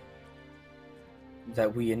story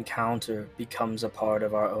that we encounter becomes a part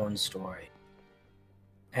of our own story.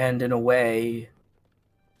 And in a way,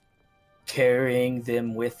 carrying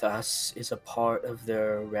them with us is a part of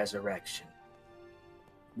their resurrection.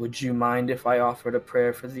 Would you mind if I offered a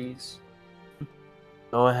prayer for these?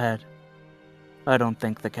 Go ahead. I don't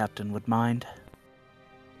think the captain would mind.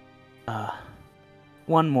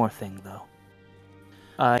 One more thing, though.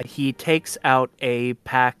 He takes out a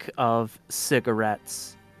pack of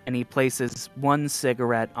cigarettes, and he places one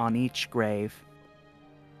cigarette on each grave,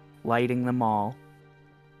 lighting them all,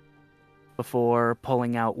 before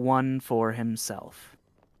pulling out one for himself.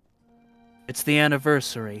 It's the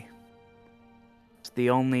anniversary. It's the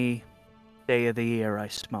only day of the year I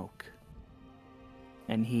smoke.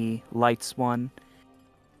 And he lights one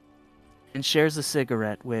and shares a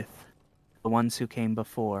cigarette with the ones who came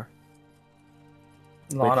before.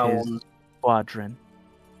 Lana with his squadron.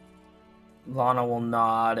 Lana will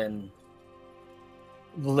nod and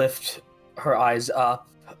lift her eyes up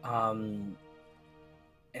and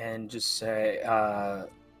just say,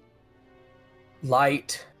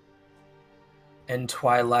 light and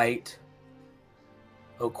twilight,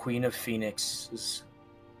 O Queen of Phoenixes,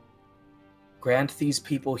 grant these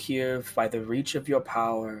people here, by the reach of your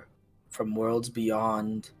power from worlds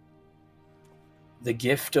beyond, the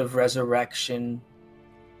gift of resurrection,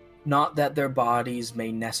 not that their bodies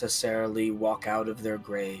may necessarily walk out of their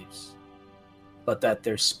graves, but that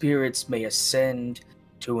their spirits may ascend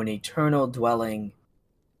to an eternal dwelling,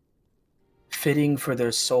 fitting for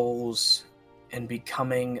their souls and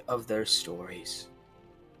becoming of their stories,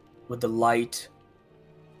 with the light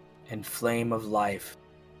and flame of life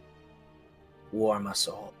warm us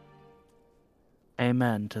all.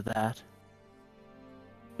 Amen to that.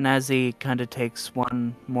 And as he kind of takes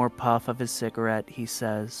one more puff of his cigarette, he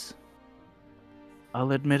says,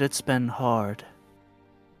 I'll admit it's been hard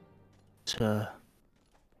to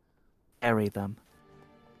carry them,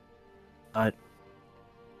 but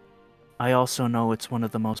I also know it's one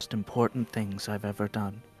of the most important things I've ever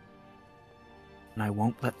done, and I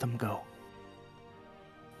won't let them go.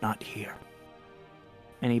 Not here.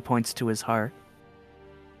 And he points to his heart,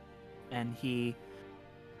 and he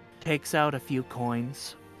takes out a few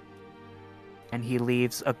coins, and he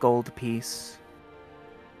leaves a gold piece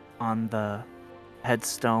on the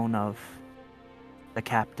headstone of the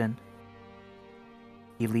captain.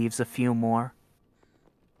 He leaves a few more,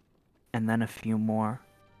 and then a few more.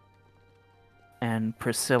 And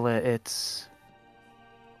Priscilla, it's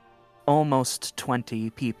almost 20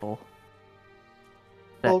 people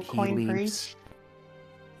that Gold he coin for leaves. each?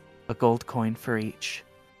 A gold coin for each.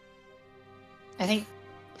 I think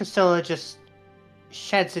Priscilla just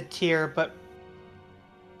sheds a tear, but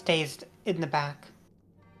stays in the back.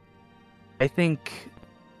 I think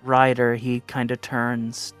Ryder, he kind of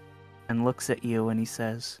turns and looks at you and he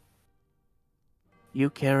says, "You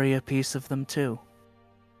carry a piece of them too.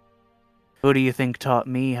 Who do you think taught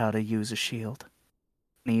me how to use a shield?"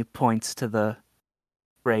 And he points to the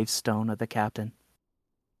gravestone of the captain.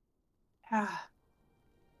 Ah,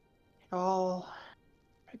 it all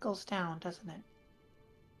trickles down, doesn't it?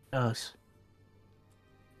 Does.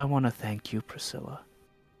 I want to thank you, Priscilla,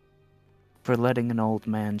 for letting an old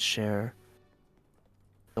man share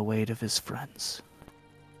the weight of his friends.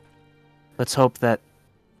 Let's hope that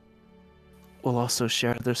we'll also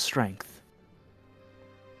share their strength.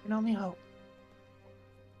 I can only hope.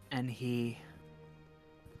 And he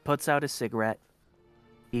puts out a cigarette.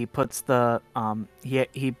 He puts the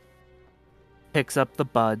he picks up the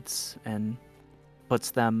buds and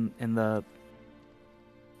puts them in the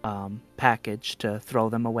package to throw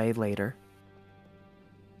them away later.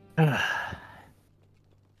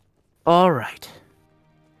 All right.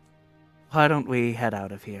 Why don't we head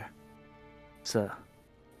out of here? It's a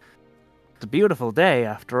beautiful day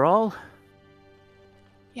after all.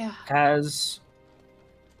 Yeah. As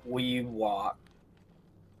we walk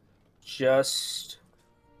just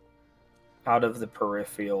out of the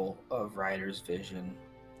peripheral of Ryder's vision,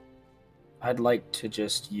 I'd like to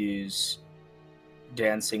just use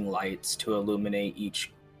dancing lights to illuminate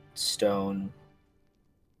each stone.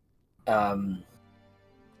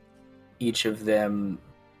 Each of them,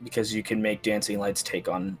 because you can make dancing lights take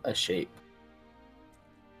on a shape.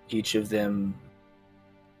 Each of them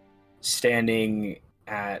standing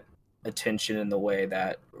at attention in the way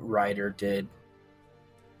that Ryder did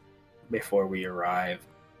before we arrived,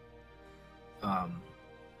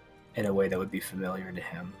 in a way that would be familiar to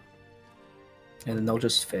him. And then they'll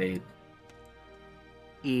just fade.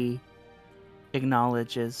 He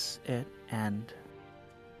acknowledges it and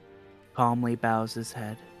calmly bows his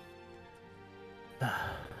head.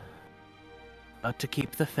 But to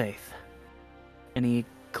keep the faith. And he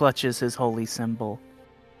clutches his holy symbol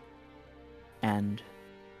and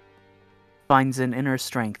finds an inner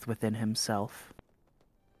strength within himself.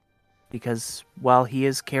 Because while he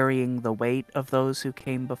is carrying the weight of those who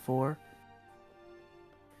came before,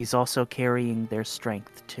 he's also carrying their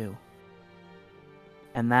strength too.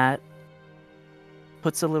 And that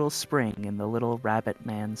puts a little spring in the little rabbit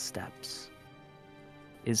man's steps.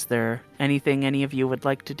 Is there anything any of you would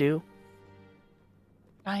like to do?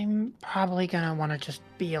 I'm probably gonna want to just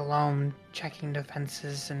be alone, checking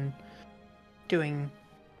defenses and doing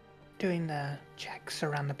the checks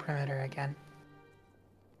around the perimeter again.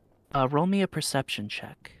 Roll me a perception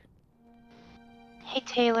check. Hey,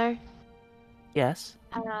 Taylor. Yes?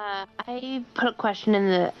 I put a question in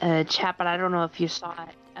the chat, but I don't know if you saw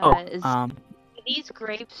it. Do these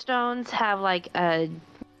gravestones have like a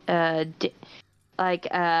date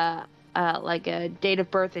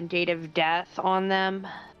of birth and date of death on them?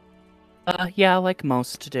 Yeah, like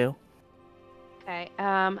most do. Okay.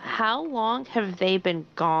 How long have they been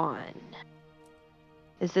gone?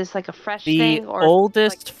 Is this like a fresh The thing, or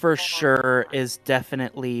oldest like for sure is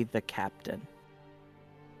definitely the captain,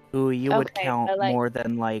 who you would Okay, count but, like- more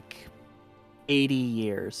than like 80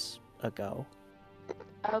 years ago.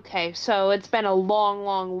 Okay, so it's been a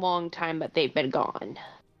long time that they've been gone.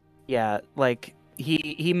 Yeah, like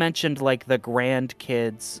he mentioned like the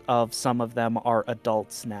grandkids of some of them are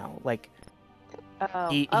adults now. Like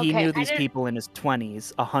Oh, he okay. knew I these didn't- people in his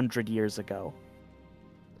 20s 100 years ago.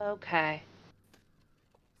 Okay.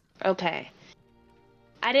 Okay.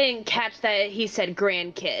 I didn't catch that he said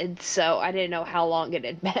grandkids, so I didn't know how long it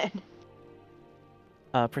had been.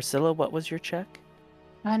 Priscilla, what was your check?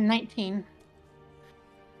 19.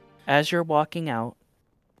 As you're walking out,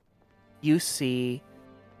 you see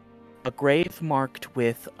a grave marked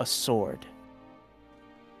with a sword.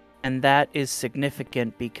 And that is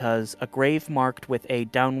significant because a grave marked with a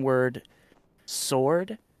downward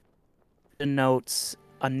sword denotes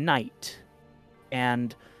a knight.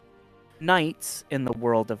 And knights in the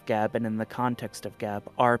world of Gab and in the context of Gab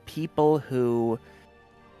are people who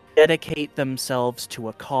dedicate themselves to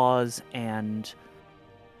a cause and,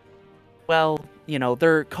 well, you know,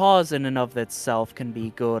 their cause in and of itself can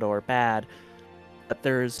be good or bad, but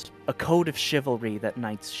there's a code of chivalry that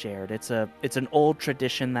knights shared. It's an old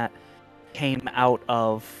tradition that came out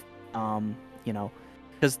of, you know,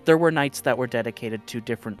 because there were knights that were dedicated to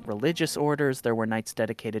different religious orders, there were knights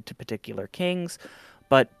dedicated to particular kings,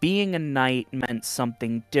 but being a knight meant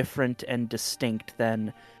something different and distinct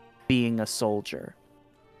than being a soldier.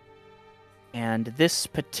 And this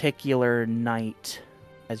particular knight,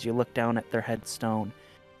 as you look down at their headstone,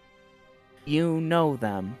 you know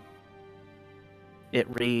them. It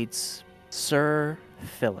reads, Sir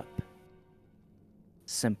Philip.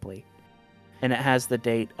 Simply. and it has the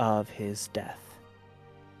date of his death.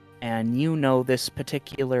 And you know this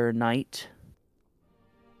particular knight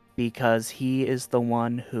because he is the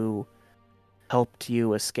one who helped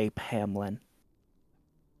you escape Hamlin.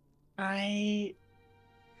 I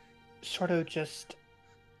sort of just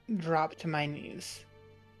drop to my knees,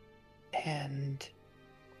 and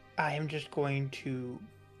I am just going to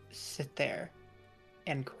sit there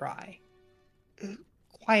and cry.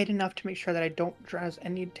 Quiet enough to make sure that I don't draw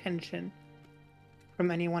any attention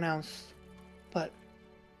from anyone else, but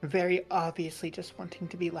very obviously just wanting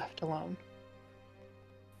to be left alone.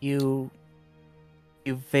 You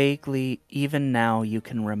vaguely, even now, you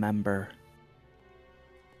can remember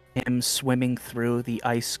him swimming through the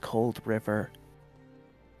ice-cold river,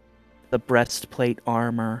 the breastplate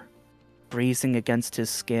armor freezing against his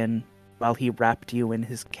skin while he wrapped you in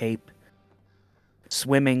his cape,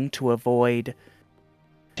 swimming to avoid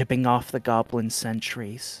tipping off the goblin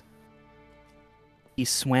sentries. He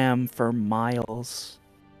swam for miles.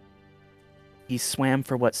 He swam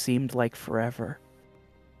for what seemed like forever,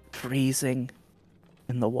 freezing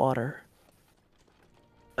in the water.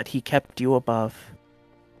 But he kept you above.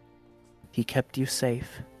 He kept you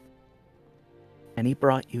safe. And he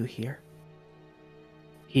brought you here.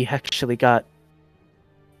 He actually got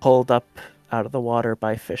pulled up out of the water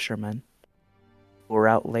by fishermen who were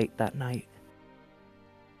out late that night.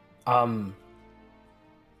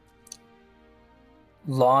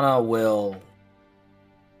 Lana will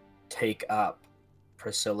take up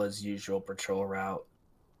Priscilla's usual patrol route,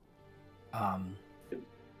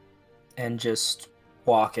 and just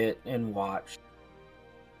walk it and watch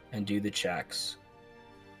and do the checks.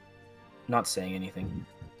 Not saying anything.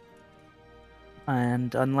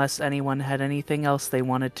 And unless anyone had anything else they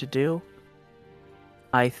wanted to do,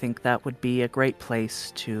 I think that would be a great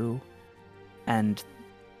place to end.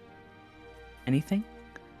 Anything?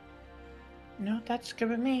 No, that's good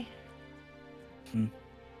with me.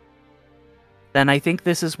 Then I think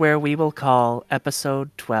this is where we will call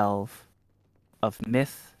episode 12 of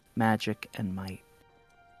Myth, Magic, and Might.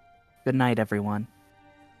 Good night, everyone.